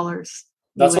 trillion.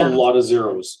 That's US. A lot of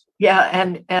zeros. Yeah,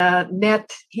 and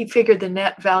he figured the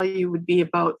net value would be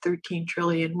about 13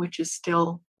 trillion, which is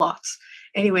still lots.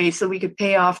 Anyway, so we could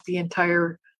pay off the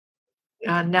entire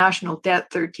national debt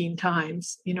 13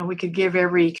 times. You know, we could give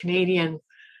every Canadian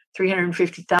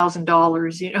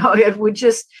 $350,000. You know, it would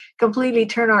just completely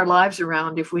turn our lives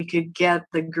around if we could get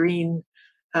the green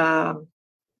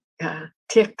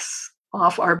ticks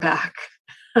off our back.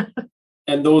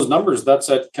 And those numbers, that's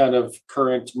at kind of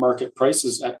current market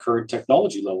prices at current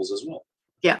technology levels as well.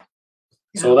 Yeah.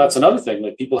 So that's another thing.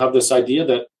 Like, people have this idea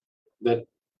that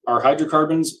our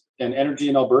hydrocarbons and energy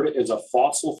in Alberta is a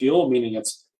fossil fuel, meaning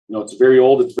it's very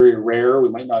old, it's very rare, we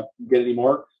might not get any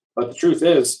more. But the truth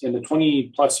is, in the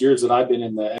 20 plus years that I've been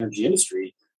in the energy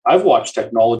industry, I've watched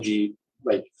technology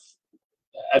like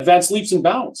advance leaps and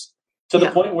bounds to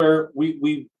the point where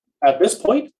we at this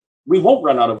point, we won't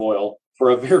run out of oil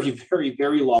for a very, very,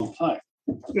 very long time.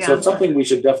 Yeah. So it's something we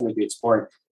should definitely be exploring.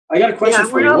 I got a question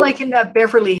for you. We're not like in that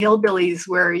Beverly Hillbillies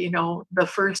where, the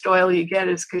first oil you get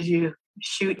is because you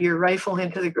shoot your rifle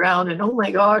into the ground and, oh my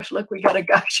gosh, look, we got a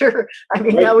gusher. I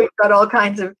mean, now we've got all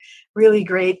kinds of really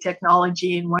great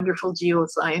technology and wonderful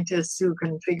geoscientists who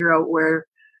can figure out where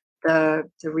the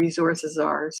resources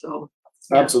are. So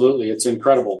absolutely. It's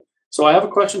incredible. So I have a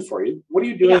question for you. What are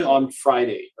you doing on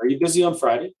Friday? Are you busy on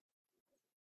Friday?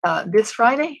 This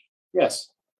Friday? Yes.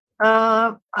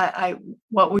 What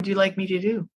would you like me to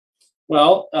do?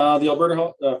 Well, the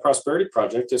Alberta Prosperity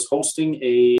Project is hosting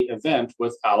a event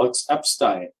with Alex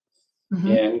Epstein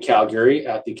in Calgary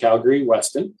at the Calgary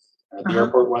Westin, at the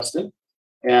Airport Westin.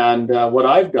 And what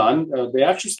I've done, they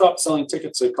actually stopped selling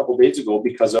tickets a couple of days ago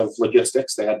because of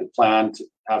logistics. They had to plan to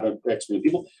have X many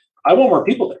people. I want more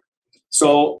people there.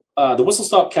 So the Whistle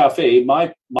Stop Cafe,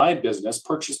 my business,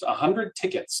 purchased 100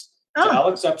 tickets to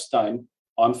Alex Epstein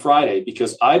on Friday,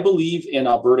 because I believe in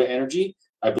Alberta energy.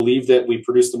 I believe that we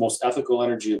produce the most ethical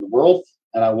energy in the world,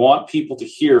 and I want people to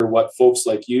hear what folks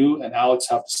like you and Alex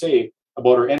have to say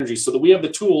about our energy, so that we have the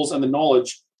tools and the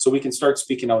knowledge so we can start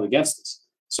speaking out against this.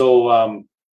 So,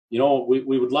 we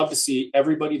would love to see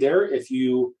everybody there. If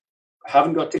you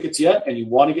haven't got tickets yet and you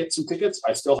want to get some tickets,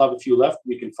 I still have a few left.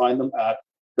 You can find them at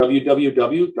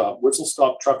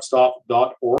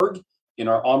www.whistlestoptruckstop.org in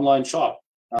our online shop.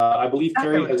 I believe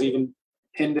Carrie has even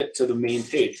pinned it to the main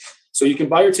page. So you can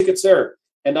buy your tickets there.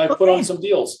 And I've put on some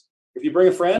deals. If you bring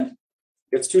a friend,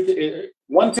 it's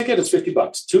one ticket is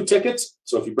 $50. 2 tickets,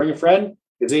 so if you bring a friend,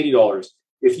 it's $80.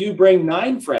 If you bring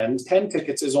 9 friends, 10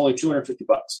 tickets is only $250.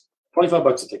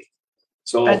 $25 a ticket.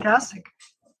 So fantastic.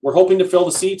 We're hoping to fill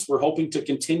the seats. We're hoping to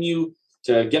continue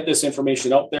to get this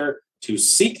information out there, to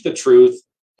seek the truth.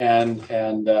 And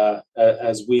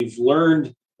as we've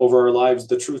learned over our lives,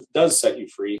 the truth does set you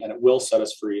free, and it will set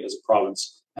us free as a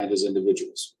province and as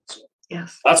individuals. So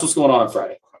yes, that's what's going on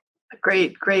Friday.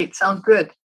 Great. Sounds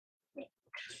good.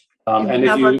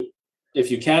 And if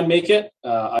you can make it,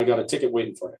 I got a ticket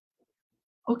waiting for you.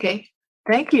 Okay,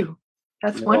 thank you.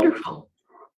 That's wonderful.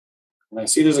 And I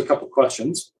see there's a couple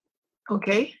questions.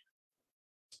 Okay.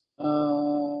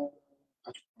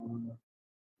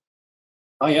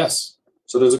 Yes.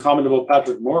 So there's a comment about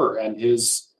Patrick Moore and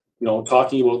his,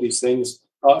 talking about these things.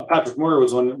 Patrick Moore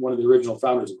was one of the original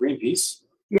founders of Greenpeace.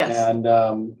 Yes. And,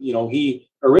 he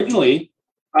originally,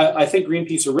 I think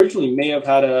Greenpeace originally may have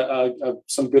had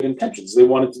some good intentions. They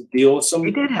wanted to deal with some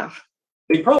We did have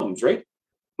big problems, right?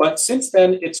 But since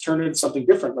then, it's turned into something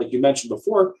different. Like you mentioned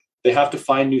before, they have to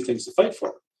find new things to fight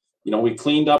for. We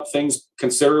cleaned up things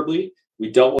considerably. We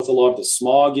dealt with a lot of the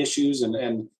smog issues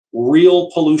and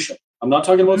real pollution. I'm not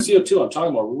talking about CO2. I'm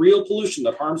talking about real pollution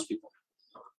that harms people.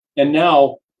 And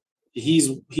now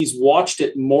he's watched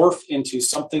it morph into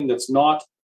something that's not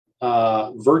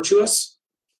virtuous,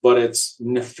 but it's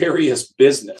nefarious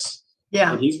business.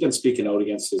 Yeah. And he's been speaking out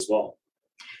against it as well.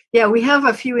 Yeah, we have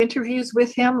a few interviews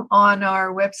with him on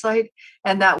our website.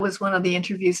 And that was one of the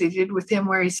interviews he did with him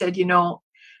where he said,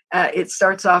 it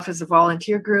starts off as a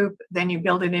volunteer group, then you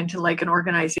build it into like an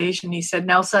organization. He said,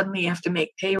 now suddenly you have to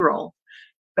make payroll.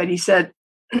 But he said,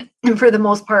 for the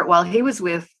most part, while he was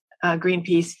with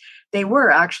Greenpeace, they were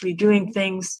actually doing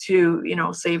things to,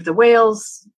 save the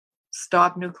whales,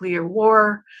 stop nuclear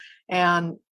war,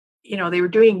 and, they were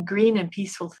doing green and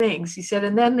peaceful things. He said,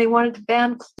 and then they wanted to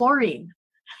ban chlorine.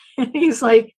 And he's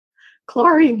like,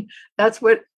 chlorine, that's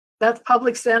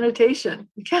public sanitation.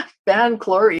 You can't ban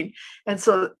chlorine. And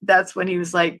so that's when he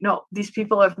was like, no, these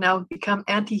people have now become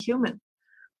anti-human.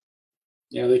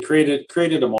 Yeah, they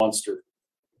created a monster.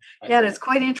 Yeah, and it's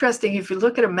quite interesting if you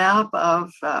look at a map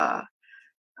of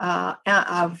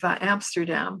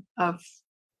Amsterdam, of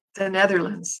the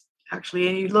Netherlands, actually,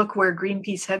 and you look where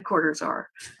Greenpeace headquarters are.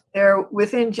 They're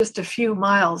within just a few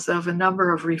miles of a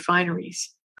number of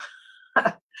refineries.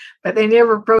 But they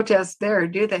never protest there,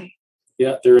 do they?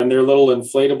 Yeah, they're in their little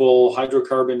inflatable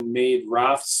hydrocarbon-made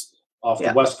rafts off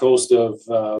the west coast of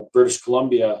British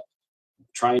Columbia,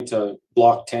 trying to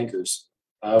block tankers.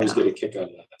 I always get a kick out of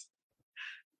that.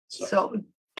 So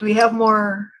do we have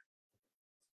more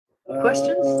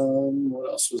questions?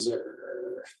 What else was there?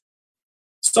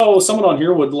 So someone on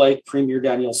here would like Premier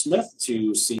Danielle Smith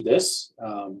to see this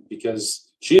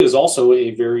because she is also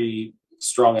a very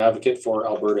strong advocate for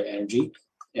Alberta energy.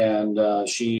 And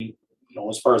she,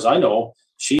 as far as I know,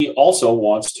 she also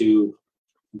wants to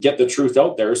get the truth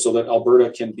out there so that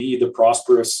Alberta can be the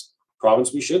prosperous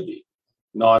province we should be,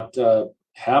 not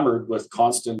hammered with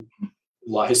constant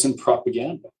lies and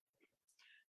propaganda.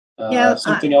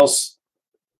 Something else.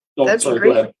 Oh, sorry,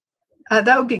 go ahead.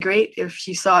 That would be great if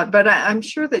she saw it, but I'm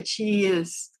sure that she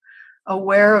is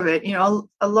aware of it.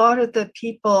 A lot of the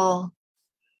people,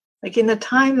 like in the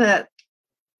time that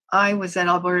I was at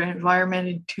Alberta Environment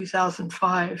in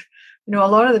 2005, a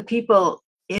lot of the people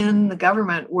in the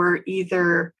government were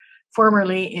either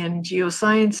formerly in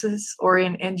geosciences or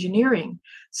in engineering.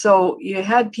 So you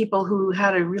had people who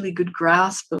had a really good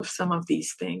grasp of some of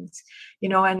these things,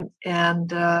 and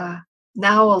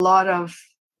now a lot of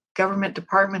government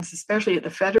departments, especially at the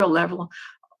federal level,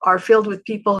 are filled with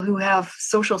people who have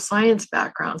social science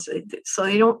backgrounds. So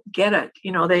they don't get it.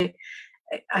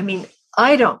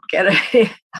 I don't get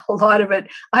it, a lot of it.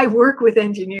 I work with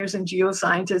engineers and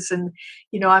geoscientists, and,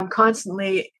 I'm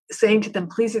constantly saying to them,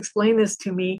 please explain this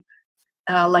to me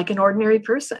like an ordinary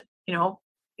person.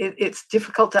 It's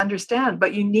difficult to understand,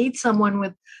 but you need someone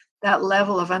with that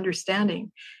level of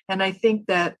understanding. And I think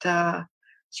that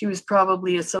she was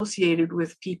probably associated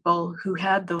with people who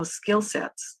had those skill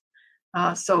sets.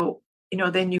 So,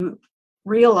 then you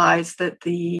realize that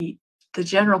the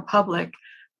general public,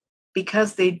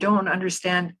 because they don't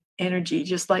understand energy,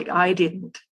 just like I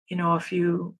didn't, a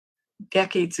few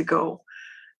decades ago,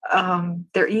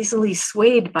 they're easily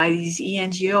swayed by these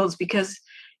ENGOs because,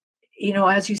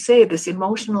 as you say, this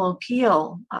emotional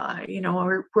appeal,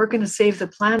 we're going to save the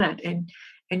planet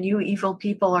and you evil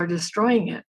people are destroying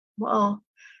it. Well,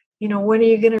 when are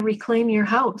you going to reclaim your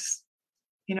house?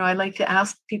 I like to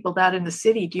ask people that in the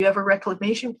city. Do you have a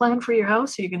reclamation plan for your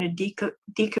house? Are you going to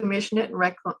decommission it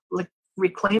and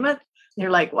reclaim it? And you're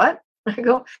like, what? I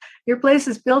go, your place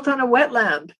is built on a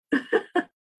wetland.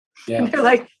 Yeah. And they're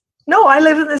like, no, I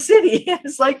live in the city.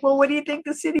 It's like, well, what do you think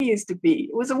the city used to be?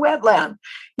 It was a wetland.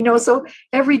 So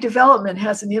every development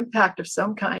has an impact of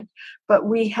some kind. But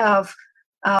we have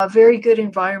very good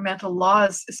environmental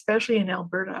laws, especially in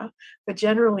Alberta, but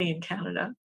generally in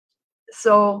Canada.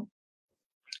 So,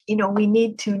 we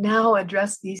need to now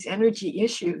address these energy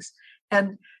issues.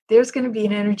 And there's going to be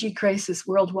an energy crisis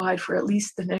worldwide for at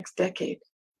least the next decade.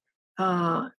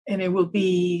 And it will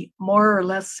be more or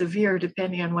less severe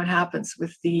depending on what happens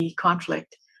with the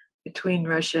conflict between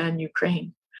Russia and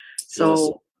Ukraine.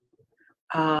 So,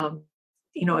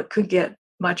 it could get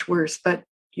much worse, but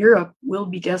Europe will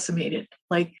be decimated.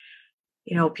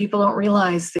 People don't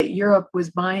realize that Europe was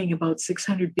buying about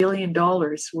 $600 billion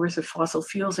worth of fossil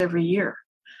fuels every year.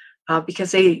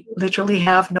 because they literally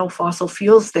have no fossil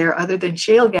fuels there other than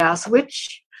shale gas,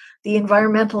 which the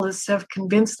environmentalists have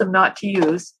convinced them not to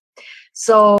use.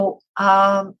 So,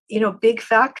 big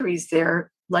factories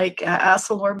there, like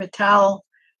ArcelorMittal,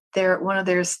 one of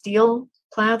their steel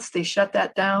plants, they shut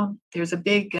that down. There's a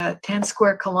big 10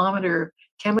 square kilometer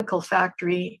chemical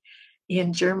factory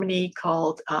in Germany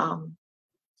called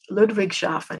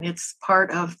Ludwigshafen. It's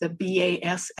part of the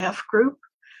BASF group.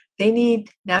 They need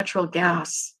natural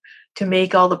gas to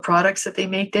make all the products that they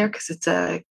make there because it's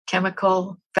a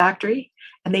chemical factory,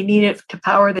 and they need it to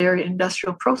power their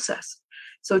industrial process.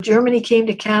 So Germany came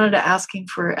to Canada asking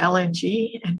for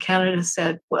LNG, and Canada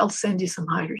said, well, send you some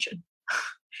hydrogen.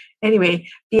 Anyway,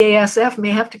 BASF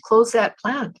may have to close that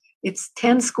plant. It's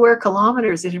 10 square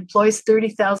kilometers. It employs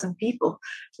 30,000 people.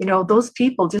 Those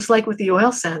people, just like with the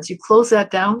oil sands, you close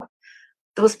that down,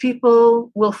 those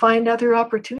people will find other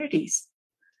opportunities.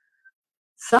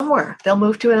 Somewhere, they'll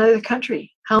move to another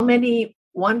country. How many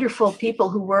wonderful people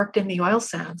who worked in the oil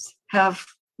sands have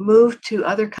moved to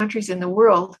other countries in the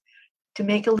world to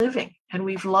make a living? And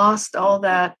we've lost all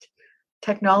that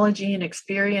technology and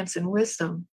experience and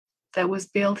wisdom that was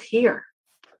built here.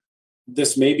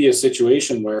 This may be a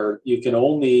situation where you can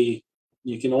only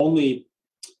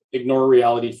ignore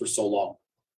reality for so long.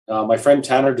 My friend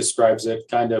Tanner describes it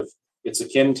it's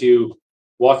akin to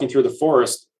walking through the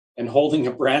forest and holding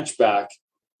a branch back,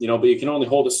 but you can only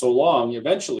hold it so long.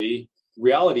 Eventually,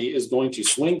 reality is going to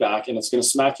swing back and it's going to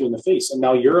smack you in the face. And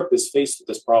now Europe is faced with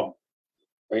this problem,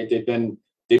 right? They've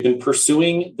been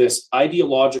pursuing this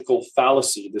ideological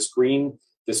fallacy, this green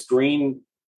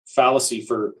fallacy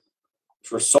for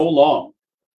so long.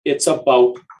 It's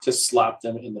about to slap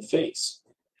them in the face.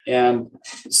 And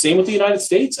same with the United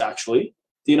States, actually.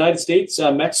 The United States,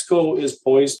 Mexico is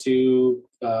poised to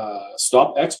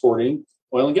stop exporting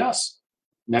oil and gas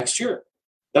next year.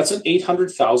 That's an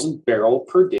 800,000 barrel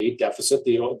per day deficit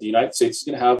the United States is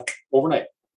going to have overnight.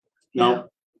 Now,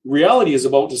 reality is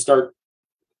about to start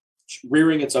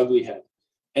rearing its ugly head.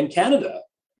 And Canada,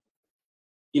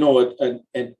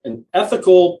 an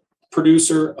ethical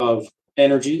producer of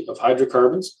energy, of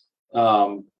hydrocarbons,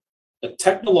 a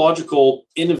technological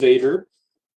innovator,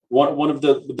 one of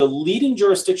the leading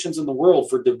jurisdictions in the world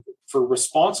for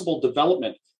responsible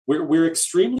development. We're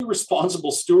extremely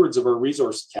responsible stewards of our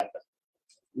resources, Canada.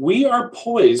 We are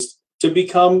poised to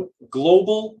become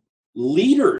global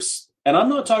leaders. And I'm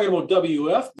not talking about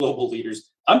WF global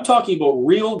leaders. I'm talking about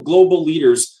real global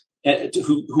leaders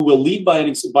who will lead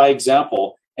by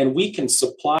example, and we can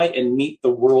supply and meet the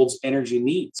world's energy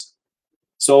needs.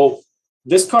 So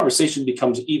this conversation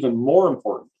becomes even more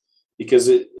important because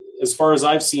as far as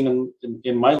I've seen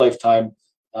in my lifetime,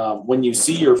 when you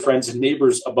see your friends and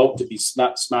neighbors about to be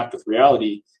smacked with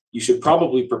reality, you should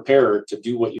probably prepare to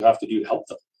do what you have to do to help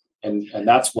them. And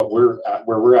that's what where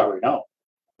we're at right now.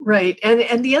 Right.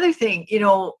 And the other thing,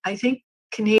 I think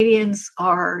Canadians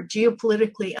are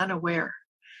geopolitically unaware.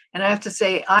 And I have to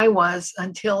say, I was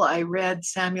until I read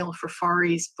Samuel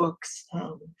Farfari's books.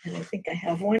 And I think I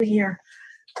have one here.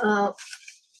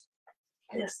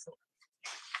 Yes.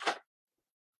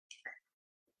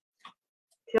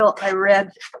 Till I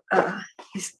read,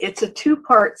 it's a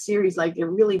 2-part series, like a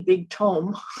really big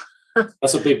tome.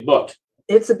 That's a big book.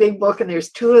 It's a big book, and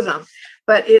there's 2 of them.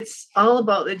 But it's all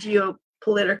about the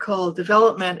geopolitical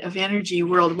development of energy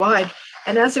worldwide.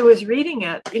 And as I was reading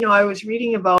it, I was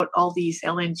reading about all these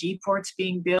LNG ports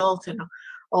being built and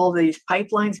all these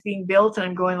pipelines being built. And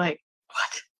I'm going like,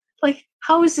 what? Like,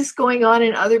 how is this going on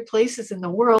in other places in the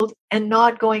world and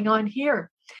not going on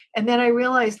here? And then I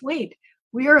realized, wait,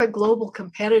 we are a global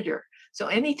competitor. So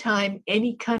anytime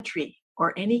any country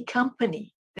or any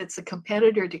company that's a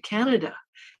competitor to Canada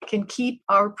can keep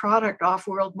our product off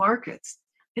world markets,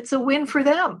 it's a win for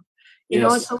them.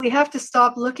 And so we have to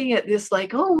stop looking at this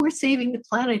like, oh, we're saving the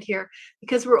planet here,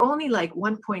 because we're only like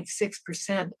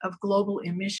 1.6% of global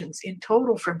emissions in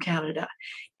total from Canada.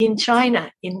 In China,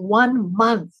 in 1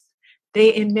 month,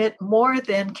 they emit more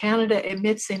than Canada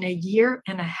emits in a year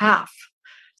and a half.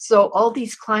 So all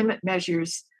these climate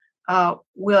measures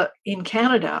in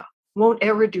Canada won't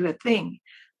ever do a thing.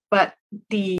 But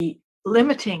the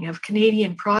limiting of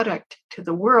Canadian product to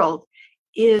the world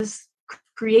is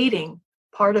creating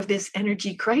part of this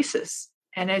energy crisis.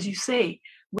 And as you say,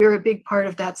 we're a big part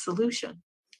of that solution.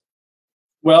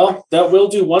 Well, that will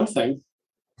do one thing.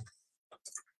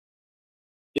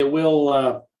 It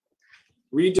will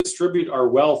redistribute our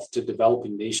wealth to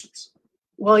developing nations.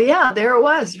 Well, yeah, there it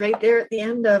was, right there at the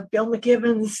end of Bill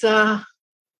McKibben's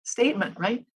statement,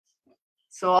 right?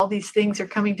 So all these things are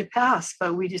coming to pass,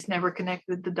 but we just never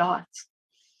connected the dots.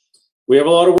 We have a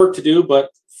lot of work to do,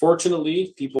 but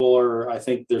fortunately, people are, I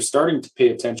think they're starting to pay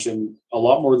attention a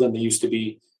lot more than they used to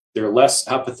be. They're less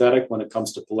apathetic when it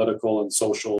comes to political and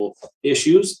social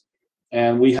issues.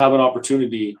 And we have an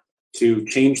opportunity to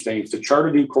change things, to chart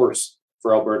a new course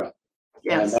for Alberta.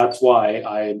 Yes. And that's why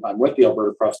I'm with the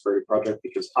Alberta Prosperity Project,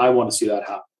 because I want to see that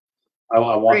happen. I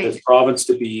want this province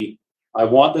to be, I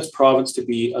want this province to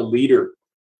be a leader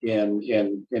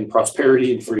in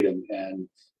prosperity and freedom. And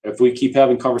if we keep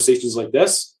having conversations like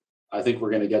this, I think we're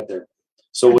going to get there.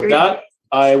 So with that,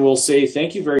 I will say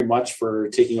thank you very much for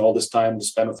taking all this time to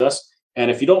spend with us.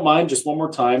 And if you don't mind, just one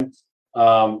more time,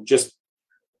 can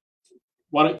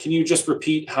you just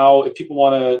repeat how, if people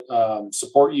want to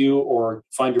support you or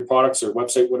find your products or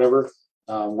website, whatever,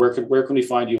 where can we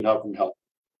find you and how can we help?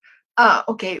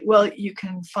 Okay, well, you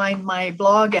can find my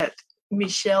blog at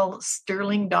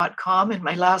michellestirling.com, and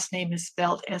my last name is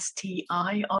spelled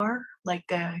S-T-I-R, like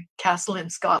the castle in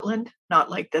Scotland,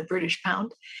 not like the British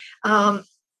pound. And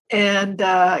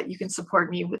you can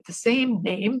support me with the same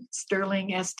name,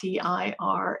 Stirling,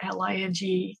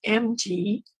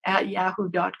 S-T-I-R-L-I-N-G-M-G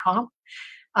 @yahoo.com.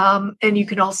 And you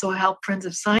can also help Friends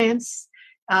of Science.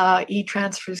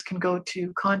 E-transfers can go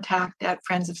to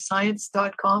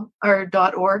contact@friendsofscience.com or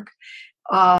 .org,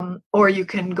 or you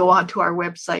can go onto our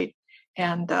website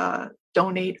and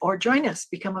donate or join us,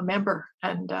 become a member,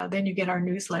 and then you get our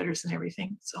newsletters and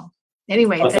everything. So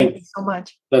anyway, thank you so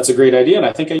much. That's a great idea, and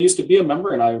I think I used to be a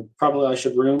member, and I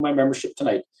should renew my membership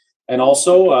tonight. And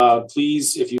also,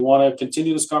 please, if you want to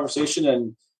continue this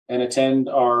conversation and attend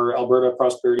our Alberta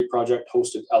Prosperity Project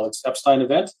hosted Alex Epstein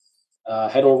event,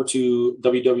 head over to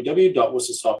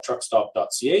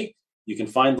www.whistlestoptruckstop.ca. You can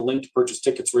find the link to purchase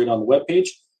tickets right on the webpage,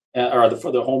 or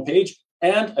for the homepage.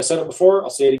 And I said it before, I'll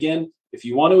say it again. If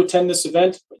you want to attend this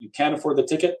event, but you can't afford the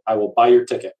ticket, I will buy your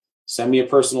ticket. Send me a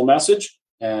personal message,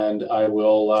 and I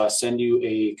will send you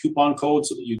a coupon code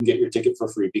so that you can get your ticket for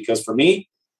free. Because for me,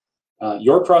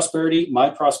 your prosperity, my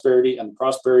prosperity, and the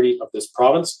prosperity of this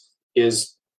province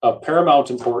is of paramount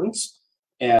importance.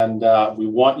 And we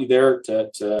want you there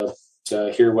to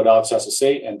hear what Alex has to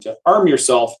say and to arm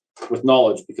yourself with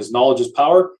knowledge, because knowledge is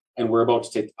power, and we're about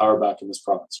to take the power back in this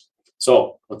province.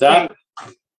 So with that,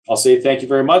 I'll say thank you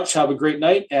very much. Have a great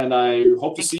night, and I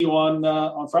hope to see you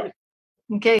on Friday.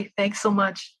 Okay, thanks so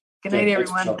much. Good night,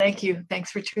 everyone. Thanks, thank you. Thanks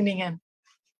for tuning in.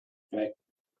 Good night.